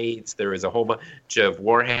of knights. There was a whole bunch of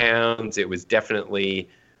Warhounds. It was definitely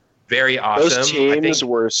very awesome. Those teams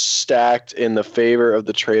were stacked in the favor of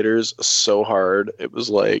the traders so hard. It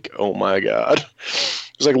was like, oh my god.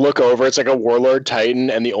 It was like, look over. It's like a Warlord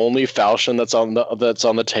Titan, and the only falchion that's on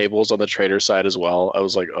the table is on the trader side as well. I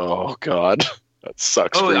was like, oh god, that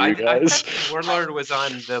sucks for you guys. I thought Warlord was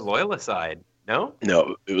on the Loyalist side. No,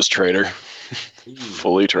 it was trader.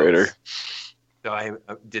 Fully trader. So I'm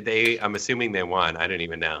assuming they won. I don't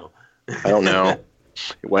even know. I don't know.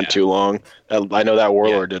 It went too long. I know that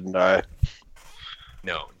Warlord didn't die.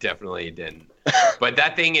 No, definitely didn't. But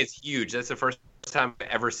that thing is huge. That's the first time I've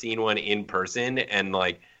ever seen one in person, and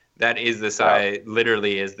like that is the size.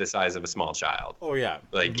 Literally, is the size of a small child. Oh yeah,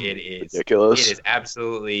 like it is ridiculous. It is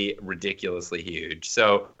absolutely ridiculously huge.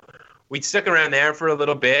 So we stuck around there for a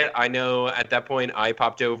little bit. I know at that point I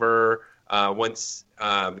popped over once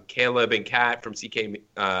Caleb and Kat from CK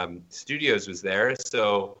Studios was there.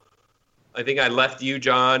 So I think I left you,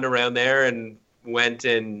 John, around there and went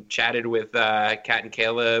and chatted with Kat and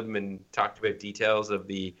Caleb and talked about details of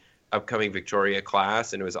the upcoming Victoria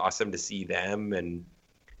class. And it was awesome to see them, and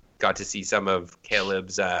got to see some of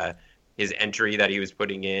Caleb's his entry that he was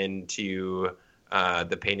putting into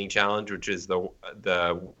the painting challenge, which is the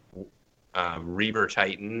Reaver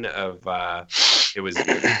Titan of it was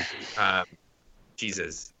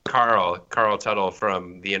Carl Tuttle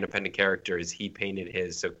from the Independent Characters. He painted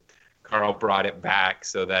his, so Carl brought it back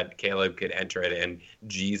so that Caleb could enter it, and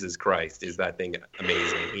Jesus Christ, is that thing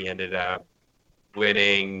amazing. He ended up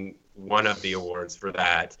winning one of the awards for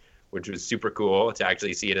that, which was super cool to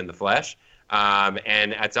actually see it in the flesh.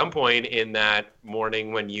 And at some point in that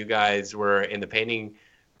morning when you guys were in the painting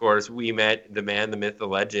course, we met the man, the myth, the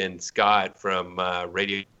legend, Scott from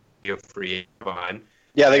Radio Free Avon.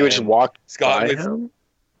 Yeah, I think we just walked Scott by was, him.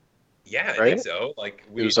 Yeah, I right? think so. Like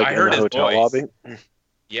I heard his voice. Lobby.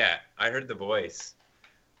 Yeah, I heard the voice,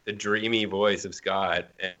 the dreamy voice of Scott.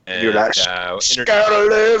 And, You're like, Scott, I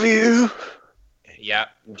love you. Yeah,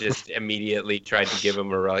 just immediately tried to give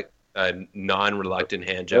him a non-reluctant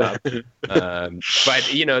hand job. But,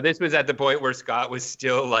 this was at the point where Scott was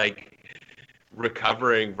still, like,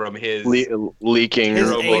 recovering from his... leaking.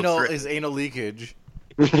 His anal leakage.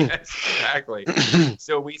 Yes, exactly.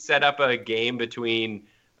 So we set up a game between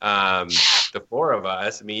the 4 of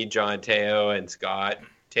us, me, John, Teo, and Scott.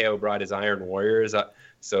 Teo brought his Iron Warriors up,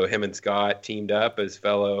 so him and Scott teamed up as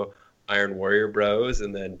fellow Iron Warrior bros,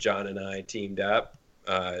 and then John and I teamed up.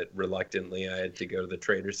 Reluctantly, I had to go to the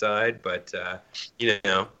trader side, but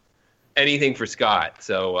anything for Scott.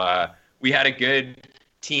 So we had a good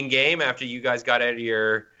team game after you guys got out of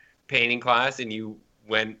your painting class and you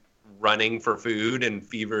went running for food and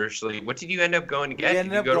feverishly. What did you end up going to get? We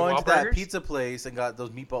ended up going to that pizza place and got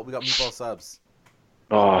those meatball. We got meatball subs.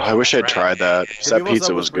 Oh, I wish I'd tried that. The That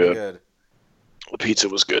pizza was good. good. The pizza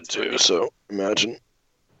was good too. So imagine.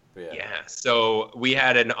 Yeah, so we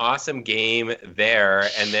had an awesome game there,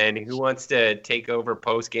 and then who wants to take over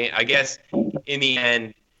post game? I guess in the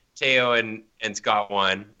end, Teo and Scott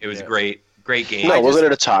won. It was a great game. No, wasn't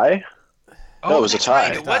it a tie? Oh, no, it was a tie.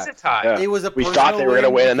 Right, it was a tie. Yeah. It was a. We thought they were going to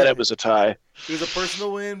win, and then it was a tie. It was a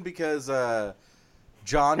personal win because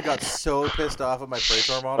John got so pissed off at my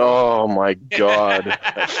Praetor model. Oh my god,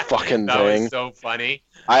 that fucking that thing! Was so funny.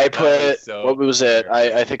 I put what was it?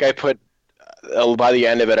 I think I put by the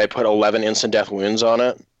end of it, I put 11 instant death wounds on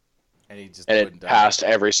it, and it passed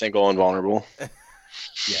every single invulnerable.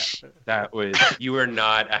 Yeah, that was. You were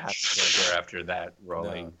not a happy camper after that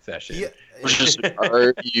rolling session. Yeah.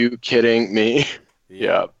 Are you kidding me?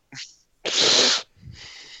 Yeah.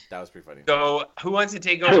 That was pretty funny. So, who wants to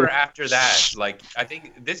take over after that? Like, I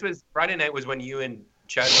think this was Friday night was when you and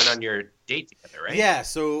Chad went on your date together, right? Yeah,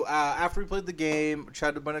 so after we played the game,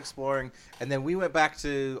 Chad went exploring, and then we went back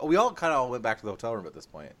to... we all kind of went back to the hotel room at this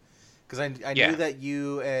point. Because I knew that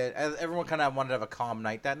you and everyone kind of wanted to have a calm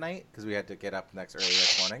night that night, because we had to get up early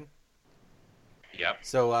next morning. Yep.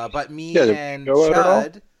 So, but me Yeah, and go out at all?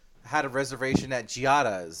 Chad had a reservation at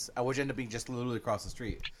Giada's, which ended up being just literally across the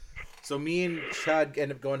street. So me and Chad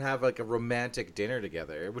ended up going to have like a romantic dinner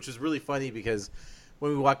together, which was really funny because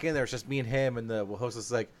when we walk in there, it's just me and him, and the hostess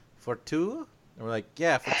is like, "For two?" And we're like,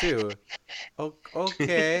 "Yeah, for two."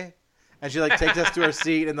 Okay. And she like takes us to our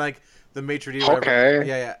seat, and like the maitre d', whatever. Okay.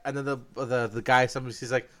 Yeah. And then the guy,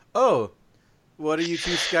 he's like, "Oh, what are you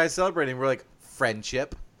two guys celebrating?" We're like,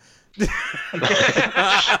 "Friendship."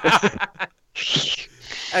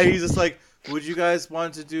 And he's just like, "Would you guys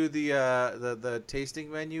want to do the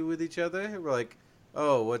tasting menu with each other?" And we're like,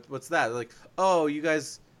 "Oh, what's that?" They're like, "Oh, you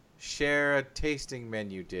guys share a tasting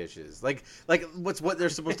menu dishes." Like what they're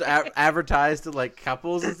supposed to advertise to like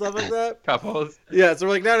couples and stuff like that. Couples. Yeah, so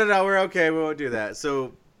we're like, no, we're okay, we won't do that.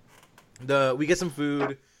 So we get some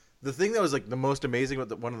food. The thing that was like the most amazing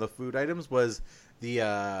with one of the food items was the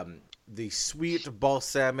sweet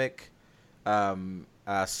balsamic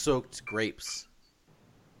soaked grapes.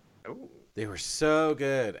 Ooh. They were so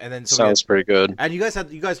good. And then Sounds pretty good. and did you guys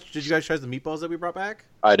try the meatballs that we brought back?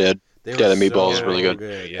 I did. They Yeah, the meatballs were really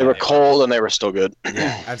good. Yeah, They were cold and they were still good.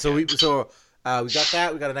 Yeah. And so we got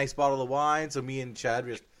that. We got a nice bottle of wine. So me and Chad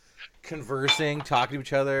were just conversing, talking to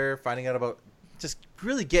each other, finding out about just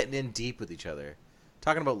really getting in deep with each other,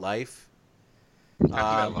 talking about life. Talking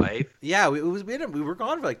about life. Yeah, we were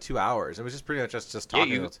gone for like 2 hours. It was just pretty much just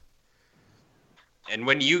talking. And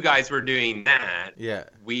when you guys were doing that, Yeah.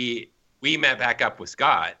 we met back up with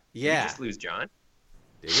Scott. Yeah. Did we just lose John?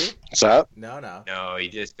 Did we? What's that? No. No, he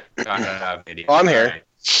just got a video. Oh, I'm here. Right.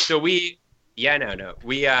 So we hooked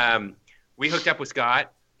up with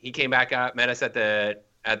Scott. He came back up, met us at the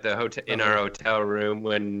hotel in our hotel room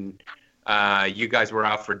when you guys were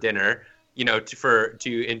out for dinner. You know,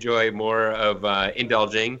 to enjoy more of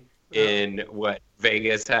indulging in what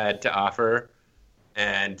Vegas had to offer,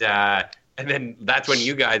 and then that's when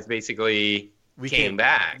you guys basically came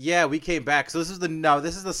back. Yeah, we came back. So this is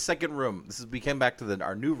the second room. We came back to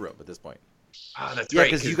our new room at this point. Oh, that's Yeah, right.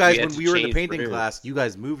 because you guys, had when to we were in the change painting rooms. class, you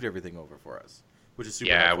guys moved everything over for us, which is super.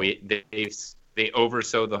 Yeah, helpful. they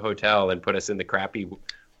oversold the hotel and put us in the crappy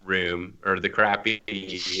room or the crappy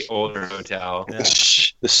older hotel. Yeah.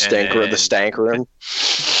 The stank room.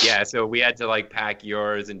 Yeah, so we had to like pack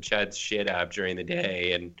yours and Chud's shit up during the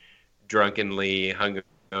day and drunkenly hung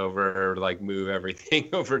over, like move everything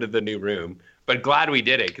over to the new room. But glad we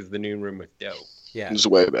did it because the new room was dope. Yeah. It was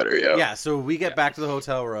way better, yeah. Yeah, so we get back to the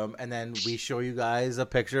hotel room, and then we show you guys a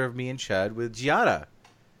picture of me and Chud with Giada.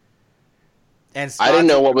 And I didn't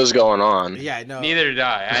know what was going on. Yeah, no. Neither did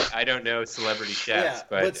I. I don't know celebrity chefs, Yeah,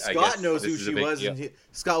 but Scott I guess knows this who is a she big was, deal. and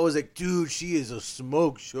Scott was like, "Dude, she is a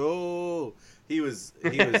smoke show." He was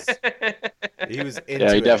into Yeah, he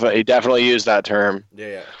it. definitely used that term.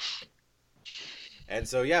 Yeah. And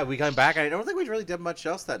so we got back. I don't think we really did much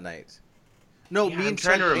else that night. No, Yeah, me I'm and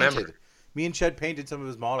trying Ched to remember. painted. Me and Ched painted some of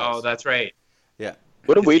his models. Oh, that's right. Yeah.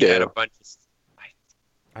 What did we He had a do? bunch of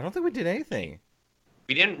I don't think we did anything.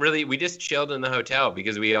 We didn't really. We just chilled in the hotel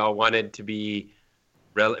because we all wanted to be.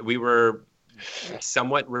 We were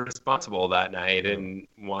somewhat responsible that night and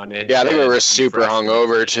wanted. Yeah, I think we to were be super fresh.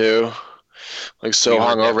 hungover too. Like so We were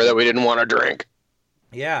hungover definitely- that we didn't want to drink.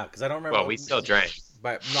 Yeah, because I don't remember. Well, we still drank.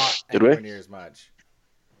 but not Did we? anywhere near as much.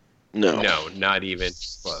 No. No, not even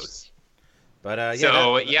close. But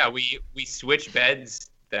So we switched beds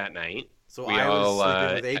that night. so we I was all,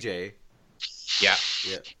 sleeping with AJ. Yeah.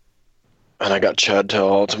 Yeah. And I got Chud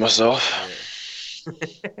all to myself.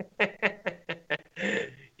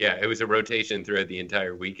 Yeah, it was a rotation throughout the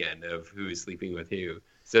entire weekend of who was sleeping with who.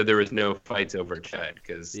 So there was no fights over Chud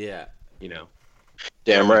because Yeah. you know.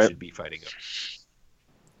 Damn no one right. should be fighting over.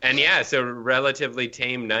 And yeah, so relatively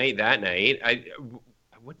tame night that night.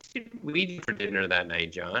 What did we do for dinner that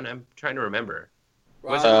night, John? I'm trying to remember.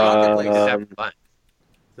 Was it Rocket Place? except lunch?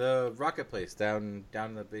 The Rocket Place down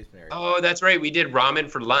in the basement area. Oh, that's right. We did ramen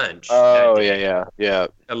for lunch. Oh that day. yeah.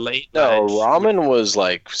 A late No, lunch. ramen was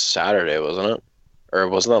like Saturday, wasn't it? Or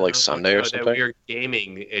wasn't that like Sunday or That something? we were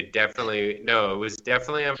gaming. It was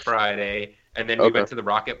definitely on Friday, and then we Okay. went to the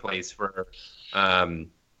Rocket Place for, and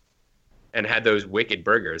had those wicked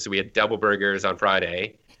burgers. So we had double burgers on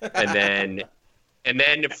Friday, and then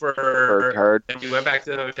Worked hard. then we went back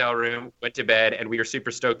to the hotel room, went to bed, and we were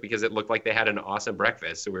super stoked because it looked like they had an awesome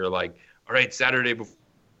breakfast. So we were like, all right, Saturday before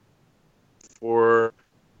we'll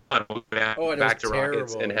go Oh, and it back was to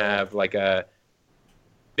Rockets terrible, and yeah. have like a.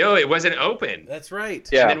 No, it wasn't open. That's right.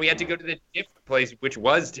 Yeah. And then we had to go to the different place, which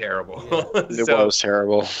was terrible. It was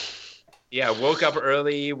terrible. Yeah, woke up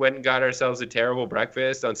early, went and got ourselves a terrible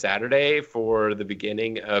breakfast on Saturday for the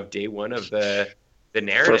beginning of day one of the For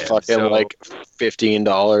narrative. fucking like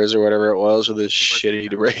 $15 or whatever it was with this shitty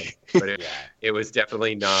debate. But it was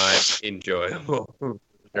definitely not enjoyable.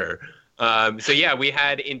 Sure. So yeah, we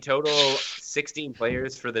had in total 16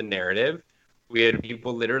 players for the narrative. We had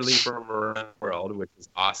people literally from around the world, which was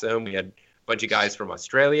awesome. We had a bunch of guys from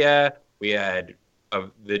Australia. We had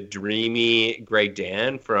the dreamy Greg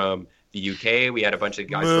Dan from the UK. We had a bunch of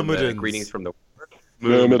guys from the Greetings from the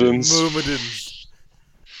Myrmidons.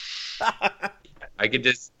 I could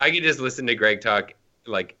just listen to Greg talk,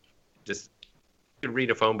 like, just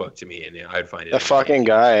read a phone book to me, and I'd find it. That fucking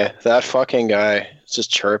guy is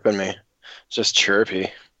just chirping me. Just chirpy.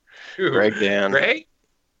 Ooh, Greg Dan. Greg?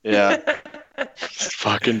 Yeah.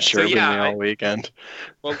 Fucking chirping me all weekend.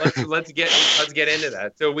 Well, let's get into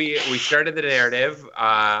that. So we started the narrative.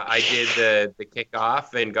 I did the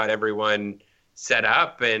kickoff and got everyone set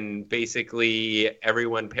up, and basically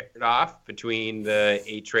everyone paired off between the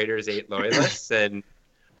 8 traders, 8 loyalists, and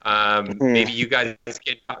maybe you guys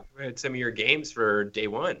can talk about some of your games for day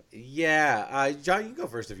one. Yeah, John, you can go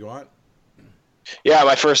first if you want. Yeah,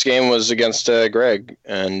 my first game was against Greg,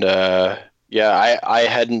 and I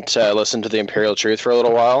hadn't listened to the Imperial Truth for a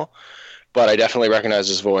little while, but I definitely recognized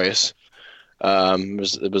his voice.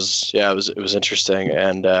 It was interesting,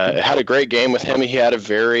 and it had a great game with him. He had a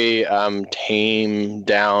very tame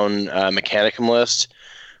down Mechanicum list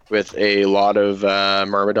with a lot of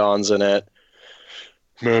Myrmidons in it.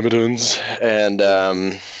 Myrmidons, and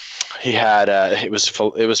he had it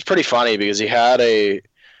was pretty funny because he had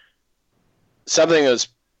something that was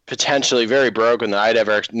potentially very broken that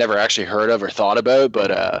I'd never actually heard of or thought about,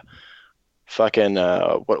 but fucking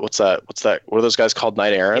what's that? What are those guys called?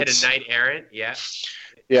 Knight Errants? He had a Knight Errant, yeah.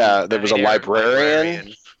 Yeah, there was a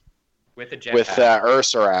librarian with a jetpack. With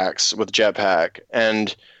Ursarax with jetpack,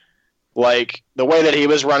 and like the way that he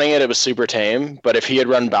was running it was super tame. But if he had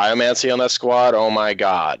run Biomancy on that squad, oh my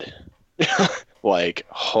god, like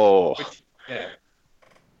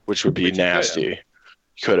which would be nasty.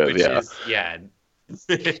 Could have, yeah.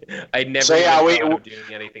 I never thought of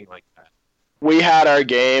doing anything like that. We had our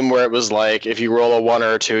game where it was like if you roll a 1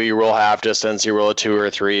 or a 2, you roll half distance. You roll a 2 or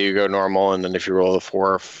a 3, you go normal, and then if you roll a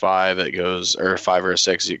 4 or 5, it goes, or 5 or a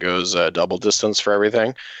 6, it goes double distance for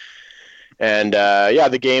everything. And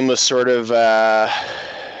the game was sort of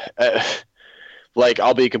like,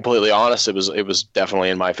 I'll be completely honest, it was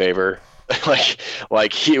definitely in my favor.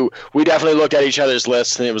 We definitely looked at each other's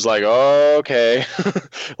lists, and it was like, oh, okay.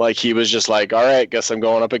 Like he was just like, all right, guess I'm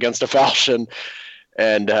going up against a Falchion.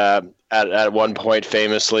 And at one point,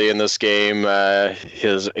 famously in this game,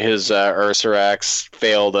 his Ursarax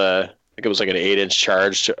failed I think it was like an 8-inch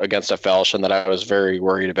charge against a Falchion that I was very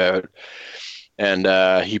worried about. And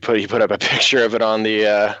he put up a picture of it on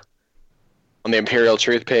the Imperial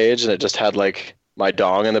Truth page, and it just had like my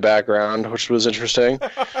dong in the background, which was interesting.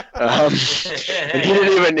 And he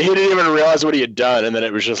didn't even realize what he had done, and then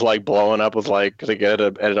it was just like blowing up with like, I think it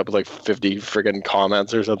ended up with like 50 friggin'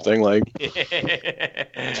 comments or something. Like,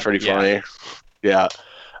 it's pretty funny. Yeah.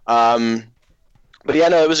 But yeah,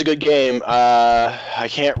 no, it was a good game. I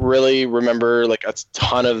can't really remember like a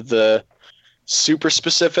ton of the super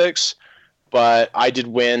specifics, but I did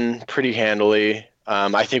win pretty handily.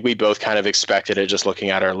 I think we both kind of expected it just looking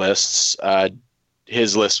at our lists.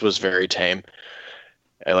 His list was very tame,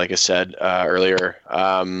 like I said earlier,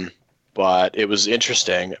 but it was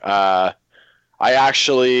interesting. I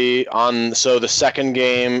actually, so the second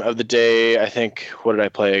game of the day, I think, what did I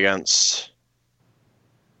play against?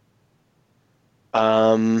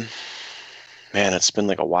 Man, it's been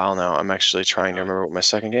like a while now. I'm actually trying to remember what my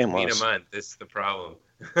second game was. Been a month. This is the problem.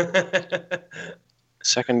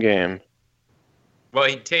 Second game. Well,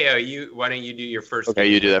 Teo, why don't you do your first? Okay,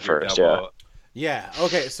 game? you do that first. Yeah.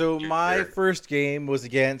 Okay. So my first game was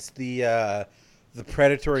against the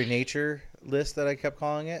predatory nature list that I kept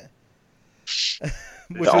calling it.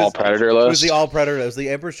 The all predator list. It was the all predator. It was the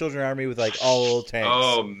Emperor's Children army with like all tanks.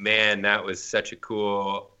 Oh man, that was such a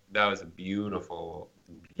cool. That was a beautiful.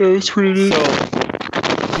 That was pretty. So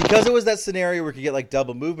because it was that scenario where you could get like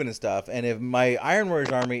double movement and stuff, and if my Iron Warriors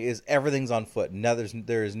army is everything's on foot, now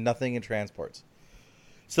there is nothing in transports.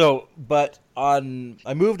 So, but I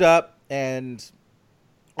moved up, and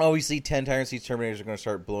obviously 10 Tyrant Siege Terminators are going to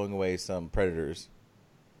start blowing away some Predators.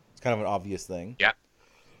 It's kind of an obvious thing. Yeah.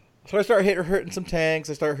 So I start hurting some tanks.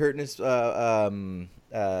 I start hurting his Feldblade.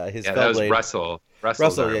 That was Russell.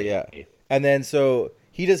 Russell, yeah. And then so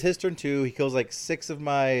he does his turn 2. He kills like 6 of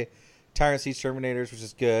my Tyrant Siege Terminators, which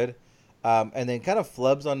is good, and then kind of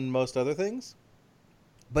flubs on most other things.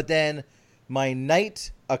 But then my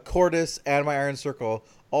Knight, a Cordis, and my Iron Circle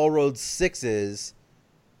all rolled 6s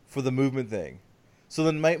for the movement thing. So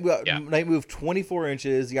the Knight moved 24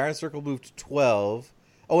 inches, the Iron Circle moved 12.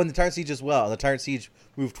 Oh, and the Tyrant Siege as well. And the Tyrant Siege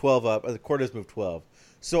moved 12 up, and the Cordis moved 12.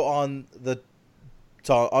 So on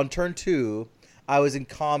turn 2, I was in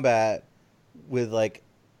combat with like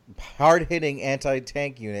hard-hitting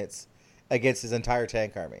anti-tank units against his entire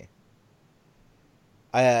tank army.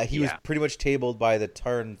 He was pretty much tabled by the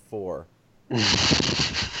turn 4.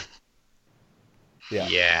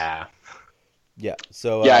 Yeah.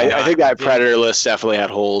 So I think that Predator list definitely had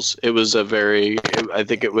holes. It was I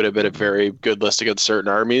think it would have been a very good list against certain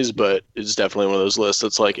armies, but it's definitely one of those lists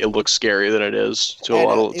that's like it looks scarier than it is to a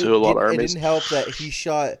lot of armies. It didn't help that he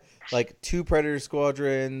shot like 2 Predator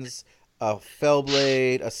squadrons, a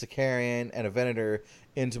Fellblade, a Sicarian, and a Venator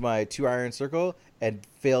into my 2 Iron Circle and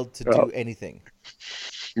failed to do anything.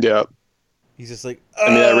 Yeah. He's just like, I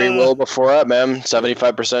mean, that reroll before that, man,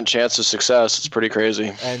 75% chance of success. It's pretty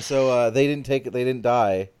crazy. And so they didn't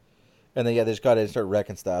die, and then they just got in and started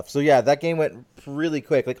wrecking stuff. So yeah, that game went really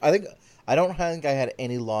quick. Like I don't think I had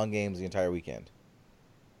any long games the entire weekend.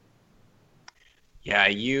 Yeah,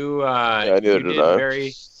 you did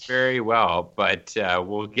very, very well, but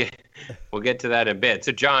we'll get to that in a bit.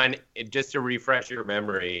 So John, just to refresh your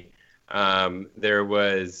memory, there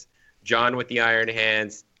was John with the Iron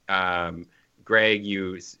Hands. Greg,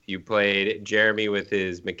 you played Jeremy with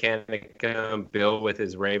his Mechanicum, Bill with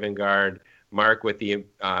his Raven Guard, Mark with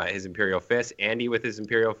his Imperial Fist, Andy with his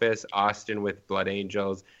Imperial Fist, Austin with Blood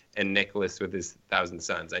Angels, and Nicholas with his Thousand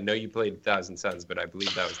Suns. I know you played Thousand Suns, but I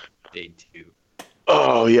believe that was day 2.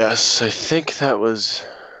 Oh yes, I think that was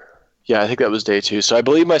day 2. So I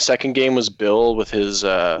believe my second game was Bill with his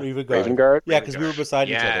Raven Guard. Yeah, because we were beside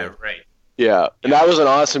each other. Yeah, right. Yeah, and that was an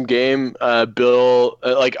awesome game. Bill,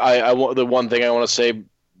 the one thing I want to say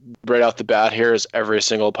right off the bat here is every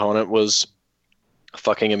single opponent was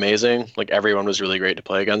fucking amazing. Like everyone was really great to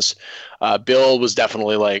play against. Bill was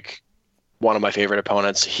definitely like one of my favorite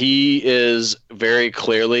opponents. He is very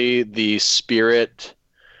clearly the spirit.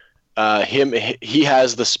 He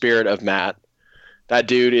has the spirit of Matt. That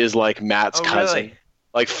dude is like Matt's cousin. Really?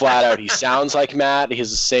 Like flat out, he sounds like Matt. He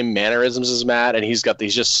has the same mannerisms as Matt, and he's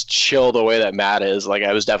just chill the way that Matt is. Like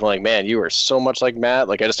I was definitely like, man, you are so much like Matt.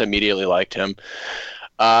 Like I just immediately liked him.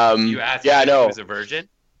 You asked if he was a virgin?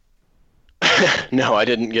 No, I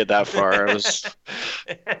didn't get that far. I was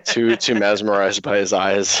too mesmerized by his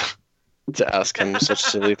eyes to ask him such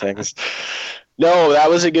silly things. No, that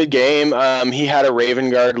was a good game. He had a Raven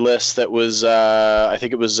Guard list that was, I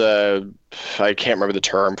think it was, I can't remember the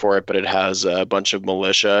term for it, but it has a bunch of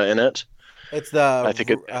militia in it. It's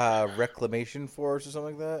the Reclamation Force or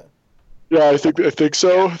something like that. Yeah, I think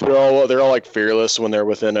so. They're all like fearless when they're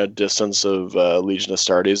within a distance of Legion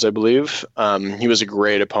Astartes, I believe. He was a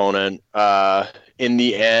great opponent. In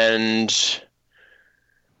the end,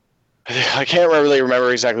 I can't really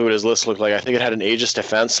remember exactly what his list looked like. I think it had an Aegis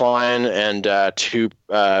defense line and 2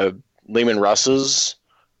 Leman Russ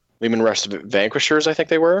Vanquishers. I think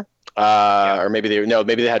they were, or maybe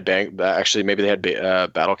they had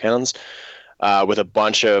battle cannons with a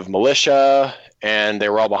bunch of militia, and they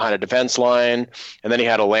were all behind a defense line. And then he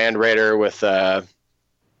had a Land Raider with I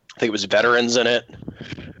think it was veterans in it,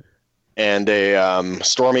 and a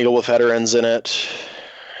Storm Eagle with veterans in it.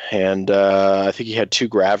 And I think he had 2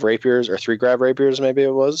 Grav Rapiers, or 3 Grav Rapiers, maybe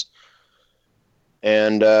it was.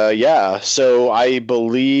 And so I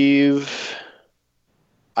believe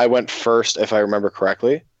I went first, if I remember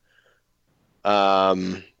correctly.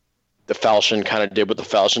 The Falchion kind of did what the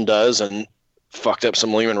Falchion does and fucked up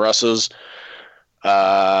some Leman Russes.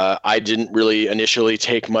 I didn't really initially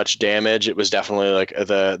take much damage. It was definitely like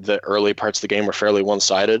the early parts of the game were fairly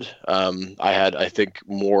one-sided. I had, I think,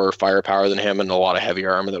 more firepower than him and a lot of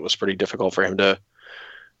heavier armor that was pretty difficult for him to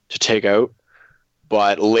take out.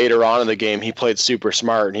 But later on in the game, he played super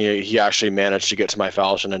smart, and he actually managed to get to my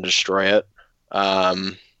Falchion and destroy it.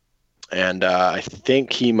 I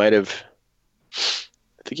think he might have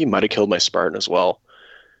killed my Spartan as well.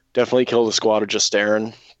 Definitely killed a squad of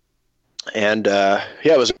Justarin. And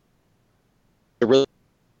it was a really.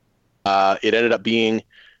 It ended up being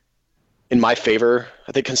in my favor,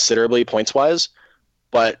 I think, considerably points wise.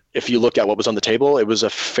 But if you looked at what was on the table, it was a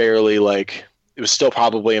fairly it was still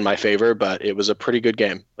probably in my favor, but it was a pretty good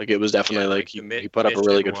game. Like it was definitely he put up a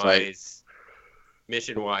really good fight.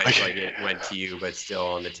 Mission wise, it went to you, but still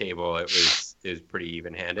on the table, it was pretty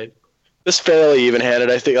even handed. This fairly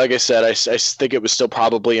even-handed. I think, like I said, I think it was still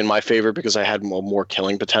probably in my favor because I had more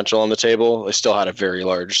killing potential on the table. I still had a very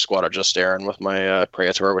large squad of Just Aaron with my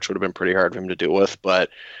Praetor, which would have been pretty hard for him to deal with.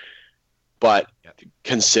 But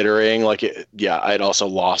considering, I'd also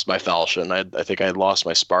lost my Falchion. I think I had lost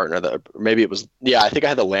my Spartan, or maybe it was, I think I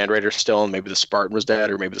had the Land Raider still, and maybe the Spartan was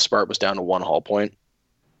dead, or maybe the Spartan was down to one hull point.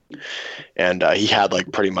 And he had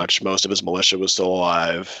like pretty much most of his militia was still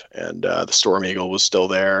alive, and the Storm Eagle was still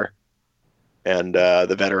there. And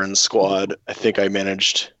the veteran squad, I think I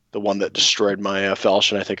managed the one that destroyed my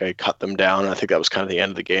Falchion. I think I cut them down. And I think that was kind of the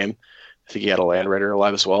end of the game. I think he had a Land Raider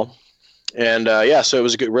alive as well. And so it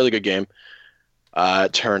was a really good game.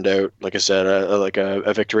 It turned out, like I said,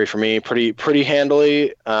 a victory for me, pretty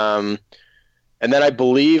handily. And then I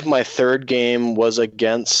believe my third game was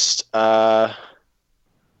against. Was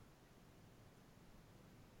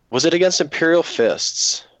it against Imperial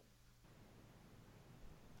Fists?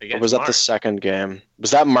 Or was that the second game? Was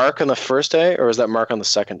that Mark on the first day, or was that Mark on the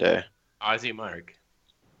second day? Aussie Mark.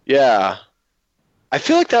 Yeah. I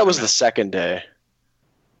feel like that was the second day.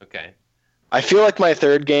 Okay. I feel like my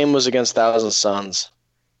third game was against Thousand Suns.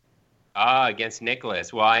 Against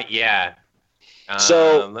Nicholas. Well, yeah.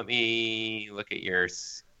 So let me look at your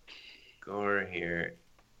score here.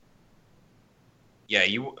 Yeah,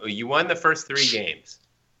 you won the first 3 games.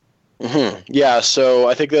 Mm-hmm. Yeah, so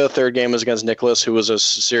I think the third game was against Nicholas, who was a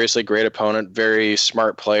seriously great opponent, very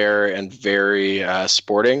smart player, and very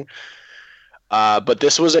sporting. But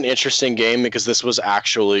this was an interesting game because this was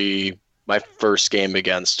actually my first game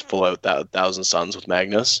against full out Thousand Suns with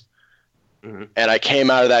Magnus. Mm-hmm. And I came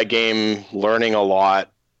out of that game learning a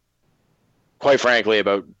lot, quite frankly,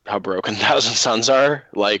 about how broken Thousand Suns are.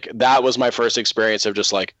 Like, that was my first experience of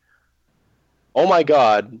just like, oh my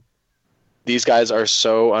God, these guys are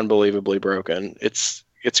so unbelievably broken. It's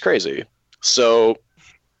crazy. So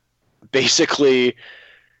basically,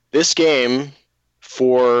 this game,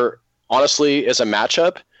 honestly, as a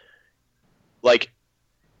matchup, like,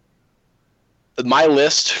 my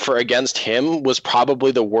list for against him was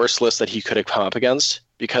probably the worst list that he could have come up against,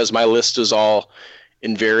 because my list is all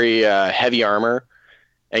in very heavy armor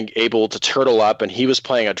and able to turtle up, and he was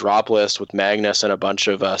playing a drop list with Magnus and a bunch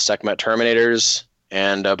of Sekhmet Terminators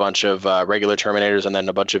and a bunch of regular Terminators, and then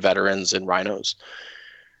a bunch of veterans and rhinos.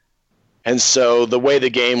 And so the way the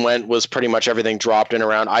game went was pretty much everything dropped in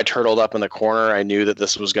around. I turtled up in the corner. I knew that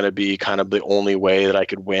this was going to be kind of the only way that I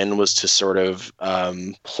could win, was to sort of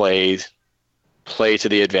play to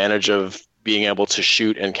the advantage of being able to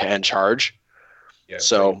shoot and charge. Yeah,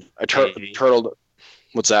 so I turtled.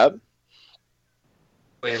 What's that?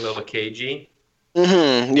 Play a little KG.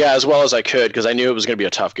 Mm-hmm. Yeah, as well as I could, because I knew it was going to be a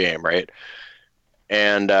tough game, right?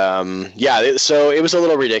 And so it was a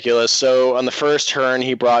little ridiculous. So on the first turn,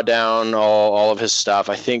 he brought down all of his stuff.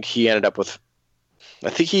 I think he ended up with, I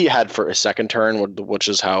think he had for a second turn, which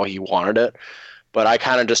is how he wanted it. But I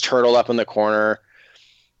kind of just turtled up in the corner.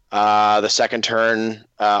 The second turn,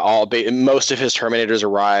 most of his Terminators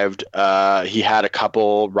arrived. He had a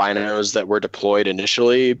couple Rhinos that were deployed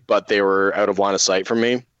initially, but they were out of line of sight from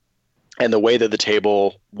me. And the way that the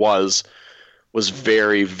table was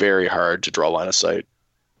very, very hard to draw line of sight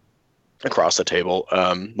across the table.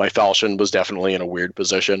 My Falchion was definitely in a weird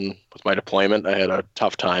position with my deployment. I had a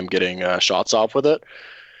tough time getting shots off with it,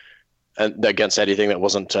 and against anything that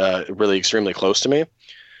wasn't really extremely close to me.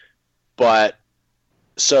 But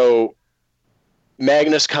so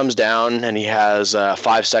Magnus comes down and he has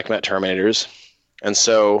 5 Sekhmet Terminators. And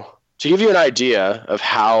so to give you an idea of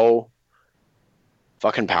how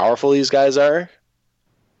fucking powerful these guys are,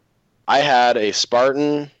 I had a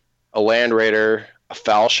Spartan, a Land Raider, a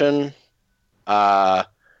Falchion,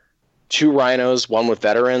 2 Rhinos, one with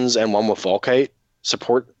veterans and one with Volkite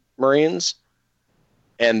support Marines,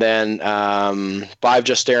 and then 5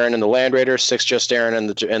 Just Aaron in the Land Raider, 6 Just Aaron in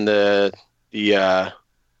the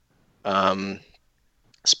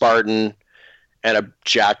Spartan, and a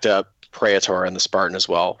jacked up Praetor in the Spartan as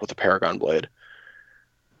well with a Paragon Blade.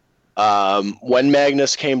 When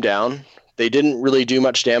Magnus came down, they didn't really do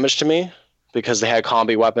much damage to me because they had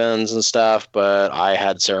combi weapons and stuff, but I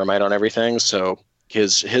had Ceramite on everything, so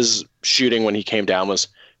his shooting when he came down was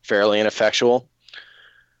fairly ineffectual.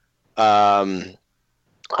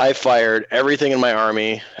 I fired everything in my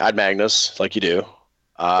army at Magnus, like you do,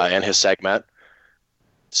 and his Sekhmet.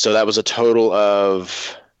 So that was a total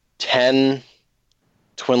of 10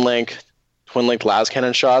 twin-length las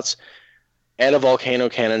cannon shots and a volcano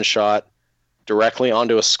cannon shot directly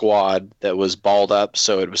onto a squad that was balled up,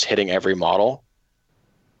 so it was hitting every model.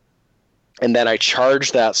 And then I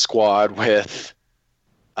charged that squad with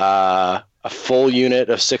a full unit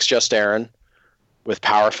of 6 Just Aaron with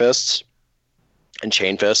Power Fists and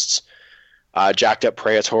Chain Fists, jacked up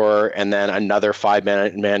Praetor, and then another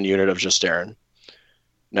 5-man unit of Justarin.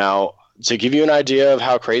 Now, to give you an idea of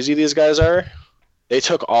how crazy these guys are, they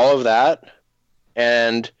took all of that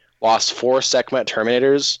and lost 4 Sekhmet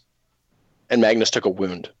Terminators, and Magnus took a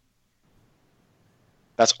wound.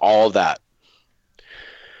 That's all of that.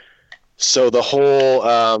 So the whole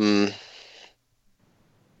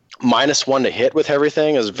 -1 to hit with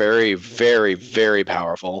everything is very, very, very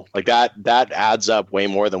powerful. Like that adds up way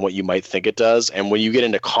more than what you might think it does. And when you get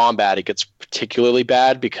into combat, it gets particularly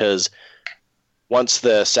bad because once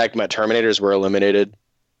the Sekhmet Terminators were eliminated,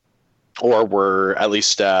 or were at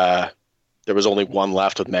least there was only 1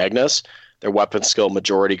 left with Magnus, their weapon skill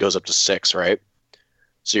majority goes up to 6, right?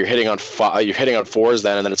 So you're hitting on 4s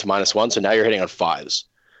then, and then it's -1. So now you're hitting on 5s.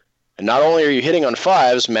 And not only are you hitting on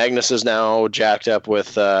 5s, Magnus is now jacked up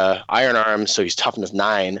with Iron Arm, so he's toughness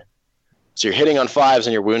 9. So you're hitting on 5s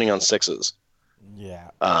and you're wounding on 6s. Yeah.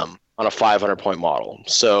 On a 500-point model.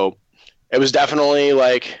 So it was definitely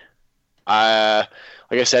like I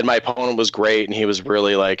said, my opponent was great, and he was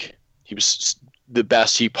really he was the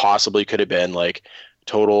best he possibly could have been. Like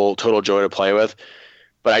total joy to play with.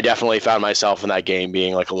 But I definitely found myself in that game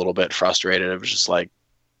being a little bit frustrated. It was just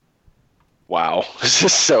wow, this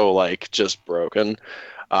is so just broken.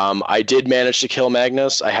 I did manage to kill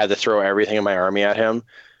Magnus. I had to throw everything in my army at him,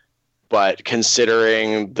 but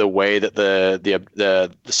considering the way that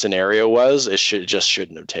the scenario was, it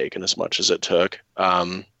shouldn't have taken as much as it took.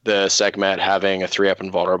 The Sekhmet having a 3-up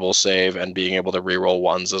invulnerable save and being able to reroll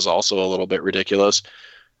 1s is also a little bit ridiculous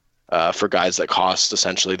for guys that cost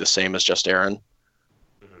essentially the same as Justarin,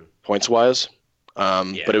 points wise.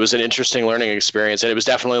 But it was an interesting learning experience, and it was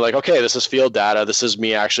definitely okay, this is field data. This is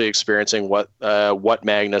me actually experiencing what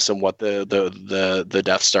Magnus and what the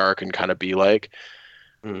Death Star can kind of be like.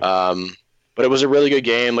 But it was a really good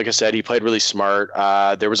game. Like I said, he played really smart.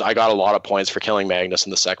 I got a lot of points for killing Magnus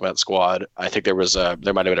in the Sekhmet squad. I think there might have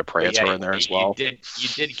been a Praetor in there as well. You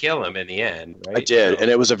did kill him in the end, right? I did,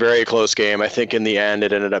 and it was a very close game. I think in the end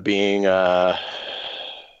it ended up being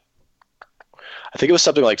I think it was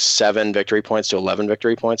something like 7 victory points to 11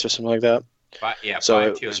 victory points or something like that. 5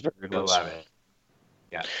 so to it was very close. 11.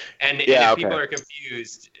 Yeah. And if people are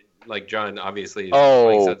confused, John obviously is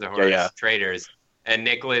playing Sons of Horus traitors, and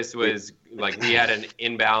Nicholas was we had an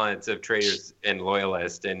imbalance of traitors and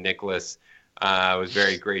loyalists, and Nicholas was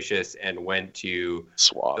very gracious and went to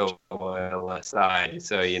the loyalist side.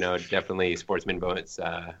 So, definitely sportsman bonus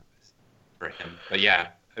for him. But yeah,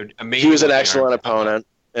 amazing. He was an excellent opponent.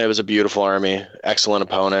 It was a beautiful army, excellent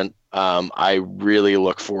opponent. I really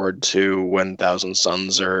look forward to when Thousand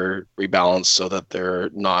Suns are rebalanced so that they're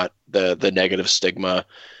not the negative stigma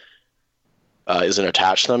isn't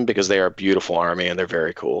attached to them, because they are a beautiful army and they're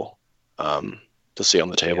very cool to see on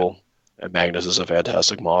the table. Yeah. And Magnus is a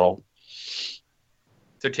fantastic model.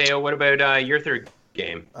 So Teo, what about your third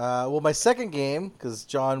game? Well, my second game, because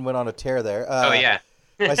John went on a tear there.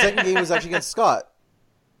 My second game was actually against Scott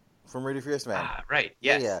from Radio Fierce Man. Right.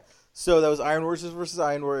 Yes. Yeah. So that was Iron Warriors versus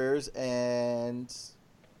Iron Warriors, and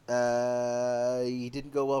he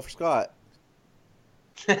didn't go well for Scott.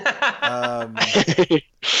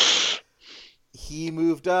 He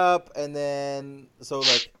moved up, and then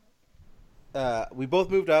we both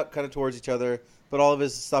moved up kind of towards each other, but all of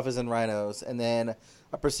his stuff is in rhinos, and then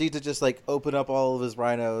I proceed to just open up all of his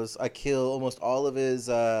rhinos. I kill almost all of his.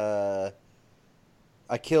 I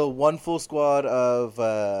kill one full squad of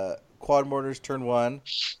quad mortars turn 1.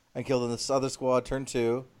 I kill this other squad turn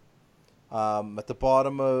 2. At the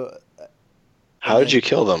bottom of. How did you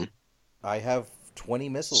kill them? I have 20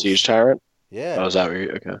 missiles. Siege Tyrant? Yeah. Oh, is that what you?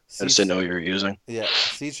 Okay. I just didn't know what you were using. Yeah,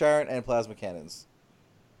 Siege Tyrant and plasma cannons.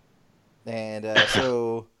 And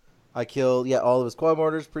so I kill all of his quad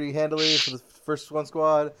mortars pretty handily for the first one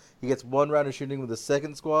squad. He gets 1 round of shooting with the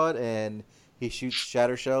second squad, and he shoots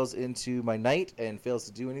shatter shells into my knight and fails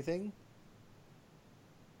to do anything.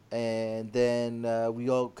 And then we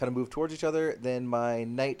all kind of move towards each other. Then my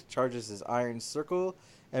knight charges his iron circle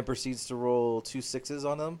and proceeds to roll 2 6s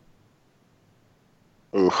on them.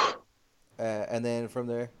 Oof. And then from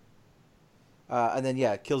there,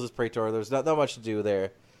 kills his Praetor. There's not much to do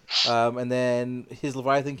there. And then his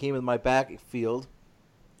Leviathan came in my backfield,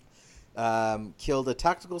 killed a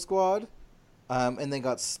tactical squad, and then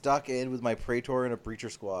got stuck in with my Praetor and a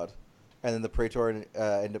Breacher squad. And then the Praetor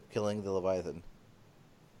ended up killing the Leviathan.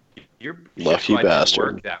 Your lucky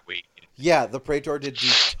bastard. Work that week. Yeah, the Praetor did do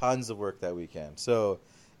tons of work that weekend. So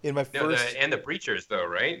in my first and the Breachers though,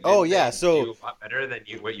 right? Oh yeah, so do a lot better than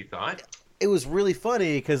what you thought. It was really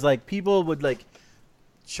funny because people would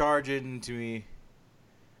charge into me.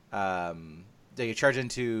 They they charge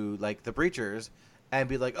into like the breachers and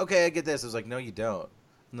be like, okay, I get this. I was like, no, you don't.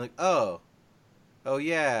 I'm like, oh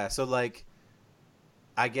yeah. So like,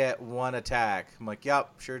 I get one attack. I'm like,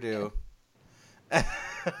 yep, sure do.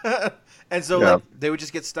 And so like they would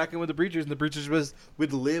just get stuck in with the breachers, and the breachers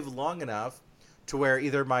would live long enough to where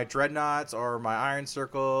either my dreadnoughts or my Iron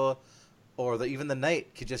Circle or even the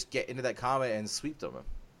knight could just get into that combat and sweep them.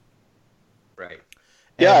 Right.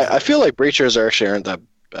 Yeah, I feel like breachers actually aren't that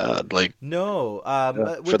bad. Like no,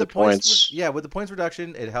 with for the points. With the points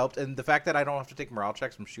reduction, it helped, and the fact that I don't have to take morale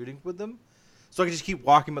checks from shooting with them, so I can just keep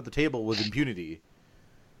walking about the table with impunity.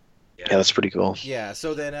 Yeah, that's pretty cool. Yeah,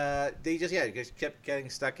 so then they just kept getting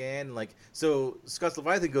stuck in. Like, so Scott's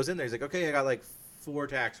Leviathan goes in there. He's like, okay, I got like 4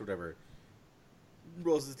 attacks or whatever.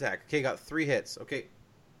 Rolls his attack. Okay, got 3 hits. Okay,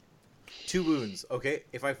 2 wounds. Okay,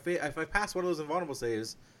 if I pass one of those invulnerable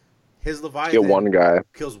saves, his Leviathan Get one guy.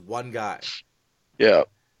 kills one guy. Yeah,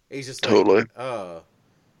 He's just totally. like, oh,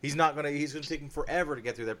 he's gonna take him forever to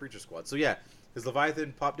get through that breacher squad. So yeah, his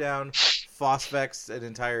Leviathan popped down, phosphex an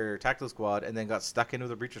entire tactical squad, and then got stuck into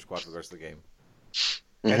the breacher squad for the rest of the game.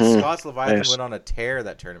 And Scott's Leviathan went on a tear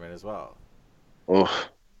that tournament as well. Oh,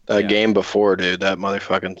 that game before, dude, that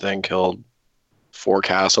motherfucking thing killed 4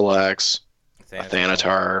 Castellax, a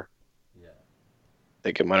Thanatar. Yeah. I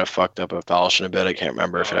think it might have fucked up a Falchion a bit. I can't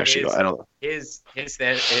remember if it actually. I don't. His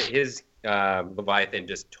Leviathan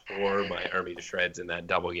just tore my army to shreds in that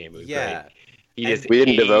double game. It was great. We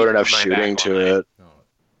didn't devote enough shooting to it.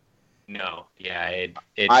 No, yeah,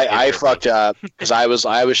 I fucked up because I was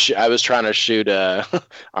trying to shoot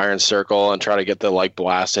Iron Circle and try to get the like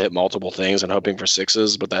blast to hit multiple things and hoping for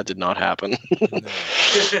 6s, but that did not happen.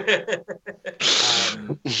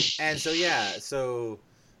 And so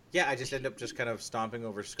I just ended up just kind of stomping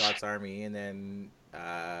over Scott's army, and then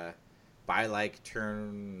by like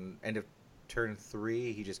end of turn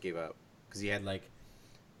 3, he just gave up because he had like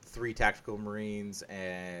 3 tactical marines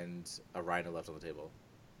and a rhino left on the table.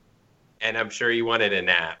 And I'm sure he wanted a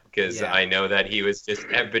nap because I know that he was just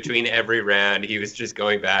between every round, he was just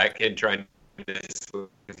going back and trying to sleep.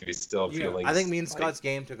 He was still feeling. I think me and Scott's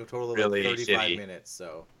game took a total of really 35 minutes.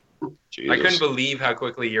 So Jesus. I couldn't believe how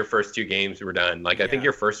quickly your first 2 games were done. Like I think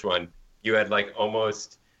your first one, you had like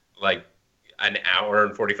almost like an hour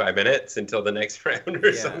and 45 minutes until the next round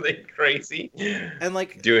or something crazy. And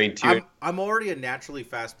like doing 2. I'm already a naturally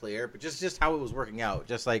fast player, but just how it was working out,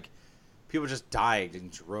 just like. People just died in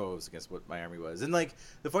droves against what my army was. And, like,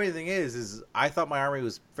 the funny thing is I thought my army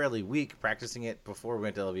was fairly weak practicing it before we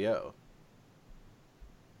went to LVO.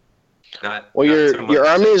 Your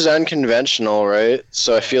army is unconventional, right?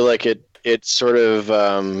 So I feel like it sort of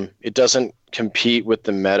it doesn't compete with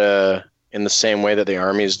the meta in the same way that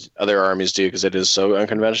other armies do because it is so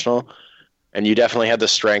unconventional. And you definitely had the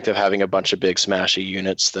strength of having a bunch of big smashy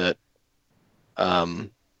units that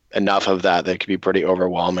enough of that could be pretty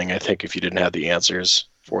overwhelming, I think, if you didn't have the answers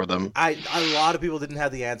for them. A lot of people didn't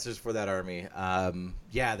have the answers for that army.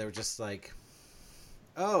 They were just like,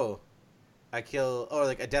 like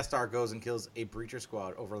a Death Star goes and kills a breacher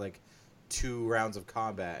squad over like 2 rounds of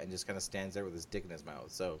combat and just kind of stands there with his dick in his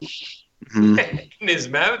mouth. So in his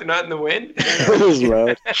mouth, not in the wind. His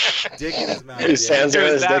mouth. Dick in his mouth. He stands there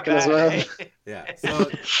with his dick in his mouth. Yeah.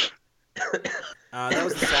 So that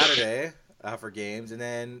was the Saturday. For games, and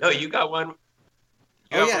then you got one.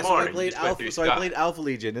 So I played Alpha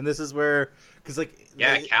Legion, and this is where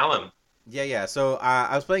Callum. So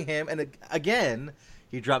I was playing him, and again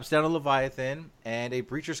he drops down a Leviathan, and a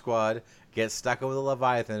breacher squad gets stuck with a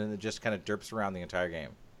Leviathan, and it just kind of derps around the entire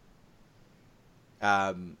game.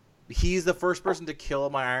 He's the first person to kill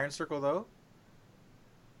my Iron Circle, though.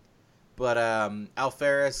 But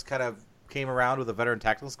Alferis kind of came around with a veteran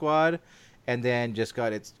tactical squad. And then just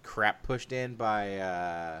got its crap pushed in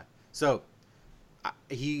by.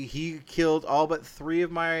 He killed all but 3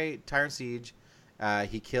 of my Tyrant Siege.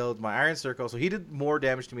 He killed my Iron Circle, so he did more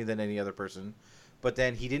damage to me than any other person. But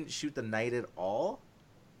then he didn't shoot the Knight at all.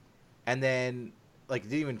 And then,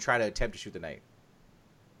 didn't even try to attempt to shoot the Knight.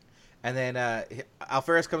 And then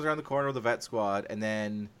Alferis comes around the corner with the Vet Squad, and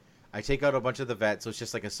then I take out a bunch of the Vets, so it's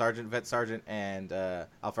just like a Vet Sergeant, and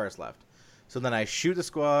Alferis left. So then I shoot the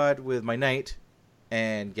squad with my Knight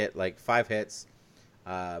and get 5 hits,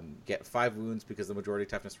 get 5 wounds because of the majority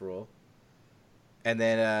toughness rule. And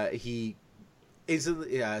then he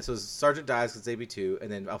instantly, so his Sergeant dies because it's AB2,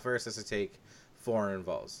 and then Alferis has to take 4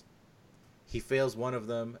 invulns. He fails one of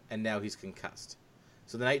them, and now he's concussed.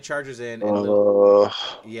 So the Knight charges in, and so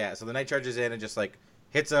the Knight charges in and just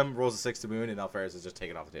hits him, rolls a 6 to wound, and Alferis is just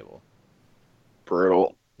taken off the table.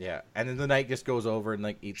 Brutal. Yeah, and then the Knight just goes over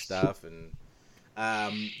and eats stuff, and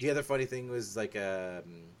the other funny thing was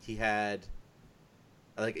he had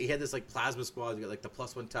like he had this like plasma squad. You got like the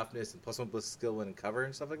 +1 toughness and +1 skill win and cover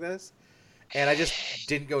and stuff like this. And I just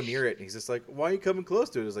didn't go near it. And he's just like, "Why are you coming close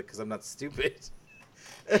to it?" I was like, "Because I'm not stupid."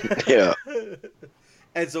 Yeah.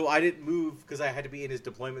 And so I didn't move because I had to be in his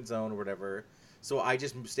deployment zone or whatever. So I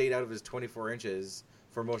just stayed out of his 24 inches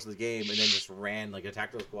for most of the game, and then just ran like a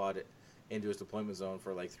tactical squad into his deployment zone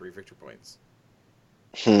for like 3 victory points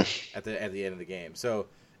at the end of the game. So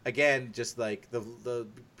again, just like the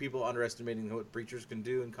people underestimating what breachers can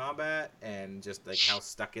do in combat, and just like how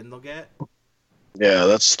stuck in they'll get. Yeah,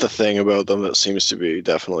 that's the thing about them that seems to be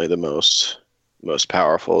definitely the most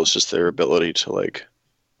powerful. Is just their ability to like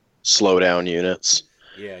slow down units.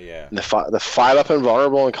 Yeah. And the 5-up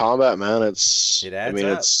invulnerable in combat, man. It adds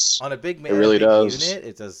up. It's On a big it really does.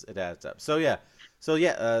 unit. It adds up. So yeah.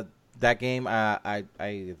 That game, I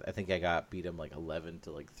think I got beat him like 11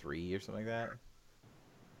 to like 3 or something like that.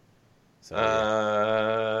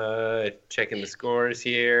 So checking the scores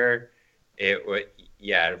here. It was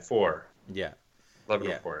 4. yeah. 11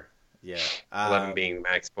 Yeah. to 4. Yeah. 11 being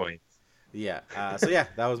max points. Yeah.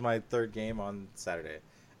 That was my third game on Saturday.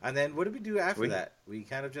 And then what did we do after that? We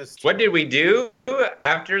kind of just. What did we do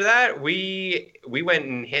after that? We went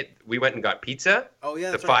and got pizza. Oh yeah.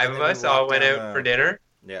 The That's right. 5 of us all went out for dinner.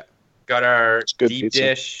 Yeah. Got our It's good deep pizza.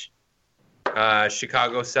 dish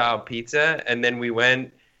Chicago style pizza, and then we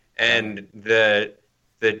went and the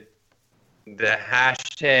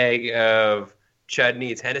hashtag of Chud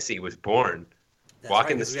Needs Hennessy was born. That's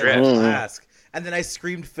Walking the 'cause we had a strip. flask. And then I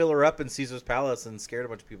screamed "fill her up" in Caesar's Palace and scared a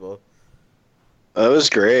bunch of people. that was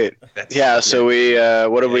great. That's Yeah, so we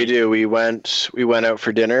what did we do? We went out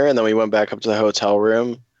for dinner, and then we went back up to the hotel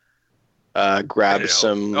room, grabbed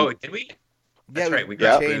some Oh, did we? That's right. We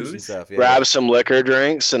got changed booze. and stuff. Yeah. grabbed some liquor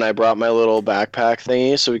drinks, and I brought my little backpack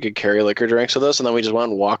thingy so we could carry liquor drinks with us, and then we just went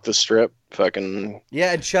and walked the strip. Fucking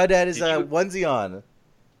Yeah, and Chud had his Did you- onesie on.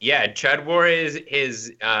 Yeah, Chud wore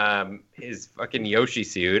his fucking Yoshi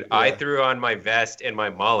suit. I Yeah. threw on my vest and my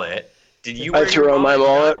mullet. Did you? I wear threw your on my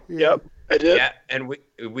mullet? mullet. Yep, I did. Yeah, and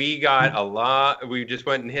we got a lot. We just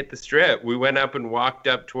went and hit the strip. We went up and walked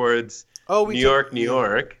up towards Oh, New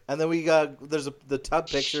York. And then we got the tub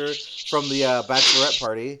picture from the bachelorette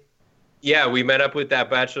party. Yeah, we met up with that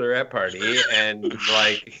bachelorette party and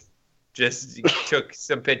like just took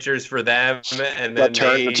some pictures for them, and then That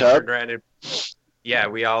turned they the tub? turned around and yeah,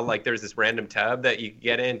 we all like there's this random tub that you could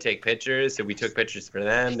get in, take pictures. So we took pictures for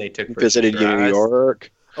them. They took pictures Visited for New us.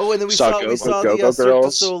 York. Oh, and then we Saw saw Go-Go the Go-Go Cirque du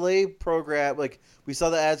Girls. Soleil program. Like we saw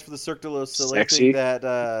the ads for the Cirque du Soleil Sexy. thing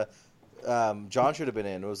that John should have been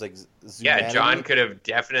in. It was like Yeah, Zumanity. John could have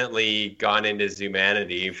definitely gone into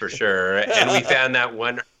Zumanity for sure. And we found that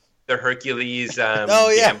the Hercules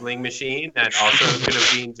gambling machine that also could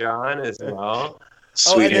have been John as well.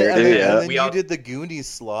 Sweet and hairdo, then, yeah. and then We you all- did the Goonies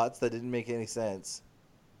slots that didn't make any sense.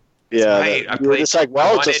 Yeah, Right, I you were played- just like, I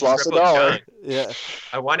well, wanted just lost triple $1. chunk. Yeah.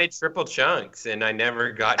 I wanted triple chunks, and I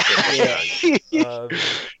never got triple Yeah.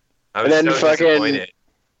 chunks. I was And then so fucking- disappointed.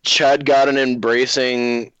 Chud got an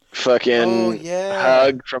embracing fucking Oh, yeah.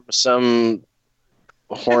 hug from some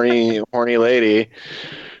horny lady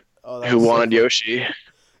Oh, that who was so wanted fun. Yoshi.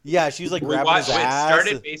 Yeah, she was like We grabbing watched, his ass.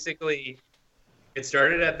 It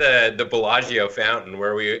started at the Bellagio fountain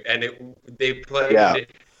where they played. Yeah. We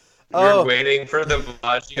Oh. were waiting for the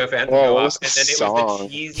Bellagio fountain Oh, to go what up, was and the then it song? was the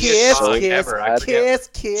cheesiest Kiss, song kiss, ever. I forget.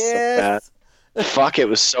 kiss, bad. kiss. Fuck, it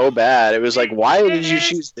was so bad. It was like, why did you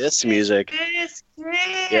choose this music? Kiss,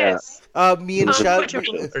 Yeah. Me and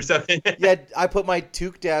Chud. or something. Yeah, I put my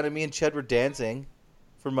toque down and me and Chud were dancing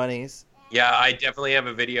for monies. Yeah, I definitely have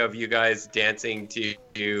a video of you guys dancing to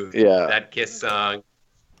Yeah. that Kiss song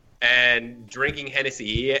and drinking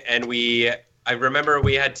Hennessy. And I remember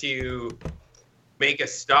we had to make a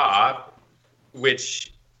stop,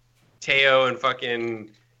 which Teo and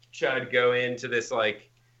fucking Chud go into this like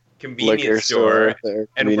convenience Liquor store. store. And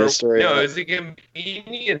Convenience store. no, yeah. it was a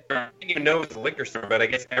convenience store. I didn't even know it was a liquor store, but I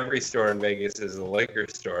guess every store in Vegas is a liquor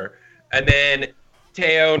store. And then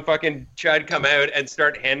Teo and fucking Chud come out and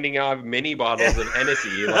start handing off mini bottles of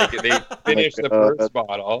Hennessy. Like they finish the God. first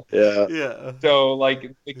bottle. Yeah. Yeah. So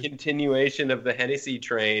like the continuation of the Hennessy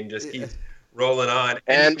train just keeps rolling on.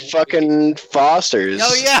 And fucking Foster's.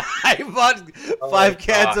 Oh yeah, I bought Oh, 5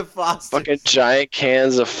 cans God. of Foster. Fucking giant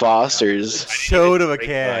cans of Foster's. Showed him a Break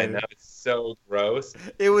mine. can. That was so gross.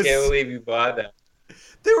 It was. Can't believe you bought that.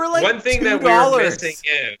 They were like one thing $2. that we were missing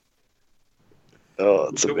out. Oh,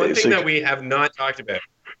 it's The one thing amazing. that we have not talked about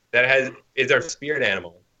is our spirit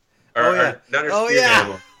animal. Oh, yeah. Not our Oh, spirit yeah.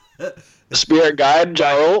 animal. Spirit guide,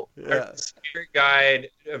 Joel. Yeah. Our spirit spirit guide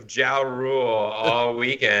of Ja Rule all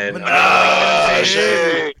weekend. Menage!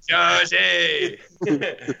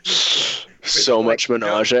 So much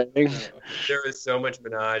menaging. There was so much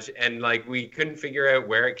menage, and like we couldn't figure out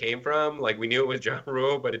where it came from. Like we knew it was Ja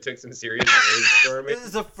Rule, but it took some serious brainstorming. This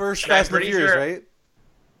is the first And I'm Fast and pretty Furious, sure- right?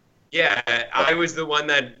 Yeah, I was the one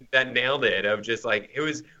that nailed it. Of just like it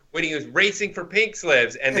was when he was racing for pink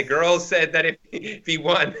slips, and the girls said that if he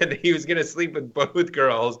won, that he was gonna sleep with both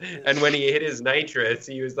girls. And when he hit his nitrous,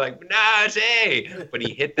 he was like menage, but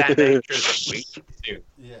he hit that nitrous way too soon.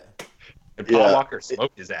 Yeah. And Paul Yeah. Walker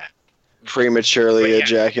smoked his ass. Prematurely But yeah.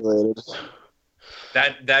 ejaculated.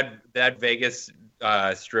 That Vegas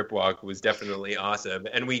strip walk was definitely awesome,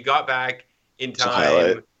 and we got back in It's a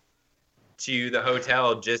highlight. time to the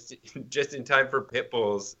hotel just in time for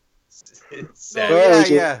Pitbull's set. Oh,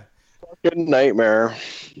 yeah. Good nightmare.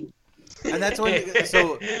 And that's when.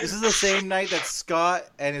 So this is the same night that Scott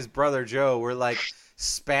and his brother Joe were like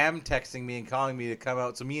spam texting me and calling me to come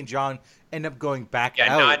out. So me and John end up going back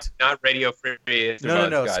Yeah, out. not Radio Free. It's No,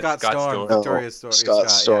 about Scott Storm. No, Victoria's Story. Scott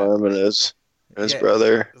Storm and his Yeah.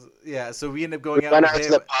 brother. Yeah, so we end up We going out went with out to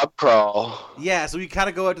him. the pub crawl. Yeah, so we kind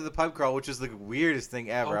of go out to the pub crawl, which is the weirdest thing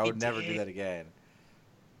ever. Oh, I we would never do did. that again.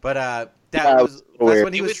 But that Yeah, was that's weird.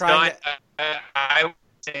 when he It was was trying. not. I would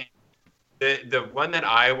say the one that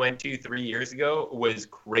I went to 3 years ago was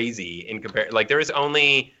crazy in compare. Like there was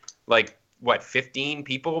only like what 15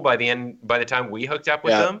 people by the time we hooked up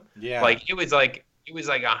with Yeah. them. Yeah, Like it was like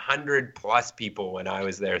 100+ people when I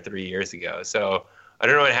was there 3 years ago. So I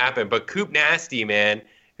don't know what happened, but Coop Nasty, man,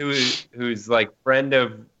 who's like friend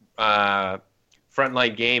of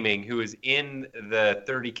Frontline Gaming, who was in the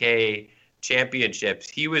 30K championships.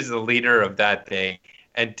 He was the leader of that thing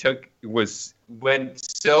and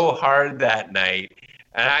went so hard that night.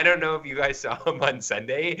 And I don't know if you guys saw him on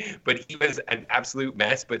Sunday, but he was an absolute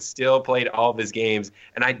mess, but still played all of his games.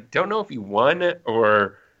 And I don't know if he won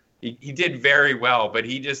or he did very well, but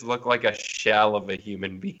he just looked like a shell of a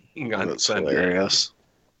human being on That's Sunday. hilarious.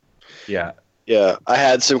 Yeah. Yeah, I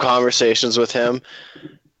had some conversations with him.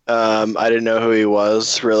 I didn't know who he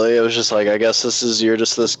was really. It was just like, I guess you're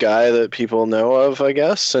just this guy that people know of, I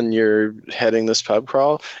guess, and you're heading this pub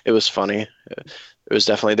crawl. It was funny. It was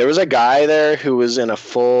definitely, there was a guy there who was in a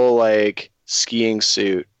full like skiing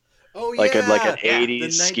suit, oh like yeah, like an Yeah,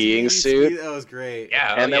 80s skiing 1980s suit. That was great.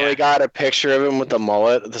 Yeah. And then we got a picture of him with the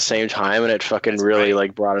mullet at the same time, and it fucking That's really right.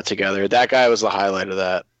 like brought it together. That guy was the highlight of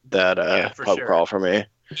that Yeah, for pub sure. crawl for me.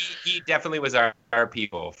 He definitely was our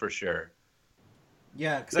people for sure.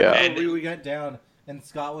 Yeah, because Yeah. I remember we got down and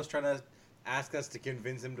Scott was trying to ask us to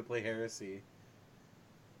convince him to play Heresy.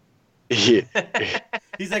 Yeah.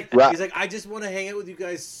 He's like, Right. I just want to hang out with you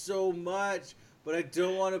guys so much, but I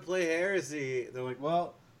don't want to play Heresy. They're like,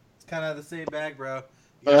 well, it's kind of the same bag, bro.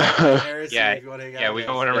 You gotta play Heresy Yeah, if you want to hang out Yeah, with we us.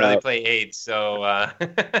 don't want to Yeah. really play 8, so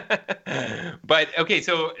but okay,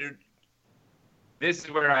 so this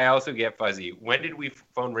is where I also get fuzzy. When did we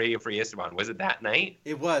phone Radio Free Esteban? Was it that night?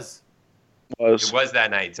 It was. It was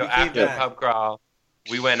that night. So We came after the back. pub crawl,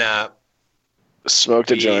 we went up,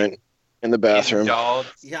 Smoked a We- joint in the bathroom. indulged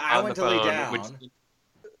Yeah, I on went the to lay phone, down. which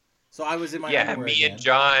So I was in my yeah, underwear me again. and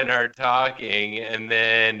John are talking, and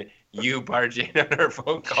then you barge in on our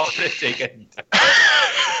phone call to take a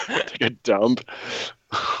Take a dump.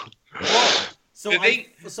 Well, so The thing-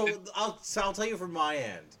 I'll tell you from my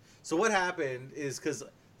end. So what happened is because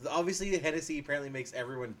obviously the Hennessy apparently makes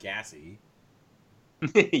everyone gassy.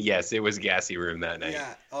 Yes, it was gassy room that night.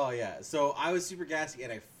 Yeah. Oh yeah. So I was super gassy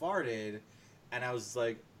and I farted, and I was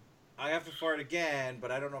like, I have to fart again, but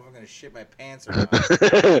I don't know if I'm gonna shit my pants or not.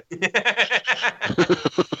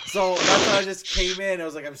 So that's why I just came in. I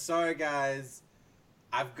was like, I'm sorry guys,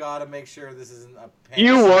 I've got to make sure this isn't a pants.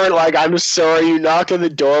 You weren't like, I'm sorry, you knocked on the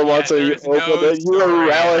door once and you there's opened no it. You were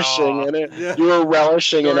story at relishing all. in it. Yeah. You were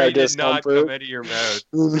relishing in our Story did not come discomfort. out of your mouth.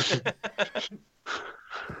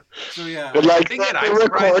 So yeah. But like thing that the I'm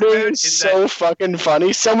surprised recording about is is so fucking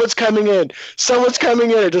funny. Someone's coming in. Someone's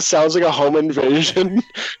coming in. It just sounds like a home invasion.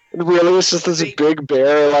 And really, it's just this They- big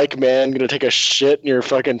bear-like man gonna take a shit in your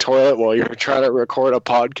fucking toilet while you're trying to record a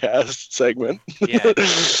podcast segment. Yeah,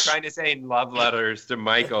 trying to say love letters to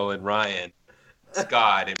Michael and Ryan,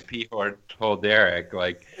 Scott, and P. Told Derek.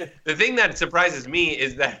 Like, the thing that surprises me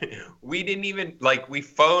is that we didn't even, like, we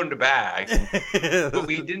phoned back, but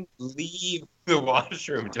we didn't leave the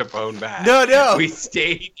washroom to phone back. No. We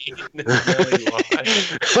stayed in the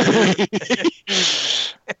washroom.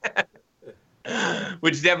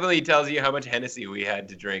 Which definitely tells you how much Hennessy we had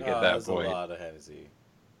to drink at that point. A lot of Hennessy.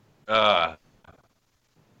 So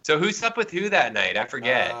who slept with who that night? I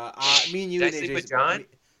forget. Me and you Did I and sleep AJ. with John?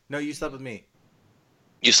 No, you slept with me.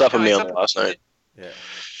 You slept with No, me I on slept last night. Yeah.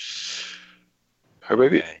 Or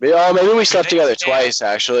maybe, Okay. maybe we slept Next together day- twice.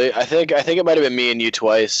 Actually, I think it might have been me and you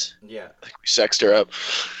twice. Yeah. We sexed her up.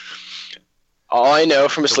 All I know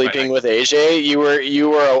from So sleeping what, with AJ,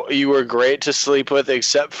 you were great to sleep with,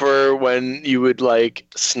 except for when you would like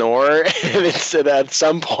snore, and it's at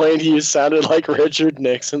some point you sounded like Richard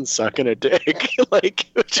Nixon sucking a dick, like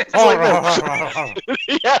just like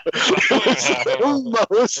yeah, it was the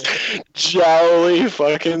most jowly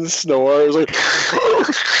fucking snore. It was like.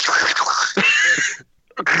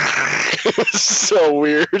 It was so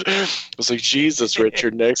weird. I was like, Jesus,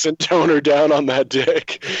 Richard Nixon, tone her down on that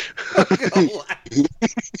dick.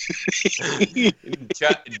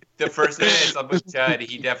 Chud, the first night I slept with Chud,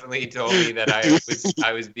 he definitely told me that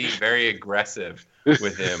I was being very aggressive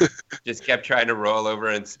with him. Just kept trying to roll over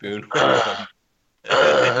and spoon for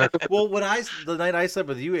him. Well, the night I slept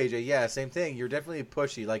with you, AJ, yeah, same thing. You're definitely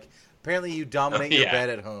pushy. Like, apparently you dominate your yeah. bed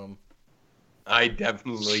at home. I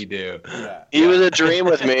definitely do. Yeah. He was a dream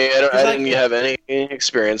with me. I He's like- didn't have any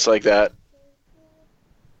experience like that.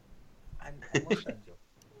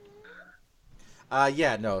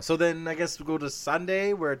 Yeah, no. So then I guess we go to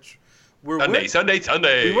Sunday, where we're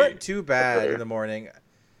Sunday. we weren't too bad in the morning.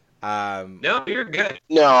 No, you're good.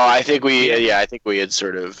 No, I think we had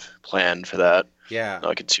sort of planned for that. Yeah,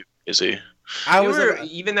 Not get too busy. I was.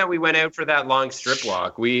 Even that we went out for that long strip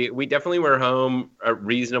walk. We definitely were home a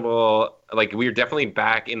reasonable. Like we were definitely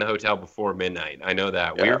back in the hotel before midnight. I know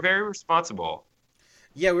that we Yeah. were very responsible.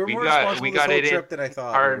 Yeah, we were we more got- responsible we this got whole it in trip than I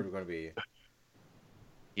thought hard. we were going to be.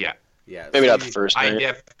 Yeah, Yeah, Maybe so not the first I night.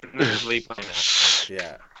 definitely planned that.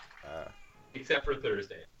 Yeah, Except for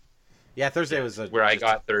Thursday, yeah. Thursday was where I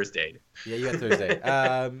got Thursday. Yeah, you got Thursday.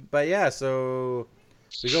 But yeah, so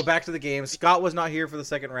we go back to the game. Scott was not here for the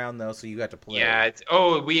second round though, so you got to play. Yeah.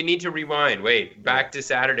 We need to rewind. Wait, back to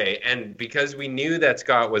Saturday, and because we knew that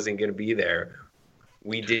Scott wasn't going to be there,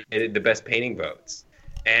 we did the best painting votes,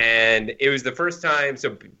 and it was the first time.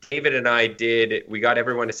 So David and I did. We got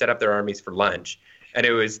everyone to set up their armies for lunch, and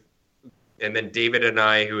it was. And then David and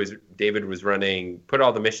I, David was running, put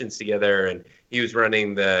all the missions together, and he was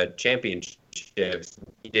running the championships.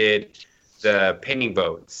 He did the painting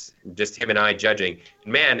votes, just him and I judging.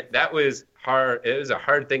 And man, that was hard. It was a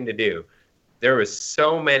hard thing to do. There was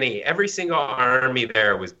so many. Every single army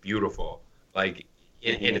there was beautiful. Like,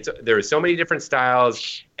 and there were so many different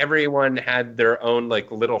styles. Everyone had their own like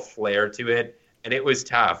little flair to it, and it was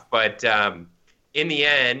tough. But in the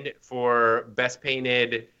end, for best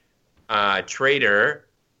painted trader,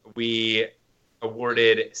 we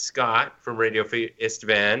awarded Scott from Radio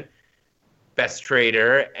Istvan best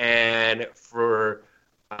trader, and for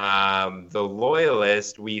the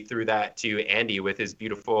loyalist, we threw that to Andy with his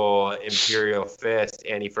beautiful Imperial Fist.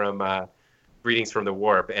 Andy from Greetings from the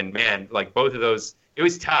Warp, and man, like both of those, it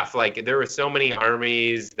was tough. Like there were so many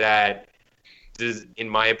armies that, in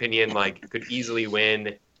my opinion, like could easily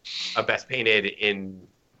win a best painted in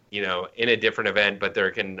a different event, but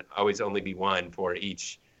there can always only be one for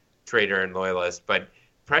each trader and loyalist. But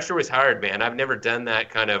pressure was hard, man. I've never done that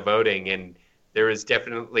kind of voting, and there was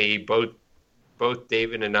definitely both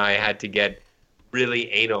David and I had to get really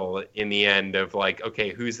anal in the end of like, okay,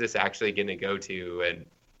 who's this actually going to go to, and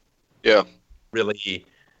Yeah. really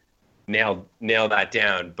nail that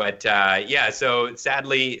down. But so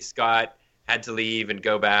sadly Scott had to leave and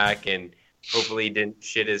go back, and hopefully didn't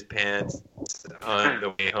shit his pants on the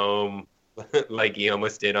way home like he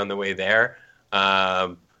almost did on the way there.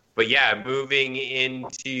 But yeah, moving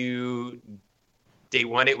into day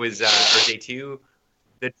one, it was or day two,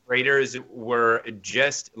 the traders were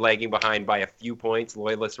just lagging behind by a few points.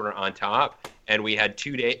 Loyalists were on top, and we had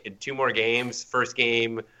two more games. First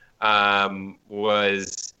game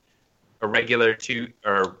was a regular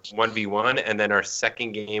 1v1, and then our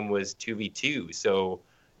second game was 2v2. So,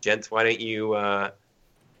 gents, why don't you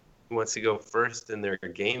who wants to go first in their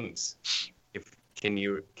games? Can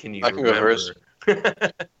you I can go first.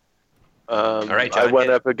 All right, John, I went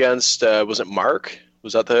up against was it Mark?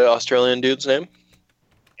 Was that the Australian dude's name?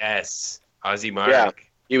 Yes, Aussie Mark. Yeah.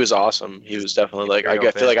 He was awesome. He was definitely like I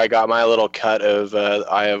Imperial feel like I got my little cut of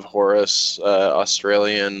Eye of Horus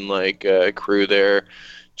Australian crew there,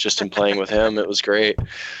 just in playing with him. It was great.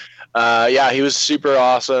 Yeah, he was super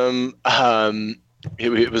awesome.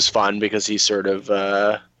 It was fun because he sort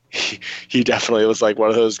of he definitely was like one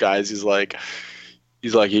of those guys. He's like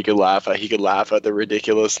he could laugh at the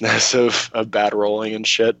ridiculousness of bad rolling and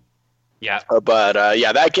shit. Yeah. But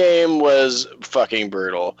yeah, that game was fucking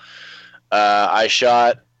brutal. I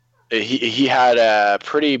shot. He had a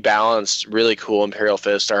pretty balanced, really cool Imperial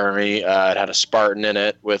Fist army. It had a Spartan in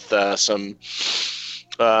it with some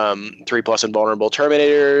 3+ invulnerable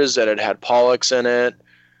Terminators, and it had Pollux in it.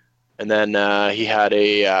 And then he had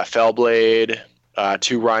a Fellblade,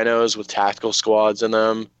 2 Rhinos with tactical squads in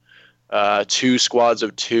them, 2 squads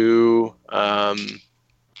of 2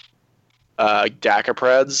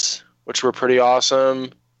 Dakapreds, which were pretty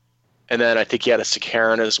awesome. And then I think he had a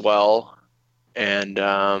Sicaran as well. And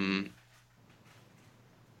I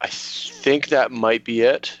think that might be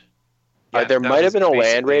it. Yeah, there that might have was been a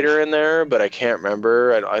Land basically- Raider in there, but I can't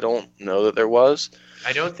remember. I don't know that there was.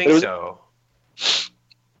 I don't think so.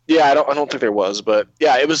 Yeah, I don't think there was, but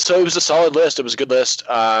yeah, it was a solid list. It was a good list.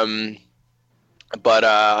 But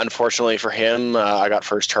unfortunately for him, I got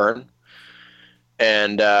first turn,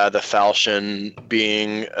 and the Falchion,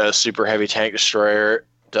 being a super heavy tank destroyer,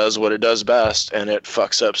 does what it does best, and it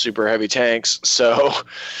fucks up super heavy tanks. So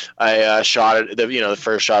I shot it, the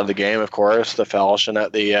first shot of the game, of course, the Falchion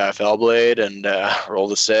at the Fellblade, and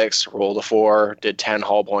rolled a 6, rolled a 4, did 10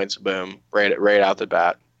 hull points, boom, right out the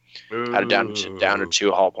bat. Had it down to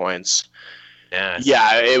 2 hull points. Yes.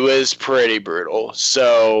 Yeah, it was pretty brutal.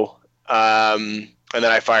 So, and then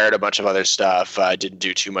I fired a bunch of other stuff. I didn't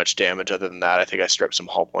do too much damage other than that. I think I stripped some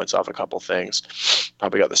hull points off a couple things.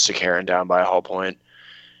 Probably got the Sicaran down by a hull point.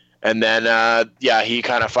 And then, he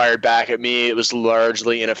kind of fired back at me. It was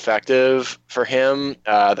largely ineffective for him.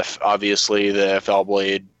 Obviously, the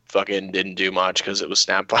Fellblade fucking didn't do much because it was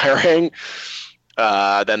snap firing.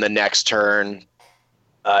 Then the next turn,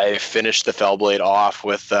 I finished the Fellblade off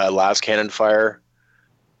with las cannon fire,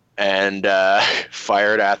 and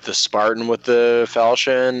fired at the Spartan with the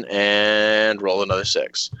Falchion and rolled another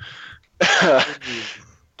 6.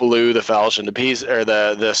 Blew the Falchion to pieces, or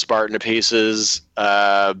the Spartan to pieces.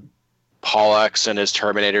 Pollux and his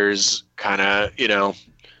Terminators kind of,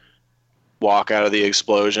 walk out of the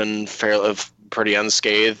explosion pretty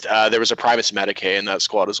unscathed. There was a Primus Medicae in that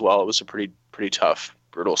squad as well. It was a pretty tough,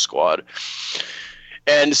 brutal squad.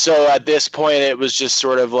 And so at this point, it was just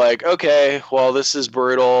sort of like, okay, well, this is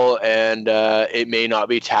brutal, and it may not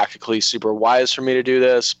be tactically super wise for me to do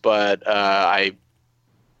this, but I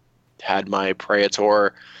had my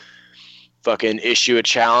Praetor fucking issue a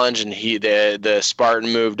challenge, and the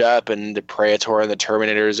Spartan moved up, and the Praetor and the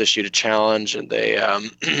Terminators issued a challenge, and they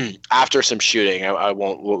after some shooting, I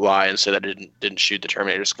won't lie and say that I didn't shoot the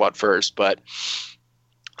Terminator squad first, but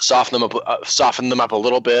softened them up a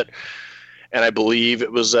little bit. And I believe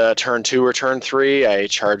it was turn 2 or turn 3. I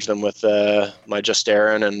charged them with my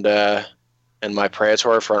Justarin and my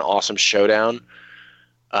Praetor for an awesome showdown.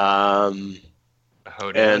 Hoedown,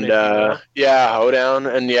 Hoedown,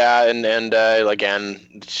 and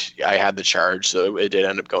again, I had the charge, so it did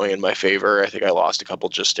end up going in my favor. I think I lost a couple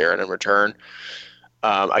Justarin in return.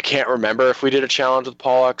 I can't remember if we did a challenge with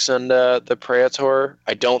Pollux and the Praetor.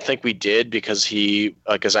 I don't think we did, because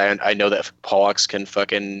I know that Pollux can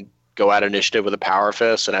fucking go at initiative with a power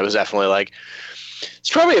fist, and I was definitely like, it's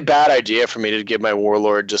probably a bad idea for me to give my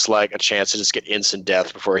Warlord just like a chance to just get instant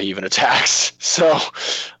death before he even attacks. So I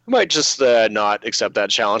might just not accept that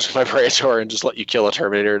challenge with my Praetor and just let you kill a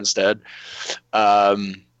Terminator instead.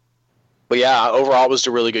 But yeah, overall it was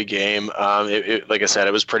a really good game. Like I said,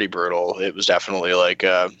 it was pretty brutal. It was definitely like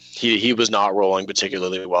he was not rolling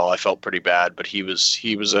particularly well. I felt pretty bad, but he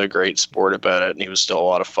was a great sport about it, and he was still a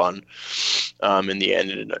lot of fun. In the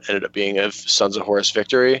end, it ended up being a Sons of Horus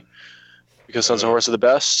victory, because Sons of Horus are the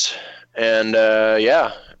best. And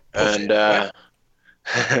and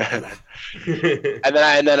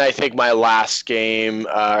then I think my last game.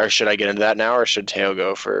 Or should I get into that now, or should Teo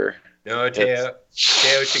go for? No, Teo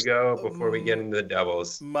should go before we get into the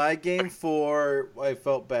doubles. My game 4, I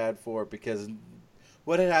felt bad for, because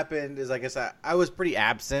what had happened is, I guess I was pretty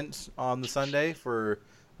absent on the Sunday for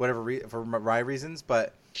for my reasons,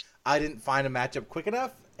 but I didn't find a matchup quick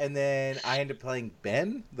enough, and then I ended up playing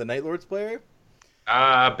Ben, the Night Lords player.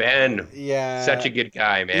 Ben. Yeah, such a good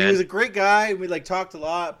guy, man. He was a great guy. We talked a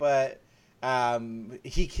lot, but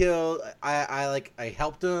he killed. I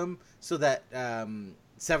helped him so that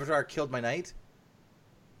Sevatar killed my knight,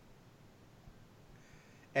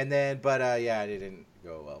 and then it didn't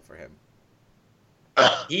go well for him.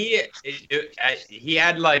 He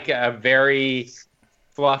had like a very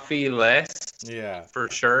fluffy list, Yeah, for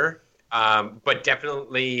sure. But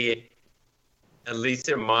definitely, at least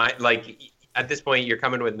in my at this point, you're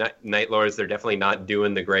coming with Night Lords. They're definitely not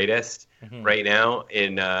doing the greatest right now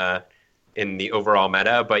in the overall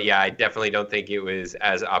meta. But yeah, I definitely don't think it was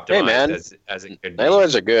as optimized as it could be. Night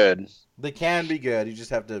Lords are good. they can be good. You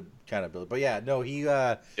just have to kind of build. But yeah, no, he.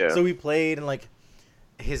 So we played, and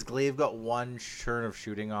his glaive got 1 turn of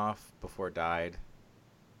shooting off before it died,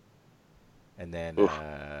 and then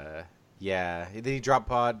Yeah, then he drop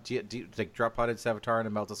podded Savitar and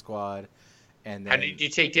a Melta squad, and then How did you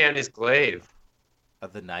take down his glaive?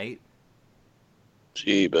 of the night.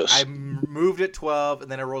 Jeebus. I moved at 12,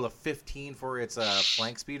 and then I rolled a 15 for its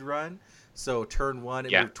flank speed run. So turn 1,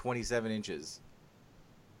 it moved 27 inches.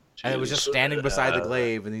 And it was just standing beside the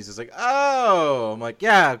glaive, and he's just like, "Oh!" I'm like,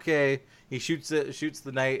 "Yeah, okay." He shoots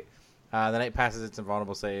the knight. The knight passes its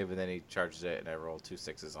invulnerable save, and then he charges it, and I roll 2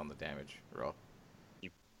 6s on the damage roll.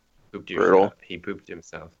 He pooped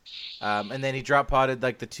himself. And then he drop podded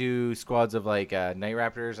like the 2 squads of like Night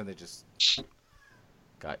Raptors, and they just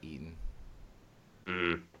got eaten.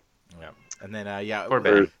 Mm. Yeah, and then Poor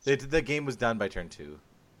Ben. the game was done by turn 2.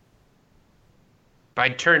 By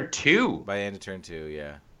turn 2? By the end of turn 2,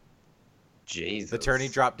 yeah. Jesus. The turn he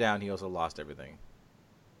dropped down, he also lost everything.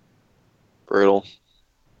 Brutal.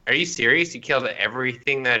 Are you serious? You killed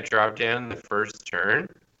everything that dropped down the first turn?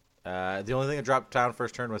 The only thing that dropped down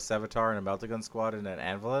first turn was Savitar and a Meltagun squad and an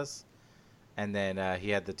Anvilus. And then he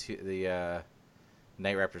had the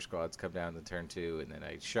Night Raptor squads come down to turn 2, and then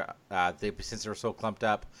I shot. Since they were so clumped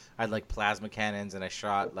up, I had like plasma cannons, and I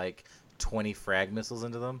shot like 20 frag missiles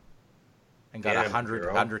into them, and got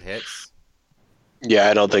 100 hits. Yeah,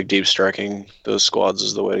 I don't think deep striking those squads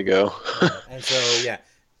is the way to go. And so yeah,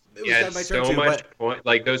 it was done by turn so 2, much point.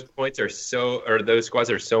 Like those points are those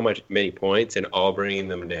squads are so many points, and all bringing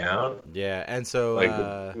them down. Yeah, and so Like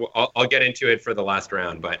I'll get into it for the last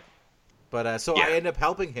round, but I ended up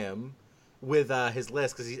helping him with his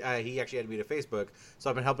list because he actually had me to Facebook.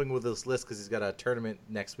 So I've been helping with this list because he's got a tournament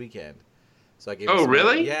next weekend. So I gave. Oh,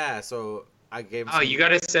 really? Yeah. So I gave. Oh, you got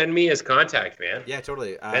to send me his contact, man. Yeah,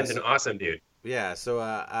 totally. Ben's an awesome dude. Yeah. So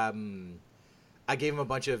I gave him a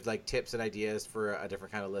bunch of like tips and ideas for a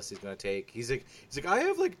different kind of list he's gonna take. He's like, I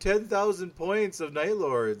have like 10,000 points of Night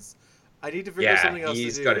Lords. I need to figure something else to do.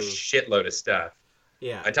 He's got a shitload of stuff.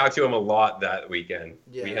 Yeah. I talked to him a lot that weekend.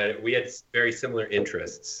 Yeah. We had very similar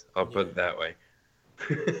interests. I'll put it that way.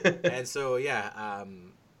 And so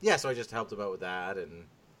so I just helped him out with that, and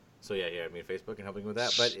so I mean Facebook and helping with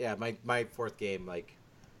that. But yeah, my fourth game, like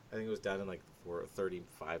I think it was done in like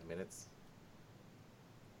 35 minutes.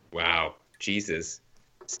 Wow, Jesus,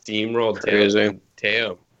 steamrolled Crazy.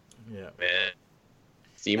 Teo, Yeah, man,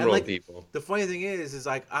 steamrolled like, people. The funny thing is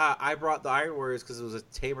like I brought the Iron Warriors because it was a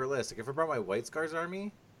tamer list. Like if I brought my White Scars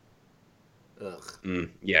army, ugh.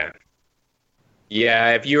 Yeah.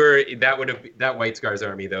 If you were that White Scars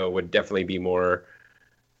army though would definitely be more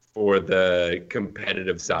for the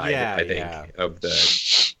competitive side. I think of the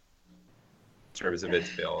in terms of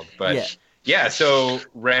its build, but So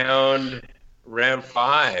round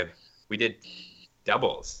 5 we did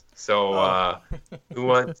doubles. So who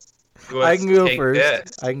wants I can go to take first.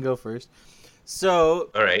 this? I can go first. So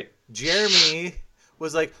All right. Jeremy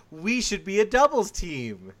was like, we should be a doubles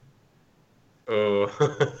team. Oh.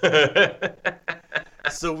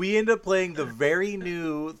 So we end up playing the very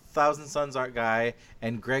new Thousand Suns art guy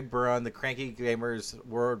and Greg Buron, the Cranky Gamers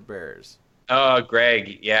Word Bearers. Oh,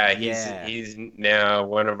 Greg. Yeah, he's now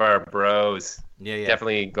one of our bros. Yeah.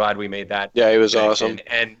 Definitely glad we made that. Yeah, he was awesome.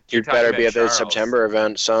 And You'd better be at the September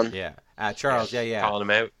event, son. Yeah. Charles, yeah. Calling him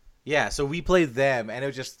out. Yeah, so we played them, and it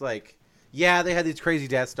was just like, they had these crazy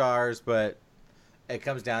Death Stars, but it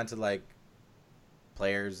comes down to like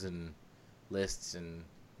players and lists, and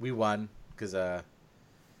we won because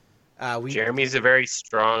Jeremy's a very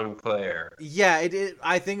strong player. Yeah,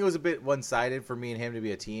 I think it was a bit one-sided for me and him to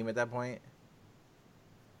be a team at that point.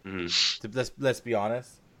 Let's be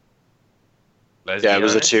honest. It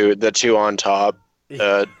was the two on top,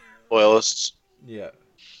 loyalists. Yeah.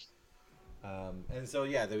 And so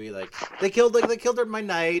they killed my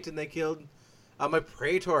knight, and they killed my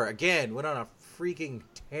praetor again. Went on a freaking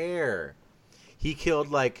tear. He killed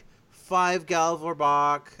like 5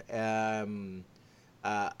 Galvorbach.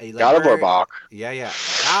 Galvorbach. Yeah.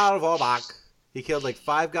 Galvorbach. He killed like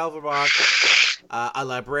 5 Galvorbach, a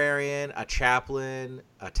librarian, a chaplain,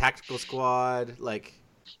 a tactical squad. Like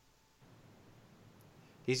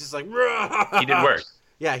he's just like he did work.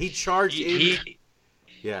 Yeah, he charged in.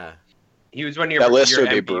 Yeah. He was one of your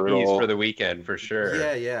MVPs for the weekend, for sure.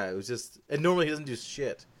 Yeah. It was just... And normally he doesn't do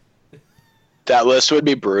shit. That list would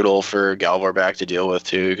be brutal for Galvorbach to deal with,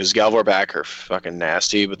 too, because Galvorbach are fucking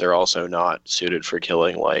nasty, but they're also not suited for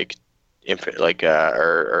killing, or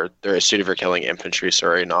they're suited for killing infantry,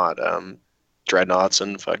 not dreadnoughts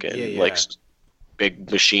and fucking, big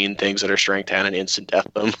machine things that are strength 10 and instant death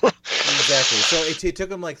them. Exactly. So it took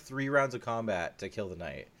him, 3 rounds of combat to kill the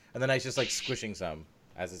knight. And the knight's just, squishing some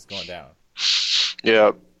as it's going down.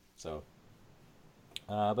 Yeah. So,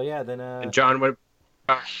 but yeah, then. And John, what?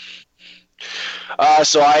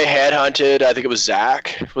 So I headhunted. I think it was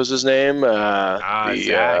Zach was his name.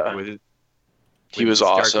 Zach with he was his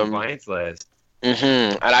Dark awesome. Compliance list.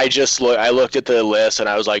 And I looked at the list and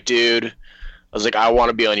I was like, dude, I was like, I want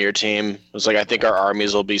to be on your team. I was like, I think our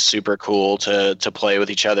armies will be super cool to play with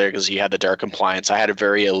each other because he had the Dark Compliance. I had a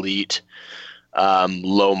very elite,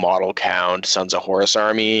 low model count Sons of Horus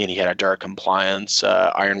army, and he had a Dark Compliance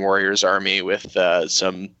Iron Warriors army with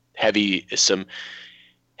some heavy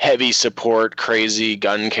support, crazy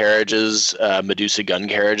gun carriages, Medusa gun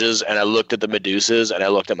carriages. And I looked at the Medusas and I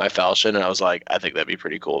looked at my Falchion and I was like, I think that'd be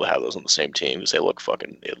pretty cool to have those on the same team because they look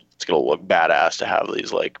it's going to look badass to have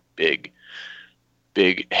these like big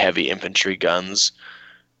heavy infantry guns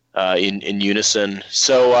in unison.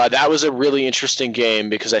 So that was a really interesting game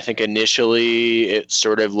because I think initially it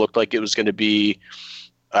sort of looked like it was going to be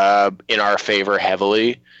in our favor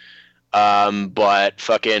heavily. But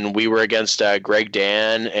fucking we were against Greg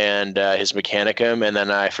Dan and his Mechanicum, and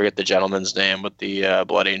then I forget the gentleman's name with the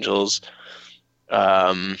Blood Angels.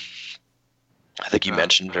 I think you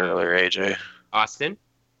mentioned earlier, AJ. Austin?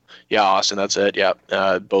 Yeah, Austin, that's it. Yeah.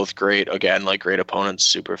 Both great, again, like great opponents,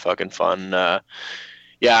 super fucking fun.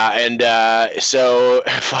 So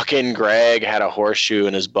fucking Greg had a horseshoe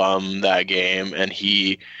in his bum that game, and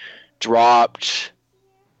he dropped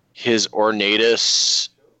his Ornatus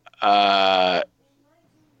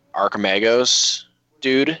Archimagos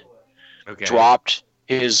dude. Okay. Dropped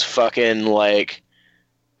his fucking like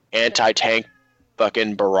anti-tank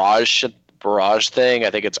fucking barrage thing.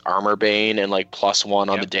 I think it's Armor Bane and like +1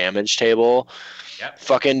 on the damage table. Yep.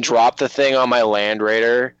 Fucking dropped the thing on my Land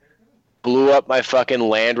Raider. Blew up my fucking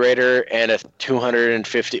Land Raider and a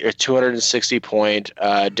 250 or 260 point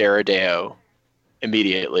Daradeo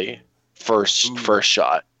immediately. First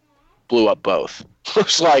shot. Blew up both.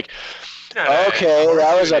 Looks like okay,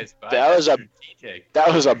 that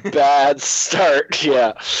was a bad start.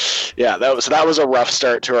 Yeah, that was a rough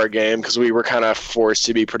start to our game because we were kind of forced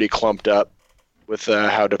to be pretty clumped up with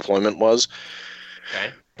how deployment was.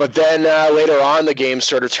 Okay. But then later on, the game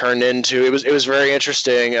sort of turned into it was very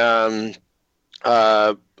interesting.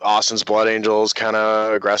 Austin's Blood Angels kind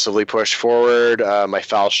of aggressively pushed forward. My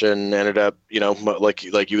Falchion ended up, like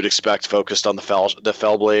you would expect, focused on the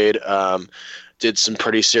Fellblade. Did some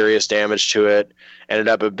pretty serious damage to it. Ended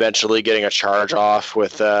up eventually getting a charge off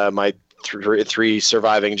with my three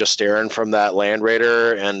surviving Justarin from that Land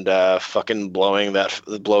Raider and fucking blowing the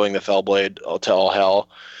Fellblade to all hell.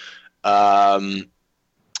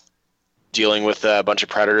 Dealing with a bunch of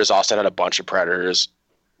Predators. Austin had a bunch of Predators.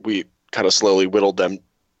 We kind of slowly whittled them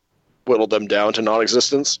down to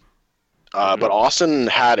non-existence. But Austin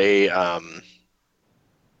had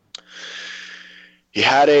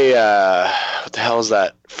what the hell is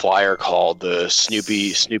that flyer called? The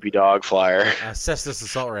Snoopy Dog flyer. Cestus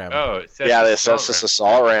Assault Ram. Oh, the Cestus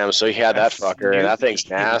Assault Ram. So he had that fucker, and that thing's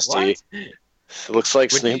nasty. It looks like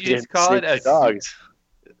Snoopy. Dog. It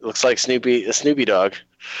looks like a Snoopy Dog.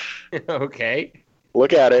 Okay.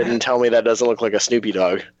 Look at it and tell me that doesn't look like a Snoopy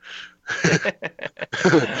Dog.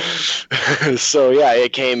 So yeah,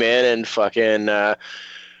 it came in and fucking.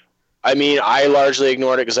 I largely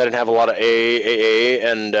ignored it because I didn't have a lot of AAA,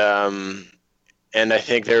 and I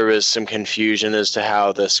think there was some confusion as to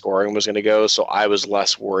how the scoring was going to go. So I was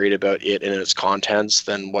less worried about it and its contents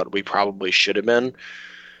than what we probably should have been.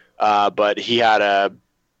 But he had a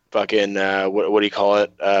fucking what do you call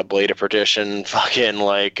it? Blade of Perdition. Fucking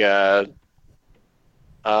like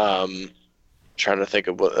trying to think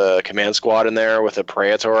of a command squad in there with a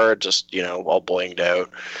Praetor, just all blinged out.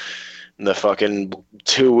 And the fucking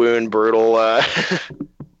 2-wound brutal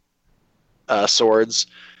swords,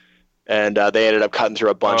 and they ended up cutting through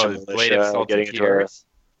a bunch of militia, getting into our.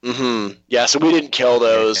 Yeah, so we didn't kill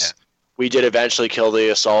those. Yeah. We did eventually kill the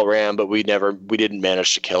assault ram, but we didn't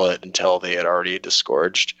manage to kill it until they had already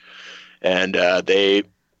disgorged, and they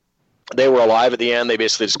were alive at the end. They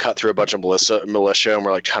basically just cut through a bunch of militia and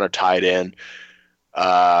were like trying to tie it in,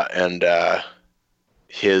 and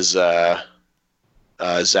his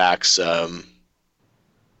Zach's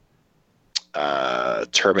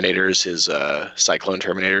Terminators, his Cyclone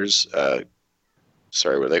Terminators.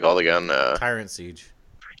 Sorry, what are they called again? Tyrant Siege.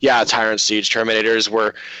 Yeah, Tyrant Siege Terminators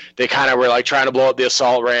were like trying to blow up the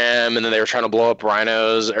assault ram, and then they were trying to blow up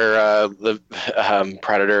rhinos or the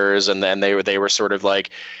Predators, and then they were sort of like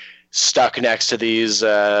stuck next to these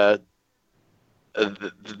the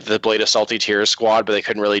Blade of Salty Tears squad, but they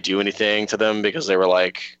couldn't really do anything to them because they were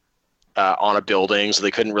like on a building, so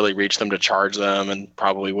they couldn't really reach them to charge them, and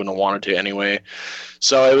probably wouldn't have wanted to anyway.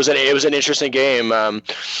 So it was an interesting game.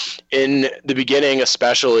 In the beginning,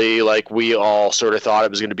 especially, like, we all sort of thought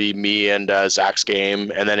it was going to be me and Zach's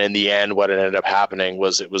game, and then in the end, what ended up happening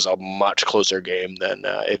was it was a much closer game than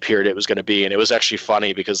it appeared it was going to be, and it was actually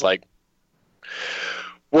funny because, like,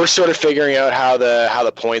 we're sort of figuring out how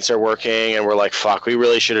the points are working, and we're like, fuck, we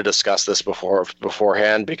really should have discussed this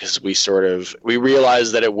beforehand, because we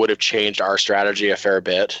realized that it would have changed our strategy a fair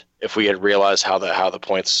bit if we had realized how the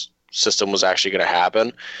points system was actually going to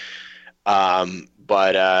happen.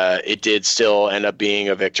 But it did still end up being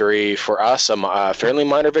a victory for us, a fairly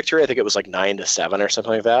minor victory. I think it was like 9-7 or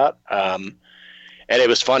something like that. And it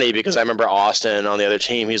was funny because I remember Austin on the other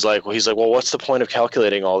team. He's like, well, what's the point of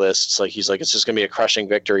calculating all this? It's just going to be a crushing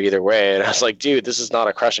victory either way. And I was like, dude, this is not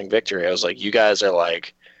a crushing victory. I was like, you guys are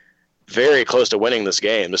like very close to winning this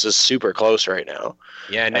game. This is super close right now.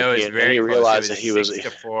 Yeah, no, it's very close. Realized that he was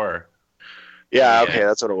 6-4. Yeah, okay,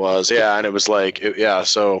 that's what it was. Yeah, and it was like,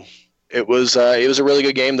 so it was a really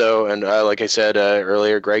good game though. And like I said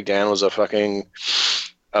earlier, Greg Dan was a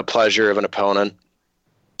pleasure of an opponent.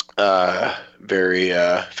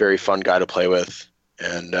 Very fun guy to play with,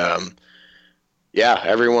 and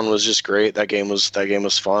everyone was just great. That game was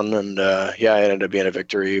fun, and it ended up being a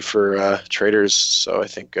victory for Traders. So I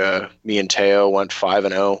think me and Teo went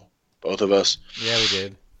 5-0, both of us. Yeah, we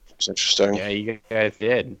did. It's interesting. Yeah, you guys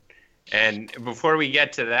did. And before we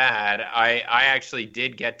get to that, I actually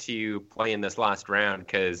did get to play in this last round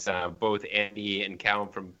because both Andy and Callum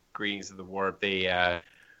from Greetings of the Warp, they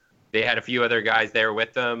had a few other guys there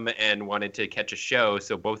with them and wanted to catch a show,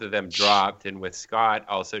 so both of them dropped. And with Scott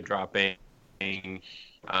also dropping,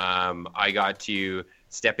 I got to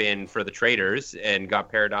step in for the Traders and got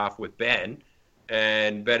paired off with Ben.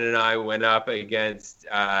 And Ben and I went up against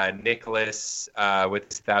Nicholas with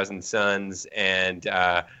his Thousand Suns and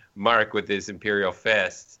Mark with his Imperial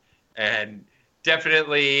Fists. And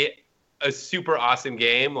definitely a super awesome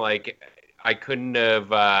game. Like, I couldn't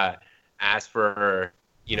have asked for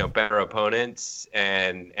better opponents,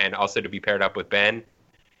 and also to be paired up with Ben.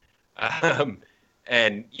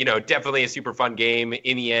 And definitely a super fun game.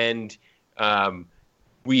 In the end,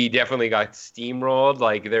 we definitely got steamrolled.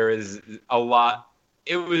 Like, it was a lot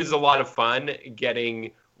of fun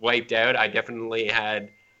getting wiped out. I definitely had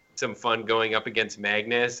some fun going up against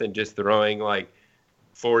Magnus and just throwing like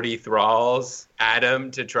 40 thralls at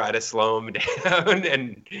him to try to slow him down,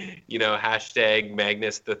 and hashtag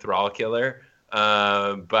Magnus the Thrall Killer.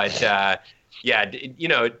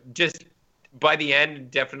 Just by the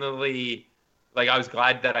end, definitely, like, I was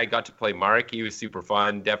glad that I got to play Mark. He was super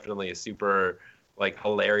fun, definitely a super, like,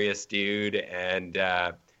 hilarious dude. And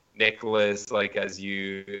Nicholas, like,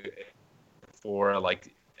 for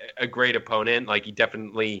like a great opponent, like, he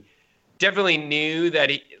definitely knew that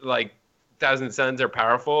he, like, Thousand Suns are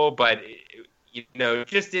powerful, but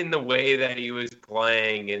just in the way that he was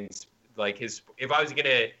playing, and like, if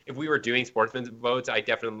we were doing sportsman's votes, I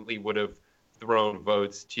definitely would have thrown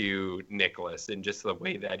votes to Nicholas, and just the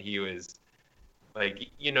way that he was, like,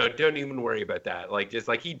 don't even worry about that. Like, just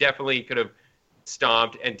like, he definitely could have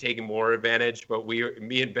stomped and taken more advantage, but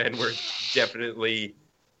me and Ben were definitely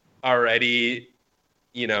already,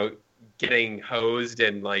 getting hosed,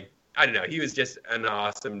 and, like, I don't know, he was just an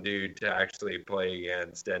awesome dude to actually play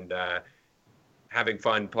against, and having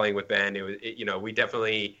fun playing with Ben. It was,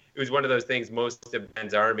 it was one of those things. Most of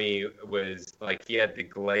Ben's army was like, he had the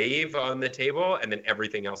glaive on the table, and then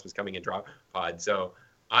everything else was coming in drop pod. So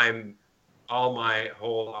all my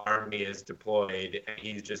whole army is deployed, and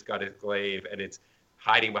he's just got his glaive, and it's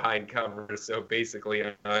hiding behind cover. So basically,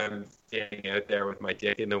 I'm standing out there with my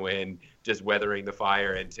dick in the wind, just weathering the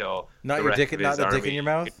fire until not the dick in your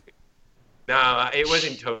mouth. No, it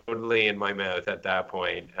wasn't totally in my mouth at that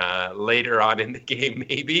point. Later on in the game,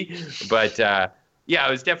 maybe. But, it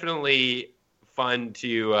was definitely fun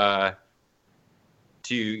to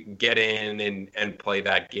get in and play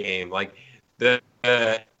that game. Like, the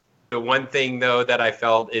one thing, though, that I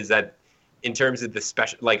felt is that in terms of the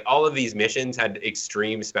special, like, all of these missions had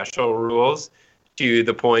extreme special rules to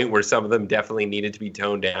the point where some of them definitely needed to be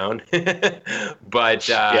toned down. But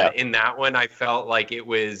in that one, I felt like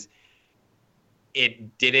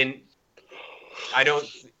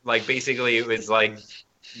basically it was like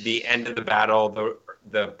the end of the battle,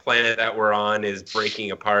 the planet that we're on is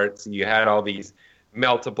breaking apart, so you had all these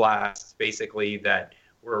melt-a-blasts basically that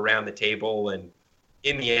were around the table, and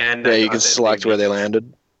in the end, you can select where they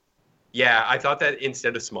landed. Yeah, I thought that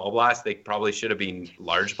instead of small blasts, they probably should have been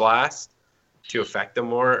large blasts to affect them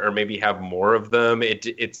more, or maybe have more of them.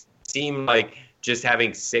 It seemed like just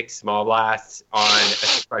having 6 small blasts on a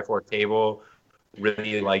 6x4 table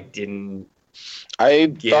really like didn't. I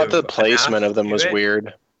thought the give placement enough of them to was it.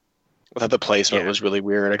 weird. I thought the placement Yeah. was really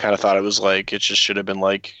weird. I kind of thought it was like it just should have been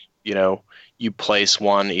like, you know, you place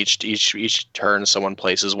one each turn. Someone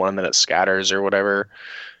places one, and then it scatters or whatever,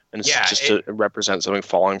 and it's Yeah, just to represent something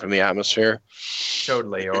falling from the atmosphere.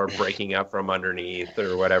 Totally, or breaking up from underneath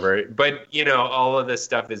or whatever. But you know, all of this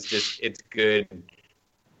stuff is just it's good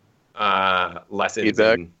lessons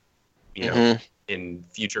Feedback. in, you know, Mhm. in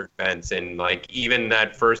future events. And like even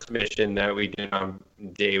that first mission that we did on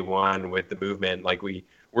day 1 with the movement, like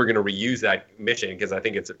we're going to reuse that mission because I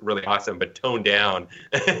think it's really awesome, but tone down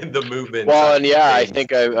the movement. Well, and yeah, I things.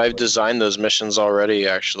 think I've designed those missions already,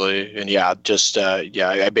 actually, and yeah, just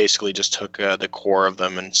I basically just took the core of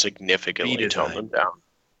them and significantly toned them down.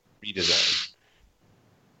 Redesign.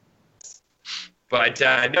 But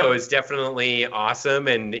no, it's definitely awesome.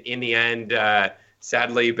 And in the end,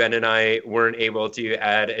 sadly, Ben and I weren't able to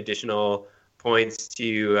add additional points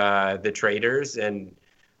to the traders. And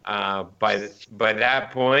by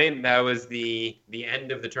that point, that was the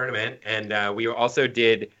end of the tournament. And we also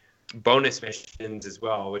did bonus missions as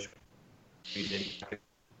well, which we didn't.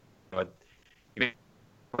 But you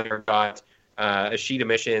got a sheet of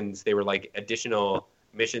missions. They were like additional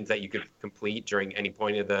missions that you could complete during any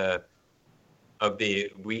point of the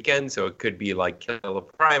weekend. So it could be like kill a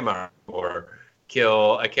Primarch or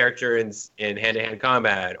kill a character in hand-to-hand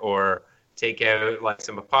combat or take out like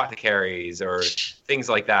some apothecaries or things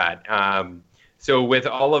like that. So with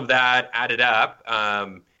all of that added up,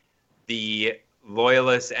 the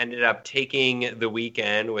Loyalists ended up taking the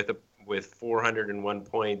weekend with 401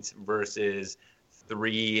 points versus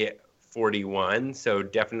 341. So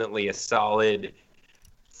definitely a solid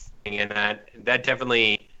thing, and that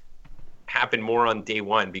definitely happened more on day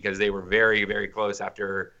 1 because they were very, very close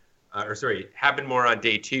after, happened more on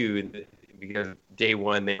day 2 because day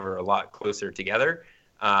 1 they were a lot closer together.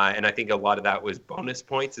 And I think a lot of that was bonus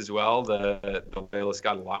points as well. The Loyalists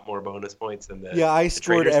got a lot more bonus points than the I the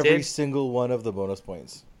scored Traders every did. single one of the bonus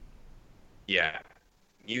points. Yeah,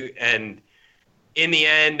 and in the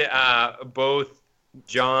end, both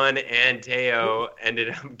John and Teo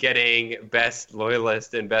ended up getting best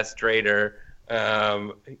Loyalist and best Trader.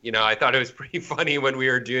 I thought it was pretty funny when we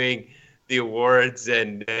were doing the awards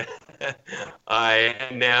and I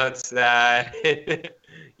announced that,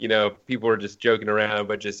 people were just joking around,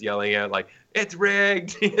 but just yelling out like, it's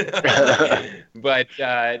rigged. But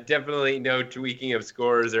definitely no tweaking of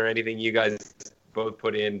scores or anything. You guys both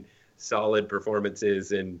put in solid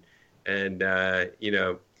performances and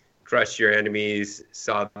crushed your enemies,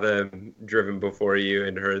 saw them driven before you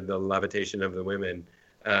and heard the levitation of the women.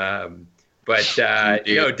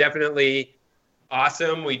 Definitely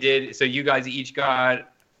awesome. We did. So you guys each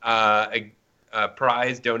got a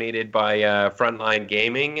prize donated by Frontline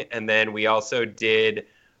Gaming, and then we also did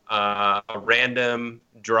a random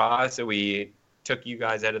draw. So we took you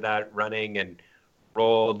guys out of that running and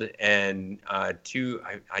rolled, and two.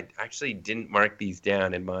 I actually didn't mark these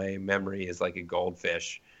down, and my memory is like a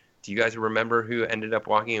goldfish. Do you guys remember who ended up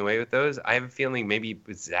walking away with those? I have a feeling maybe it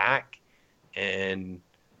was Zach, and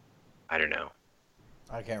I don't know.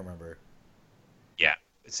 I can't remember. Yeah.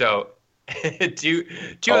 So two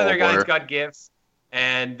other guys got gifts,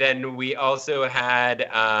 and then we also had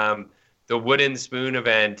the Wooden Spoon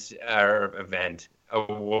award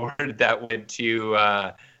that went to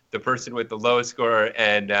the person with the lowest score,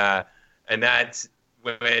 and that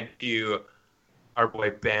went to our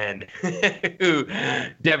boy Ben, who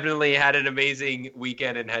definitely had an amazing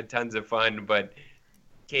weekend and had tons of fun, but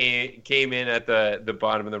came in at the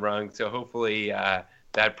bottom of the rung. So hopefully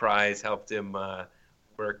that prize helped him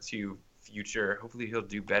work to future. Hopefully he'll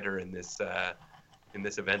do better in this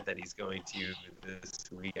event that he's going to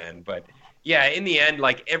this weekend. But yeah, in the end,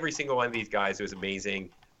 like every single one of these guys was amazing.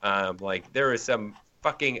 Like there was some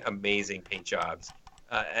fucking amazing paint jobs,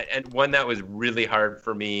 and one that was really hard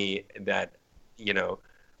for me that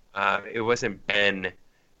it wasn't Ben.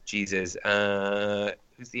 Jesus,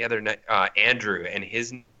 who's the other night? Andrew and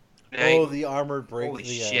his night. Oh, the armored break. Holy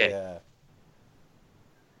yeah, shit. Yeah.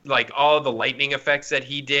 Like all the lightning effects that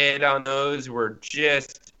he did on those were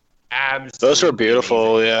just absolutely Those were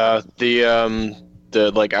beautiful. amazing. Yeah,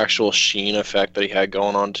 the like actual sheen effect that he had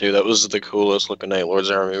going on too. That was the coolest looking Night Lord's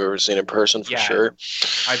army we've ever seen in person for sure.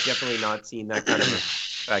 I've definitely not seen that kind of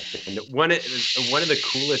effect. And one of the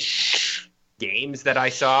coolest games that I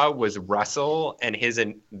saw was Russell and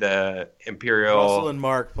the Imperial. Russell and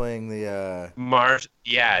Mark playing the Mark.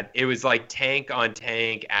 Yeah, it was like tank on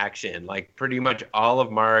tank action. Like pretty much all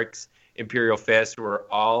of Mark's Imperial fists were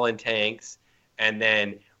all in tanks, and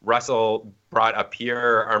then Russell brought a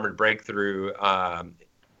pure armored breakthrough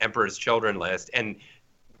Emperor's Children list, and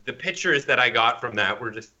the pictures that I got from that were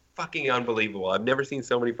just fucking unbelievable. I've never seen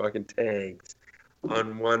so many fucking tanks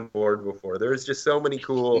on one board before. There's just so many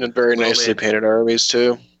cool and very nicely painted armies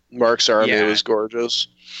too. Mark's army was gorgeous.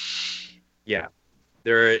 Yeah.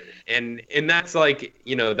 And that's like,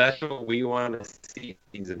 that's what we want to see at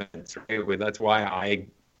these events, right? That's why I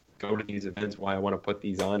go to these events, why I want to put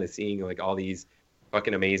these on, is seeing like all these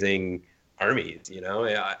fucking amazing armies.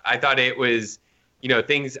 I thought it was,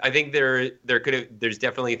 things. I think there's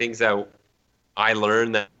definitely things that I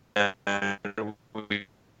learned that we,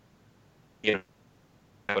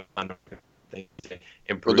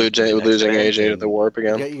 we're losing AJ to the warp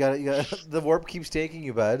again. You got the warp keeps taking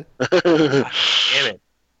you, bud. Damn it.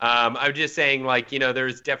 I'm just saying, like,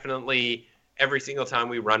 there's definitely every single time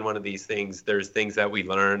we run one of these things, there's things that we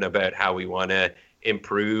learn about how we want to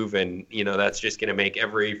improve, and that's just going to make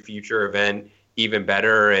every future event even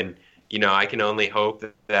better. And I can only hope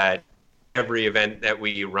that every event that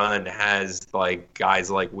we run has like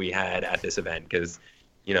guys like we had at this event, because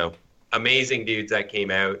amazing dudes that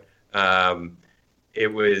came out. It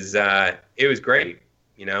was great.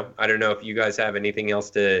 I don't know if you guys have anything else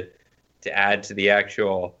to add to the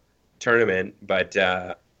actual tournament, but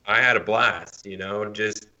I had a blast.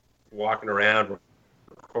 Just walking around,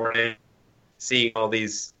 recording, seeing all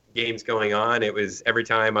these games going on. It was, every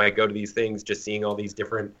time I go to these things, just seeing all these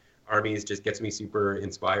different armies just gets me super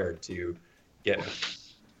inspired to get them.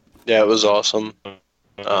 Yeah, it was awesome.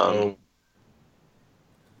 You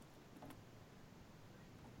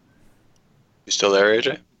still there,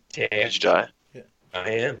 AJ? Yeah. Did you die? Yeah. I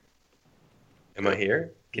am. Am I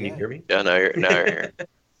here? Can you hear me? Yeah, now you're here.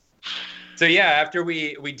 So yeah, after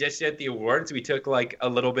we dished out the awards, we took like a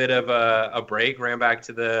little bit of a break, ran back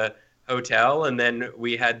to the hotel, and then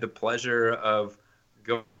we had the pleasure of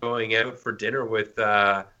going out for dinner with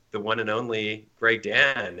the one and only Greg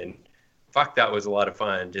Dan, and fuck, that was a lot of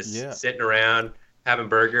fun. Just sitting around, having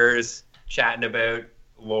burgers, chatting about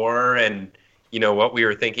lore, and what we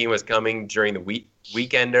were thinking was coming during the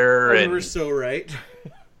weekender. You and were so right.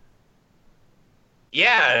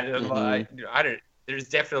 Yeah, Mm-hmm. I don't. There's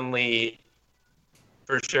definitely,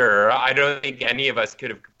 for sure. I don't think any of us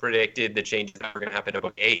could have predicted the changes that were going to happen to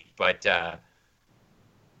Book 8, but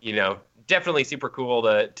definitely super cool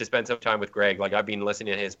to spend some time with Greg. Like, I've been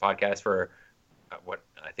listening to his podcast for what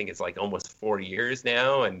I think it's like almost 4 years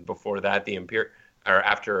now, and before that,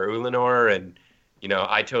 after Ulanor, and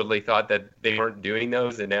I totally thought that they weren't doing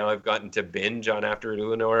those, and now I've gotten to binge on After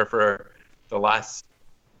Ulanor for the last,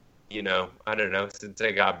 I don't know, since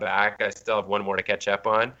I got back. I still have one more to catch up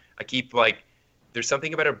on. I keep there's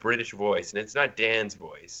something about a British voice, and it's not Dan's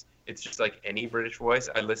voice. It's just like any British voice.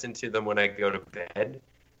 I listen to them when I go to bed,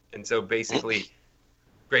 and so basically,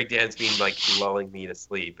 Greg Dan's been lulling me to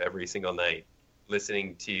sleep every single night,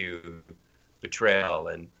 listening to Betrayal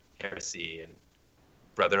and Heresy and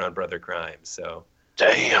Brother on Brother Crimes. So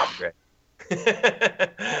damn. Great.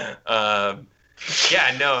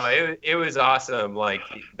 Yeah, no, it was awesome. Like,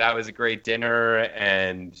 that was a great dinner,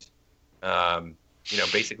 and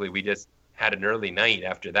basically we just had an early night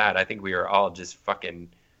after that. I think we were all just fucking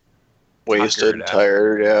wasted,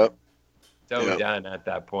 tired, yeah. So done at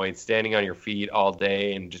that point, standing on your feet all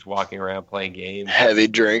day and just walking around playing games. Heavy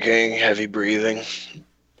drinking, heavy breathing.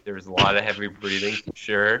 There was a lot of heavy breathing, for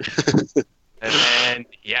sure. And then,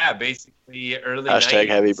 basically early night,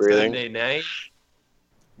 heavy breathing. Sunday night.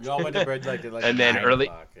 We all went to bed at and then 9 early.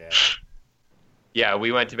 o'clock, Yeah,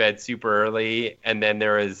 we went to bed super early, and then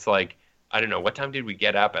there was I don't know, what time did we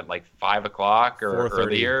get up at? 5 o'clock or 4:30.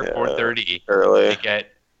 earlier? 4:30. Early.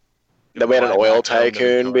 Then we had an oil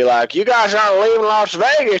tycoon be like, "You guys aren't leaving Las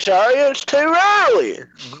Vegas, are you? It's too early."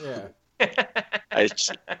 Yeah. I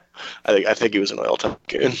think he was an oil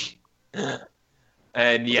tycoon.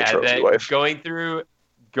 And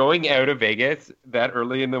going out of Vegas that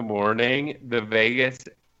early in the morning, the Vegas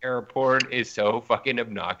airport is so fucking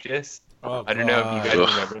obnoxious. Oh, I don't know if you guys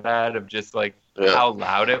remember that, of just how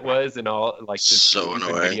loud it was and all so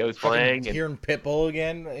annoying. videos playing. Hearing Pitbull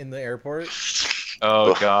again in the airport.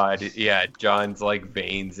 Oh God, yeah. John's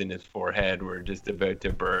veins in his forehead were just about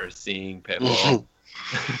to burst seeing Pitbull.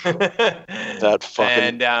 That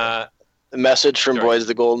fucking the message from Boys of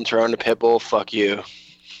the Golden Throne to Pitbull. Fuck you.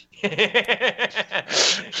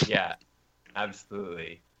 Yeah,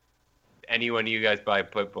 absolutely. Anyone you guys buy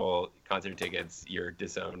Pitbull concert tickets, you're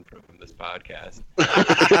disowned from this podcast.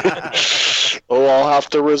 Oh, I'll have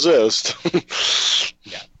to resist.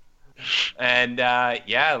 Yeah. And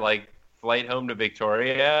flight home to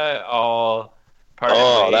Victoria, all part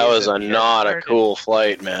of that was not a cool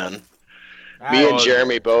flight, man. Me and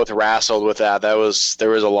Jeremy both wrestled with that. There was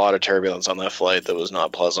a lot of turbulence on that flight that was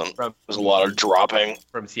not pleasant. There was a lot of dropping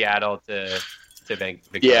from Seattle to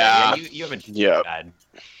Victoria. Yeah. You haven't bad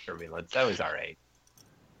turbulence. That was all right.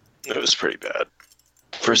 It was pretty bad.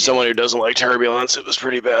 For someone who doesn't like turbulence, it was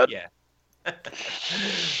pretty bad. Yeah.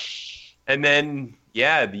 And then,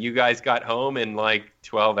 you guys got home in like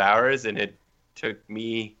 12 hours, and it took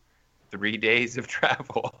me 3 days of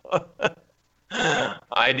travel.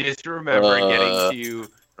 I just remember getting to...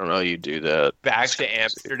 I don't know how you do that. Back to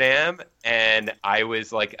Amsterdam, and I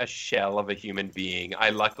was like a shell of a human being. I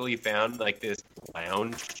luckily found like this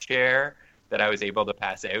lounge chair that I was able to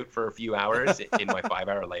pass out for a few hours in my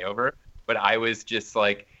 5-hour layover. But I was just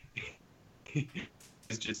like, hating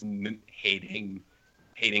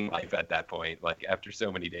life at that point. Like after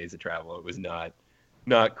so many days of travel, it was not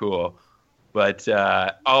cool. But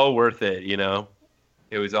all worth it, you know.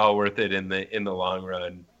 It was all worth it in the long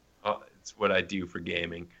run. It's what I do for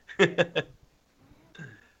gaming.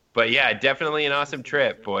 But yeah, definitely an awesome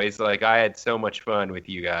trip, boys. Like I had so much fun with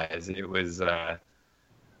you guys. It was,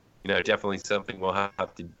 definitely something we'll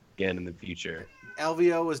have to again in the future.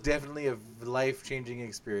 LVO was definitely a life-changing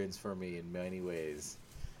experience for me in many ways.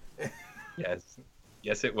 Yes,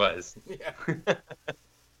 it was. Yeah.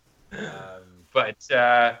 But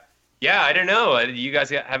I don't know. You guys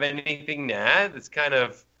have anything to add? It's kind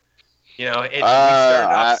of,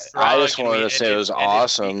 I just wanted to say it was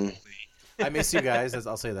awesome. I miss you guys.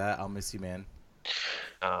 I'll say that. I'll miss you, man.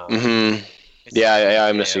 Yeah,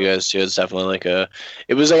 I miss you guys too. It's definitely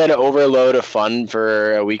it was like an overload of fun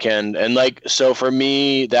for a weekend, and so for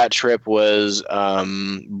me, that trip was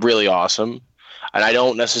really awesome. And I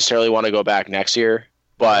don't necessarily want to go back next year,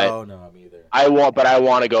 but no, me either. I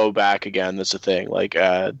want to go back again. That's the thing.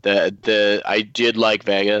 I did like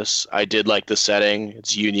Vegas. I did like the setting.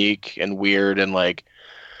 It's unique and weird, and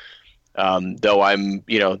though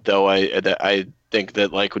I think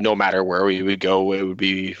that no matter where we would go, it would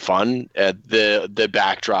be fun. The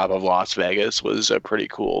backdrop of Las Vegas was a pretty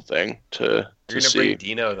cool thing to You're gonna see. bring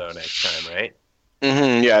Dino though next time, right?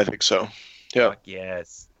 Yeah, I think so. Yeah. Fuck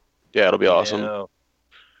yes. Yeah, it'll be awesome.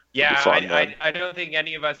 Yeah, fun, I don't think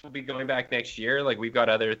any of us will be going back next year. Like we've got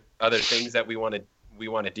other things that we want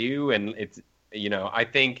to do, and it's I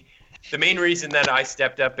think the main reason that I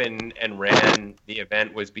stepped up and ran the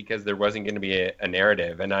event was because there wasn't going to be a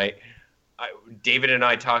narrative, and David and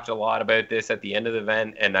I talked a lot about this at the end of the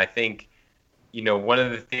event, and I think one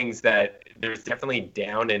of the things that there's definitely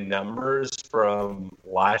down in numbers from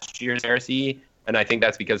last year's RC, and I think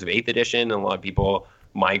that's because of 8th edition, and a lot of people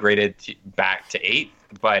migrated back to 8th.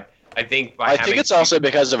 But I think I think it's also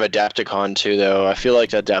because of Adepticon too, though. I feel like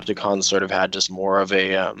Adepticon sort of had just more of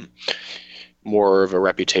a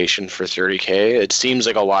reputation for 30K. It seems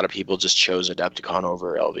like a lot of people just chose Adepticon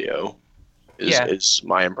over LVO. Is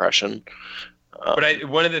my impression. But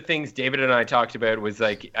one of the things David and I talked about was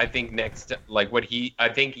I think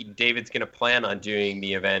David's going to plan on doing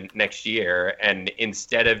the event next year, and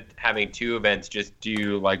instead of having 2 events, just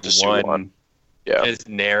do one. Yeah. Just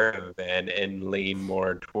narrative and lean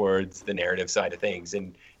more towards the narrative side of things.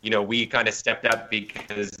 And, we kind of stepped up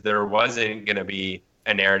because there wasn't going to be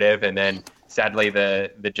a narrative. And then sadly,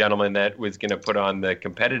 the gentleman that was going to put on the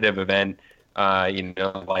competitive event,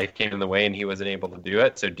 life came in the way and he wasn't able to do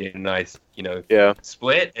it. So Dave and I,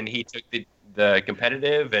 split, and he took the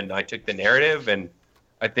competitive and I took the narrative. And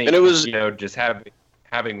I think, and it was, just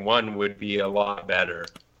having one would be a lot better.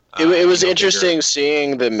 It was interesting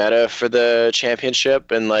seeing the meta for the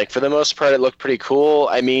championship, and for the most part, it looked pretty cool.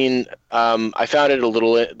 I mean, I found it a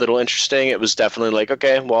little interesting. It was definitely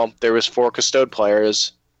okay, well, there was 4 Custode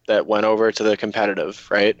players that went over to the competitive,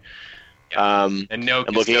 right? Yeah. And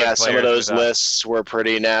looking at some of those lists were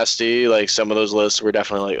pretty nasty. Some of those lists were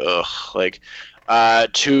definitely ugh.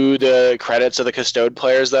 To the credits of the Custode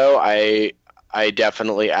players, though, I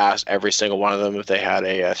definitely asked every single one of them if they had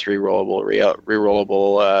a 3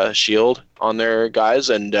 rerollable shield on their guys,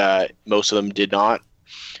 and most of them did not,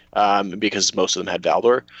 because most of them had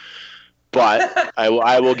Valdor. But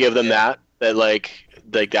I will give them that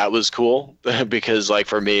that was cool, because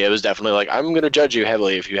for me it was definitely I'm going to judge you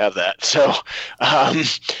heavily if you have that. So,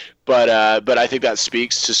 but I think that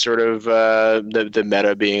speaks to sort of the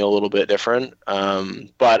meta being a little bit different.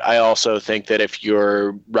 But I also think that if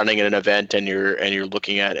you're running an event and you're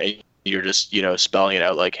looking at it, you're just spelling it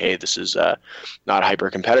out hey, this is not hyper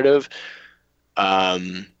competitive.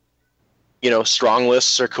 Strong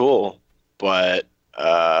lists are cool, but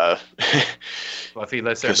fluffy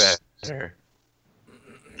lists are better.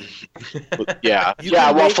 Yeah.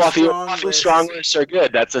 Well, fluffy strong lists are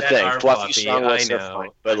good. That's the thing. Fluffy strong lists are fine.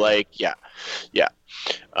 But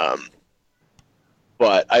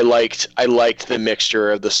but I liked the mixture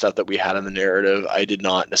of the stuff that we had in the narrative. I did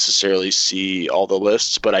not necessarily see all the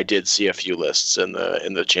lists, but I did see a few lists in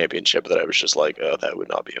the championship that I was just like, oh, that would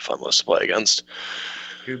not be a fun list to play against.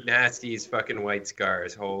 Goop Nasty's fucking White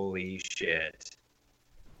Scars. Holy shit.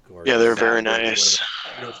 Yeah, they're That very was one of the nice.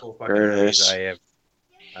 beautiful fucking Very movies nice.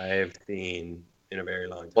 I have seen in a very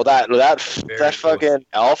long time. Well, that Very that cool. fucking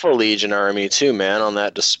Alpha Legion army too, man, on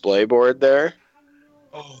that display board there.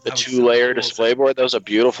 Oh, The that was 2-layer cool. display board. That was a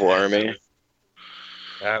beautiful army.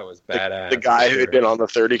 That was badass. The guy who had been on the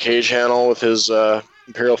 30K channel with his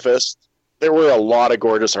Imperial Fist. There were a lot of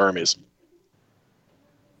gorgeous armies.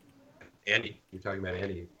 Andy. You're talking about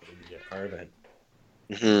Andy. Our event.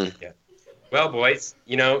 Hmm. Well, boys,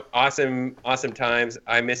 awesome times.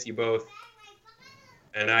 I miss you both.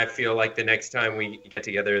 And I feel like the next time we get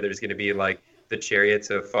together, there's going to be like the Chariots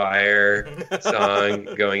of Fire song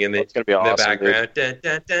going in the, It's gonna be in the awesome, background. Dun,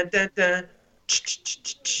 dun, dun, dun, dun.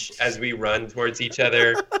 As we run towards each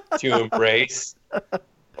other to embrace.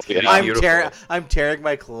 Yeah, I'm tearing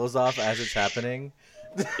my clothes off as it's happening.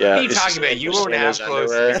 yeah. What are you it's talking about? You won't have his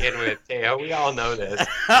clothes underwear. to begin with, Teo. We all know this.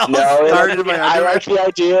 No, Started in my I underwear. like the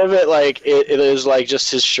idea of it. Like it is like just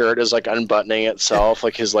his shirt is like unbuttoning itself.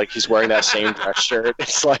 Like he's wearing that same dress shirt.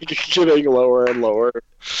 It's like getting lower and lower.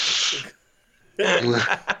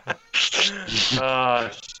 Oh,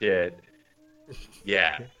 shit.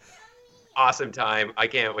 Yeah. Awesome time. I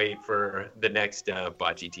can't wait for the next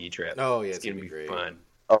Bocce T trip. Oh, yeah, It's going to be great. fun.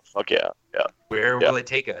 Oh fuck yeah, yeah. Where Yeah. will it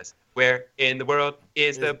take us? Where in the world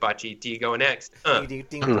is the Bocce T going next? No,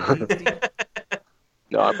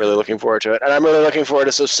 I'm really looking forward to it, and I'm really looking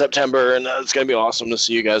forward to September, and it's gonna be awesome to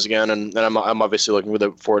see you guys again. And I'm obviously looking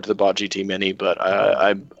forward to the Bot GT Mini, but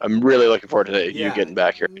I'm really looking forward to you Yeah. getting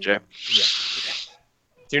back here, AJ.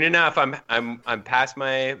 Soon enough, I'm past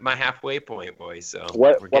my halfway point, boys. So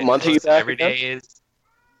What we're getting month are you close. back Every again? day is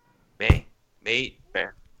May. May.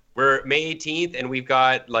 We're May 18th, and we've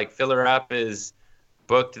got like Filler Up is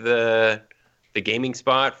booked the gaming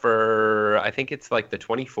spot for I think it's like the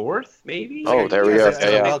 24th, maybe. Oh, there we Is go. it Yeah,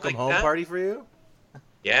 a yeah. welcome Like home that? party for you?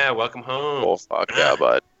 Yeah, welcome home. Oh fuck yeah,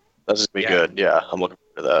 but this is gonna be Yeah. good. Yeah, I'm looking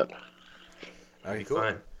forward to that. Okay, Be cool.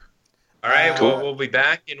 fun. All right, Cool. we'll be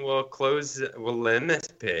back and we'll end this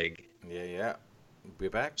pig. Yeah. Be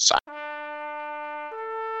back.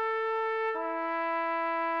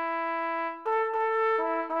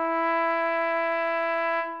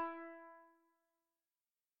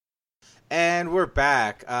 And we're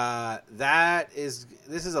back. This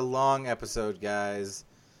is a long episode, guys.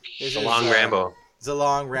 It's a long ramble. It's a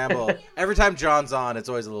long ramble. Every time John's on, it's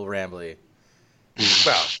always a little rambly.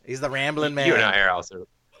 Well, He's the rambling man. you and I are also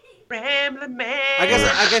rambling man. I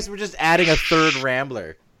guess we're just adding a third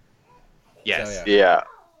rambler. Yes. So, Yeah.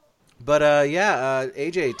 But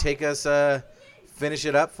AJ, take us, finish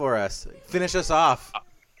it up for us. Finish us off.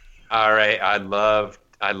 All right, I love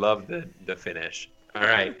the finish. All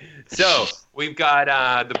right, so we've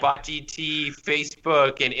got the Bot GT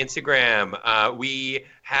Facebook and Instagram. We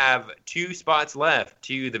have 2 spots left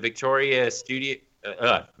to the Victoria Studio,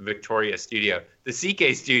 the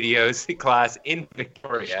CK Studios class in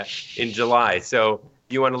Victoria in July. So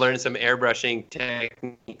if you want to learn some airbrushing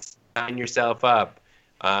techniques, sign yourself up.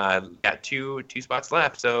 Got two spots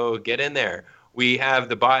left, so get in there. We have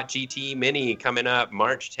the Bot GT Mini coming up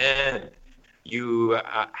March 10th. You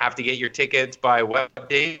have to get your tickets by what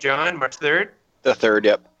date, John? March 3rd? The 3rd,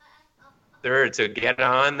 yep. 3rd, so get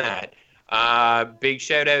on that. Big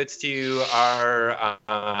shout outs to our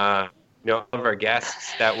all of our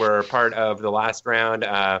guests that were part of the last round.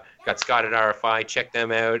 Got Scott at RFI. Check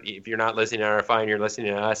them out. If you're not listening to RFI and you're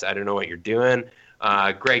listening to us, I don't know what you're doing.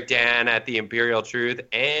 Greg Dan at the Imperial Truth.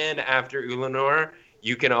 And after Ulanor,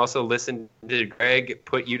 you can also listen to Greg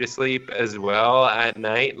put you to sleep as well at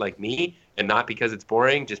night, like me. And not because it's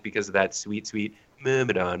boring, just because of that sweet, sweet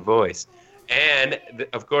Myrmidon voice. And,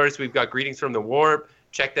 of course, we've got Greetings from the Warp.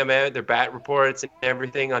 Check them out. Their bat reports and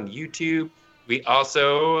everything on YouTube. We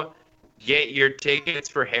also get your tickets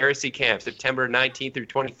for Heresy Camp, September 19th through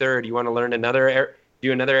 23rd. You want to learn do another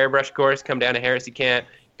airbrush course, come down to Heresy Camp,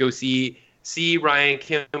 go see Ryan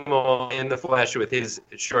Kimmel in the flesh with his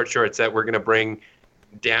short shorts that we're going to bring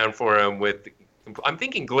down for him with, I'm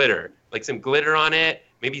thinking glitter, like some glitter on it,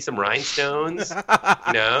 maybe some rhinestones, something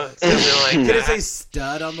like Can it that. say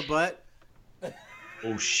stud on the butt?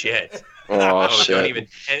 Oh, shit. Oh, Don't shit.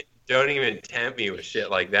 even tempt me with shit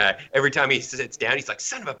like that. Every time he sits down, he's like,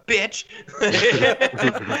 "Son of a bitch."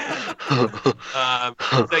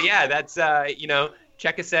 So yeah, that's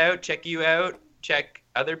check us out, check you out, check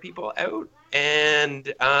other people out,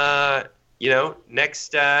 and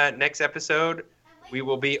next episode we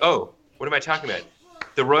will be. Oh, what am I talking about?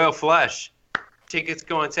 the Royal Flush. Tickets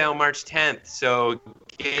go on sale March 10th. So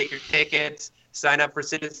get your tickets. Sign up for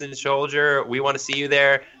Citizen Soldier. We want to see you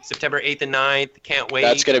there September 8th and 9th. Can't wait.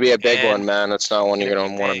 That's going to be a big And one, man. That's not one you're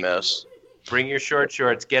going to want to miss. Bring your short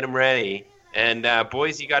shorts. Get them ready. And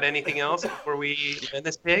boys, you got anything else before we end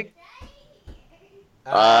this pig?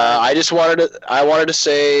 I wanted to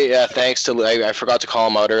say thanks to I forgot to call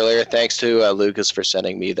him out earlier. Thanks to Lucas for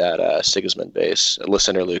sending me that Sigismund bass.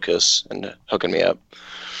 Listener Lucas and hooking me up.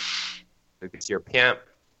 Lucas, your pimp.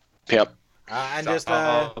 Yep. And just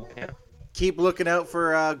keep looking out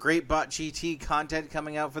for great Bot GT content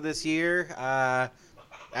coming out for this year.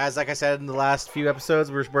 As like I said in the last few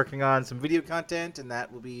episodes, we're working on some video content, and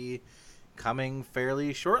that will be coming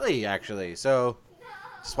fairly shortly, actually. So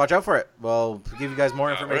just watch out for it. We'll give you guys more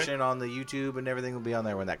information on the YouTube, and everything will be on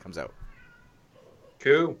there when that comes out.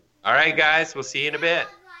 Cool. All right, guys. We'll see you in a bit.